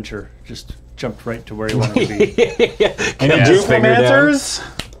your own adventure. Just jumped right to where he wanted to be. Any diplomancers?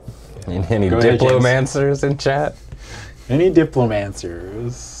 Any Go ahead, diplomancers in chat? Any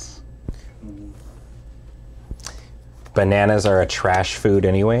diplomancers? Bananas are a trash food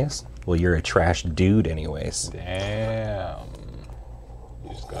anyways? Well, you're a trash dude anyways. Damn.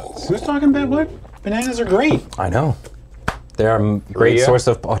 You just got Who's talking about what? Bananas are great. I know. They're a great Rhea? source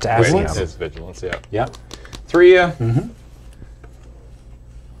of potassium. It's vigilance, yeah. Yep. 3.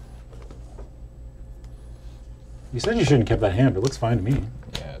 You said you shouldn't have kept that hand, but it looks fine to me.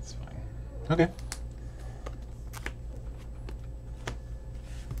 Yeah, it's fine. Okay.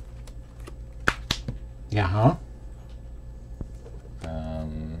 Yeah, huh?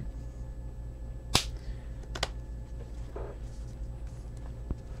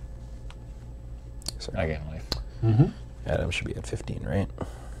 I gain life. Adam should be at 15, right?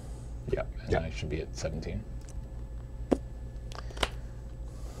 Yeah, and I should be at 17.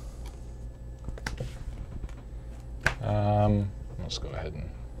 Let's go ahead and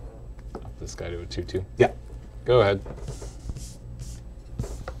up this guy to a 2/2. Yeah. Go ahead.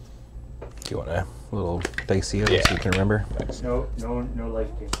 Do you want a little dicey so Yeah. you can remember? No life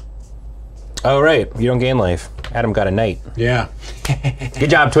gain. Oh, right. You don't gain life. Adam got a knight. Yeah. Good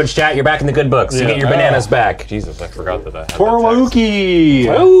job, Twitch chat. You're back in the good books. You Yeah. get your bananas back. Jesus, I forgot that I had that Torwauki!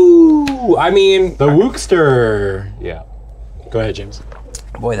 Oh, I mean, The Wookster! text. Yeah. Go ahead, James.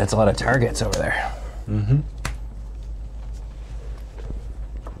 boy, that's a lot of targets over there.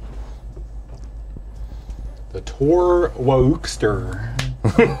 The Torwookster.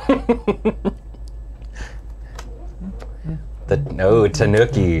 No,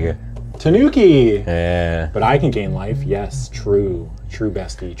 Tanuki. Tanuki! Yeah. But I can gain life. Yes, true. True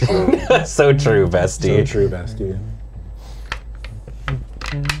bestie, true. So true, bestie. So true, bestie.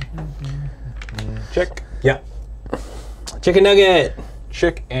 Chick. Yeah. Chicken nugget.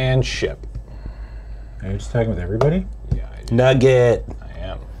 Chick and ship. Are you just talking with everybody? Yeah, I do. Nugget. I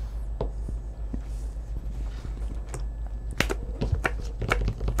am.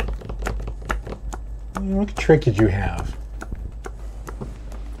 What trick did you have?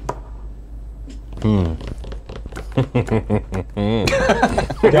 Hmm.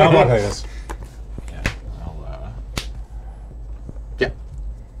 Yeah, I'll play this. Yeah, yeah.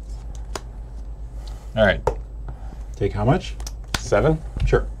 All right. Take how much? 7?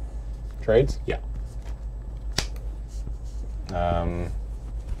 Sure. Trades? Yeah. Oh,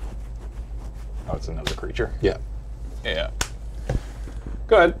 it's another creature. Yeah. Yeah.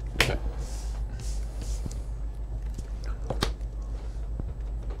 Go ahead. Okay.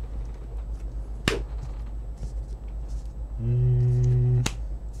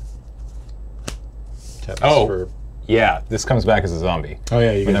 Oh, for... yeah. This comes back as a zombie. Oh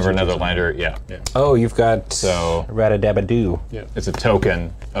yeah, you Whenever get another lander, yeah. Oh, you've got So Radadabadoo. Yeah. it's a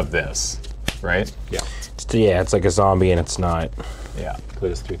token of this, right? Yeah. Yeah, it's like a zombie and it's not. Yeah. Play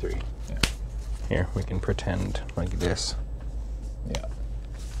this 3/3. Yeah. Here, we can pretend like this. Yeah.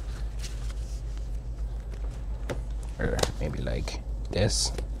 Or maybe like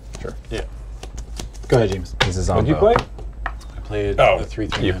this. Sure. Yeah. Go ahead, James. This is What did you Zombo. play? I played Oh, the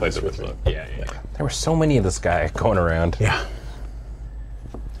 3/3. you played the with with yeah, yeah. There were so many of this guy going around. Yeah.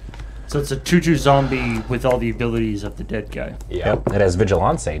 So it's a 2/2 zombie with all the abilities of the dead guy. Yep. It has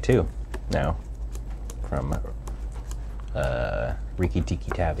Vigilance too. Now. From Riki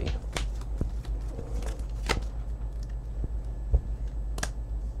Tiki Tavi.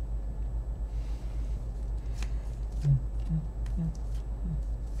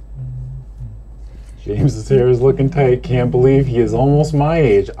 James's hair is looking tight. Can't believe he is almost my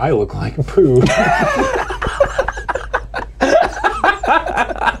age. I look like poo.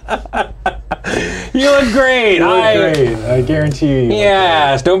 You look great. You look great. I guarantee you.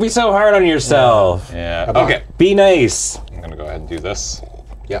 Yes, don't be so hard on yourself. Yeah. Okay. Be nice. I'm gonna go ahead and do this.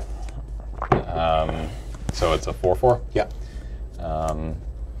 Yeah. So it's a 4/4. Yeah. And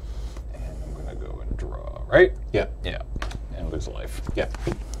I'm gonna go and draw. Right? Yeah. Yeah. And lose a life. Yeah.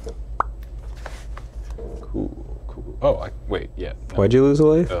 Cool. Cool. Oh, wait. Yeah. No. Why'd you lose a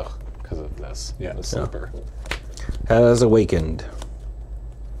life? Ugh. Because of this. Yeah. The slipper. Has awakened.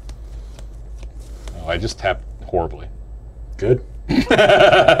 Oh, I just tapped horribly. Good. Did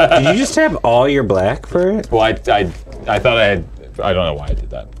you just tap all your black for it? Well, I thought I had. I don't know why I did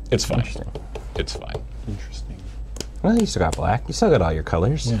that. It's fine. It's fine. Interesting. Well, you still got black. You still got all your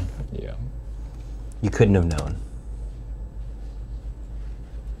colors. Yeah. Yeah. You couldn't have known.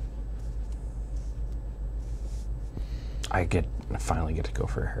 I finally get to go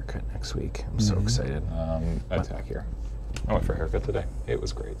for a haircut next week. I'm so excited. Attack here. I went for a haircut today. It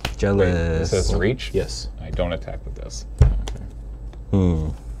was great. Jealous. It says reach. Yes. I don't attack with this.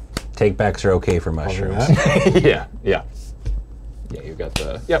 Take backs are okay for mushrooms. Yeah. Yeah. Yeah. You got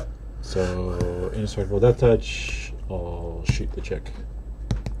the. Yep. So, inside roll that touch. I'll shoot the chick.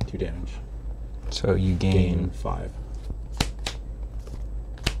 2 damage. So you gain 5.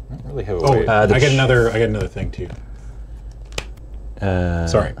 I don't really have a Oh, way. I get another thing too.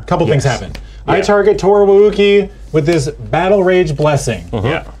 Sorry, a couple things happen. Yeah. I target Torawuki with this Battle Rage Blessing.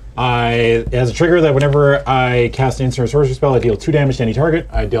 Yeah. It has a trigger that whenever I cast an instant or sorcery spell, I deal 2 damage to any target.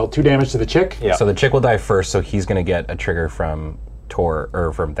 I dealt 2 damage to the chick. Yeah. So the chick will die first, so he's going to get a trigger from Tor,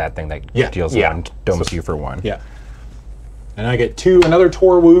 or from that thing that deals 1, domes you for 1. Yeah. And I get another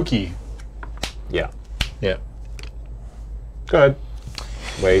Torawuki. Yeah. Yeah. Good.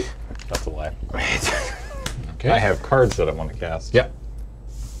 Wait. That's a lie. Okay. I have cards that I want to cast. Yep.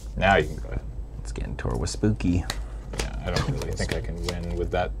 Now you can go ahead. It's getting Tor was spooky. Yeah, I don't really think I can win with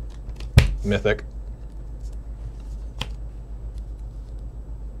that mythic.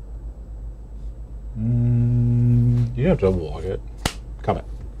 You have to double block it. Comment.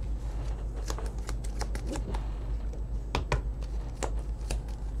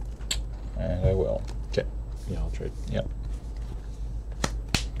 And I will. Okay. Yeah, I'll trade. Yep.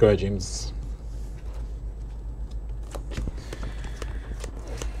 Go ahead, James.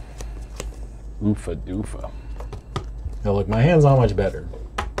 Oofa doofa. Now look, my hand's not much better.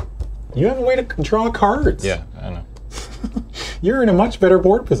 You have a way to draw cards. Yeah, I know. You're in a much better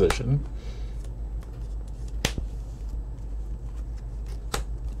board position.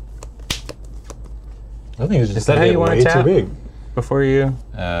 I think it's just Is that how you want to way tap? too big. before you?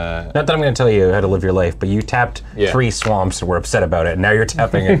 Not that I'm going to tell you how to live your life, but you tapped 3 swamps and were upset about it, and now you're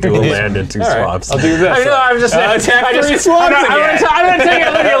tapping a dual land and 2 swamps. I'll do this. I know, I'm just tap 3 swamps I'm not tell you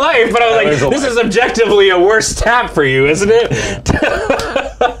how to live your life, but I was like, this is objectively a worse tap for you, isn't it?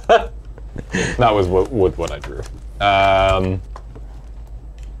 That was what I drew.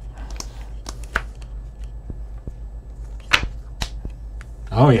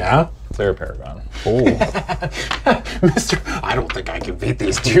 Oh yeah. Sarah Paragon. Oh. Mister, I don't think I can beat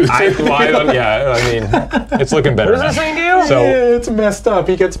these two. I mean, it's looking better. What does this thing do? So it's messed up.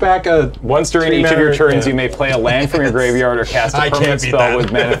 He gets back a. Once during each of your turns, you may play a land from your graveyard or cast a permanent spell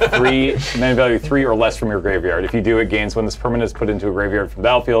with mana value 3 or less from your graveyard. If you do, it gains when this permanent is put into a graveyard from the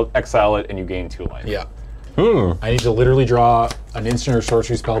battlefield, exile it, and you gain 2 life. Yeah. I need to literally draw an instant or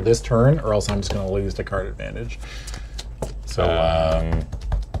sorcery spell this turn, or else I'm just going to lose to card advantage. So,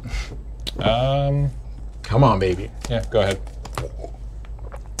 come on, baby. Yeah, go ahead.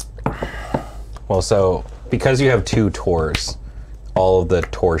 Well, so because you have 2 Tors, all of the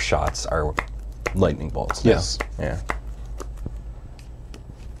Tor shots are lightning bolts. Yes. Yeah.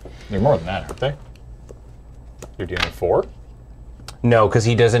 They're more than that, aren't they? You're dealing 4? No, because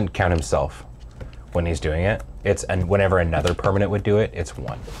he doesn't count himself when he's doing it. And whenever another permanent would do it, it's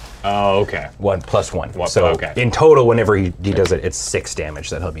 1. Oh, okay. 1 plus 1. What, so okay. in total, whenever he does it, it's 6 damage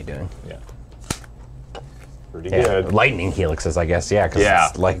that he'll be doing. Yeah. Pretty good. Lightning helixes, I guess. Yeah, because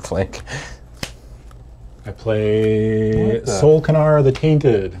it's lifelink. I play Soul Kanar the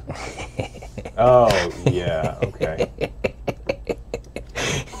Tainted. Oh, yeah, okay.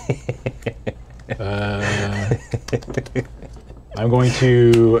 I'm going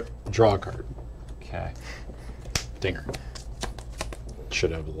to draw a card. Okay. Dinger.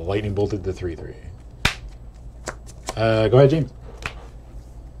 Should have lightning bolted the 3/3. Go ahead, James.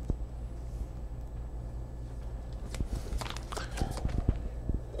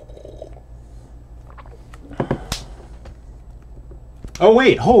 Oh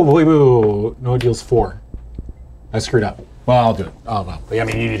wait, wait. No, it deals 4. I screwed up. Well, I'll do it. Oh well. I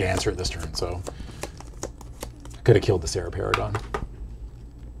mean, you need to answer it this turn, so I could have killed the Sarah Paragon.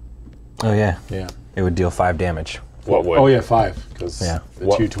 Oh yeah. Yeah. It would deal 5 damage. What would? Oh yeah, 5 because the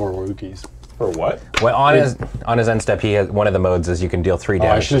What? 2 Torwookies. For what? Well, on his end step, he has one of the modes is you can deal 3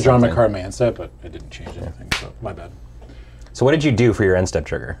 damage. I should have drawn my card in my end step, but it didn't change anything, so my bad. So what did you do for your end step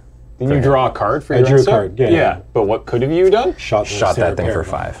trigger? Didn't you draw a card for I your drew a end step? card, yeah. But what could have you done? Shot that thing for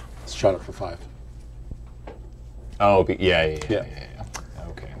 5. Shot it for 5. Oh, yeah.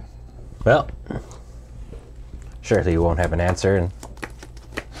 Okay. Well, surely you won't have an answer. And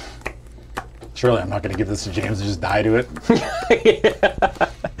surely I'm not going to give this to James and just die to it.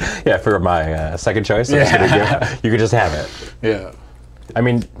 yeah, for my second choice, you could just have it. Yeah. I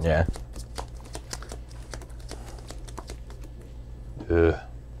mean, yeah.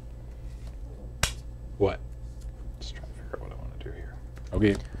 What? Just trying to figure out what I want to do here.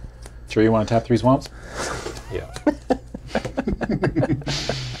 Okay. Sure you want to tap 3 swamps? Yeah.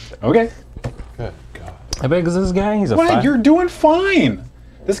 Okay. Good God. How big is this guy? He's a What? 5. You're doing fine.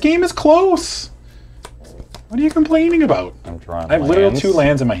 This game is close. What are you complaining about? I'm drawing I have literally lands. 2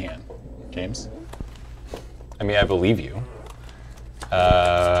 lands in my hand. James? I mean, I believe you. Do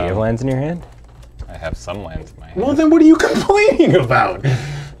you have lands in your hand? I have some lands in my hand. Well, then what are you complaining about?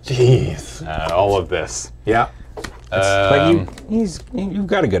 Jeez. All of this. Yeah. But you've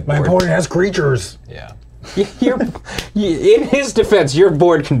got a good board. My opponent has creatures. Yeah. In his defense, your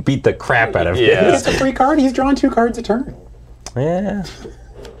board can beat the crap out of him. Yeah. It's a free card. He's drawn 2 cards a turn. Yeah.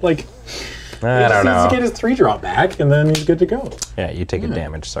 Like, I don't know. He just needs to get his 3 drop back, and then he's good to go. Yeah, you take a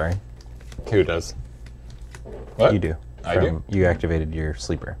damage, sorry. Who does? What? You do. I do? You activated your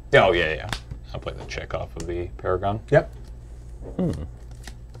sleeper. Oh, yeah. I'll play the check off of the Paragon. Yep.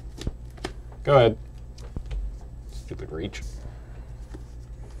 Go ahead. Stupid reach.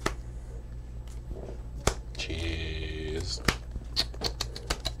 Jeez.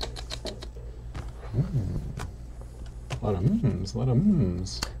 A lot of mms, a lot of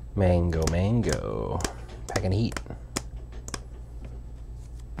mms. Mango. Packing heat.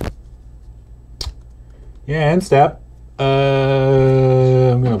 Yeah, end step.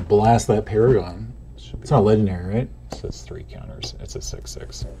 I'm gonna blast that Paragon. It's not legendary, right? So it's 3 counters. It's a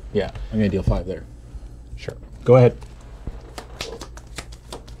 6/6. Yeah, I'm gonna deal 5 there. Sure. Go ahead.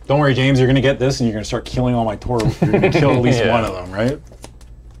 Don't worry, James. You're gonna get this, and you're gonna start killing all my Toro. You're gonna kill at least one of them, right?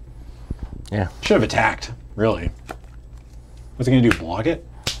 Yeah. Should have attacked. Really. What's it gonna do? Block it?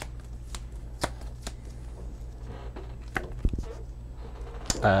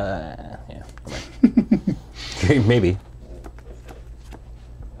 Yeah. Maybe.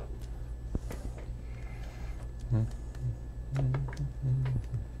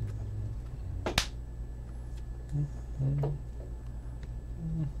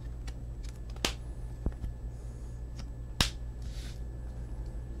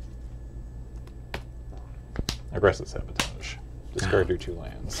 Aggressive sabotage. Discard your 2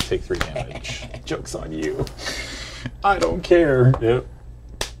 lands. Take 3 damage. Joke's on you. I don't care. Yep.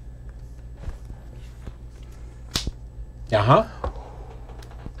 Uh-huh.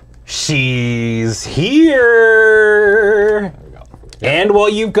 She's here. And well,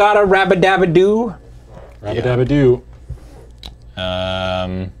 you've got a rabba-dabba-doo. Rabba-dabba-doo.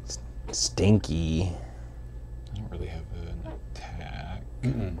 Stinky. I don't really have an attack.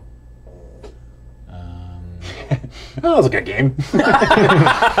 That was a good game. Go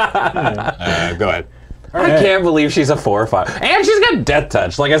ahead. I can't believe she's a 4 or 5. And she's got Death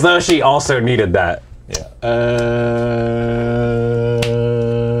Touch, like as though she also needed that. Yeah.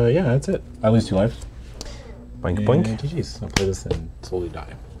 Yeah, that's it. I lose 2 lives. Boink, boink. GG's. I'll play this and slowly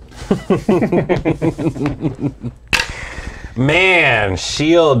die. Man,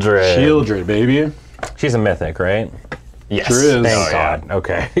 Shieldred. Shieldred, baby. She's a mythic, right? Yes. Sure is. Thank God. Yeah.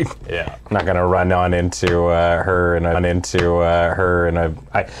 Okay. Yeah. Not gonna run on into her and not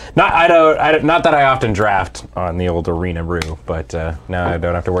that I often draft on the old Arena Brew, but now I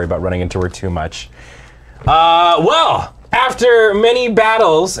don't have to worry about running into her too much. Well, after many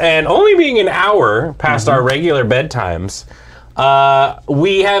battles and only being an hour past our regular bedtimes,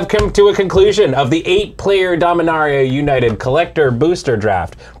 we have come to a conclusion of the 8-player Dominaria United Collector Booster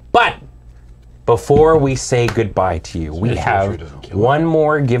Draft. But before we say goodbye to you, we have one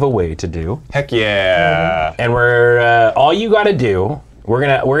more giveaway to do. Heck yeah! And we're all you got to do. We're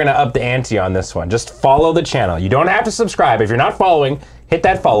gonna up the ante on this one. Just follow the channel. You don't have to subscribe. If you're not following, hit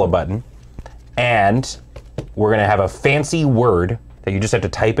that follow button, and we're gonna have a fancy word that you just have to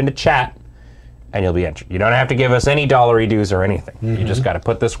type into chat, and you'll be entered. You don't have to give us any dollary dues or anything. You just got to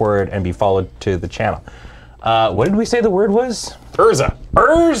put this word and be followed to the channel. What did we say the word was? Urza.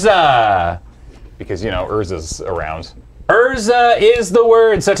 Urza. Because, you know, Urza's around. Urza is the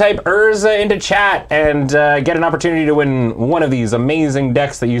word, so type Urza into chat and get an opportunity to win one of these amazing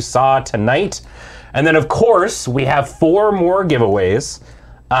decks that you saw tonight. And then, of course, we have 4 more giveaways.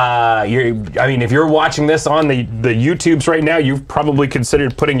 I mean, if you're watching this on the YouTubes right now, you've probably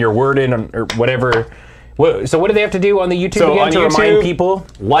considered putting your word in or whatever. So what do they have to do on the YouTube again to remind people?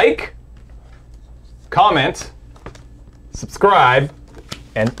 Like, comment, subscribe,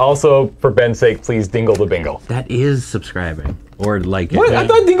 and also, for Ben's sake, please dingle the bingle. That is subscribing. Or like it. What? I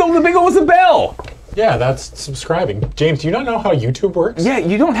thought dingle the bingle was a bell. Yeah, that's subscribing. James, do you not know how YouTube works? Yeah,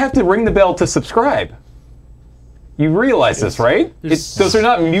 you don't have to ring the bell to subscribe. You realize this, right? Those are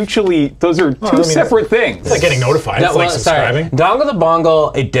not mutually, those are two separate things. It's like getting notified. It's like subscribing. Dongle the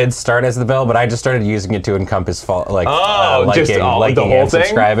Bongle, it did start as the bell, but I just started using it to encompass liking, the whole thing?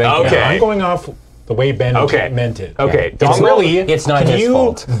 Subscribing. Okay. Yeah, I'm going off the way Ben meant it. Okay. Yeah. It's not his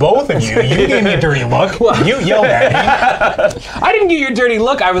fault. Both of you gave me a dirty look. You yelled at me. I didn't give you a dirty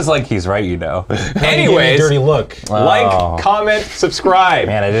look. I was like, he's right, you know. Anyways, dirty look. Like, comment, subscribe.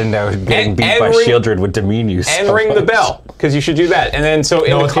 Man, I didn't know getting beat by Shieldred would demean you so And ring the bell, because you should do that. And then, so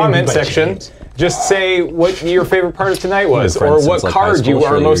in the comment section, James. just say what your favorite part of tonight was, or what card you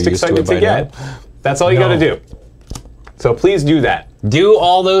are most excited to get. That's all you got to do. So please do that. Do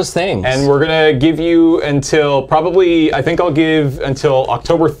all those things. And we're going to give you until probably, I think I'll give until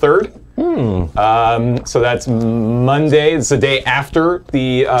October 3rd. So that's Monday. It's the day after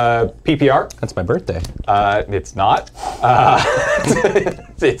the PPR. That's my birthday. It's not.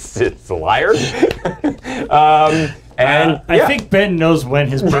 It's a liar. I think Ben knows when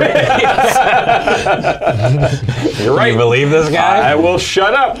his birthday is. You're right. You believe this guy? I will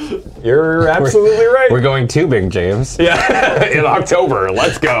shut up. You're absolutely right. We're going tubing, James. Yeah, in October.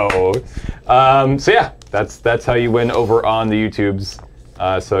 Let's go. So yeah, that's how you win over on the YouTubes.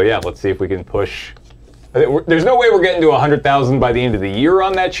 So yeah, let's see if we can push. There's no way we're getting to 100,000 by the end of the year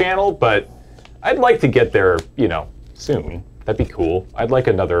on that channel, but I'd like to get there, you know, soon. That'd be cool. I'd like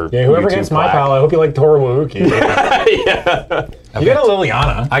another. Yeah, whoever YouTube gets my plaque. pal, I hope you like Tora Wawuki. Yeah. You got a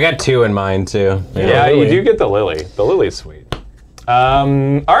Liliana. I got 2 in mine too. Yeah, you do get the lily. The lily's sweet.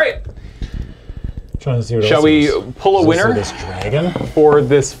 All right. Trying to see what Shall else we is. pull a winner This dragon? for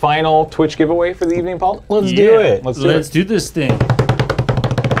this final Twitch giveaway for the evening, Paul? Let's do it. Let's do this thing.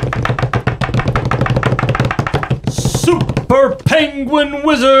 Super Penguin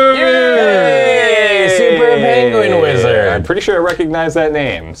Wizard! Yay! Super Penguin Wizard. I'm pretty sure I recognize that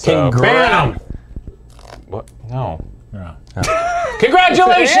name. So Congrats. What? No. Yeah.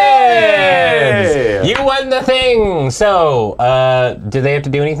 Congratulations! Yay! You won the thing. So, do they have to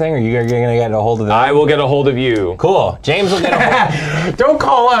do anything, or are you going to get a hold of them? I will get a hold of you. Cool. James will get a hold. Don't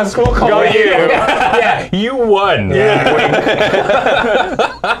call us. We'll call you. Yeah, you won. Yeah.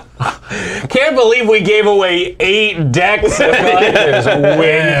 Can't believe we gave away 8 decks of collectors.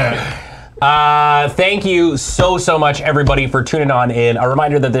 Win. Thank you so much, everybody, for tuning on in. A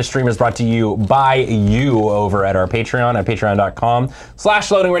reminder that this stream is brought to you by you over at our Patreon at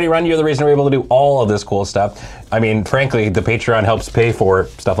patreon.com/loadingreadyrun. You're the reason we're able to do all of this cool stuff. I mean, frankly, the Patreon helps pay for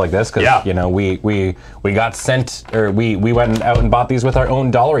stuff like this because you know we got sent, or we went out and bought these with our own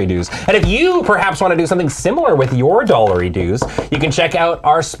dollary dues. And if you perhaps want to do something similar with your dollary dues, you can check out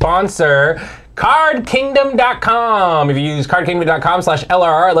our sponsor, CardKingdom.com. If you use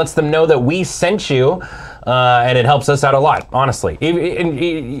CardKingdom.com/LRR, it lets them know that we sent you, and it helps us out a lot, honestly.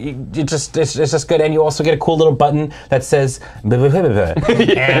 It's just good, and you also get a cool little button that says and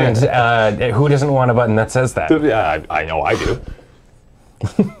who doesn't want a button that says that? Yeah, I know I do.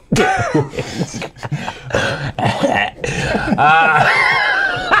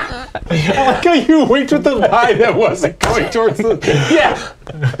 I like how you winked with the eye that wasn't going towards the... Yeah.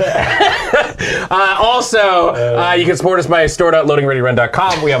 Also, you can support us by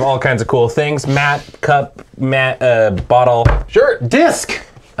store.loadingreadyrun.com. We have all kinds of cool things. Mat, cup, bottle. Shirt. Disc.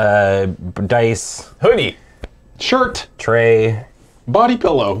 Dice. Hoodie. Shirt. Tray. Body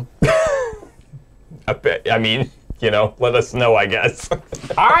pillow. I mean, you know, let us know, I guess.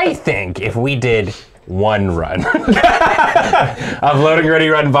 I think if we did one run of Loading Ready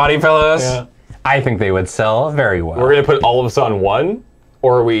Run body pillows, I think they would sell very well. We're gonna put all of us on one,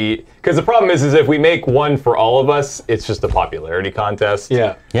 or are we? Because the problem is if we make one for all of us, it's just a popularity contest.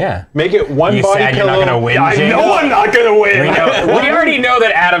 Yeah. Yeah. Make it one You body sad pillow. you're not gonna win, I James? know I'm not gonna win. We already know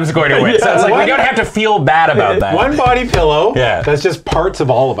that Adam's going to win, so it's like we don't have to feel bad about that. One body pillow. Yeah. That's just parts of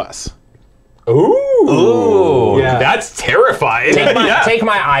all of us. Ooh. Yeah. That's terrifying. Take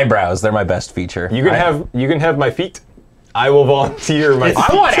my eyebrows; they're my best feature. You can have my feet. I will volunteer my feet.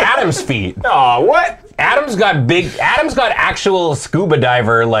 I want Adam's feet. Aw, what? Adam's got actual scuba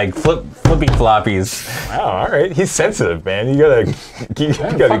diver like flippy floppies. Wow, all right. He's sensitive, man. You gotta be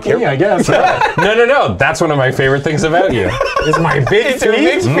careful. Me, I guess. No. That's one of my favorite things about you. Is my big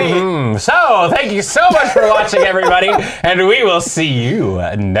feet. So, thank you so much for watching, everybody, and we will see you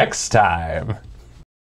next time.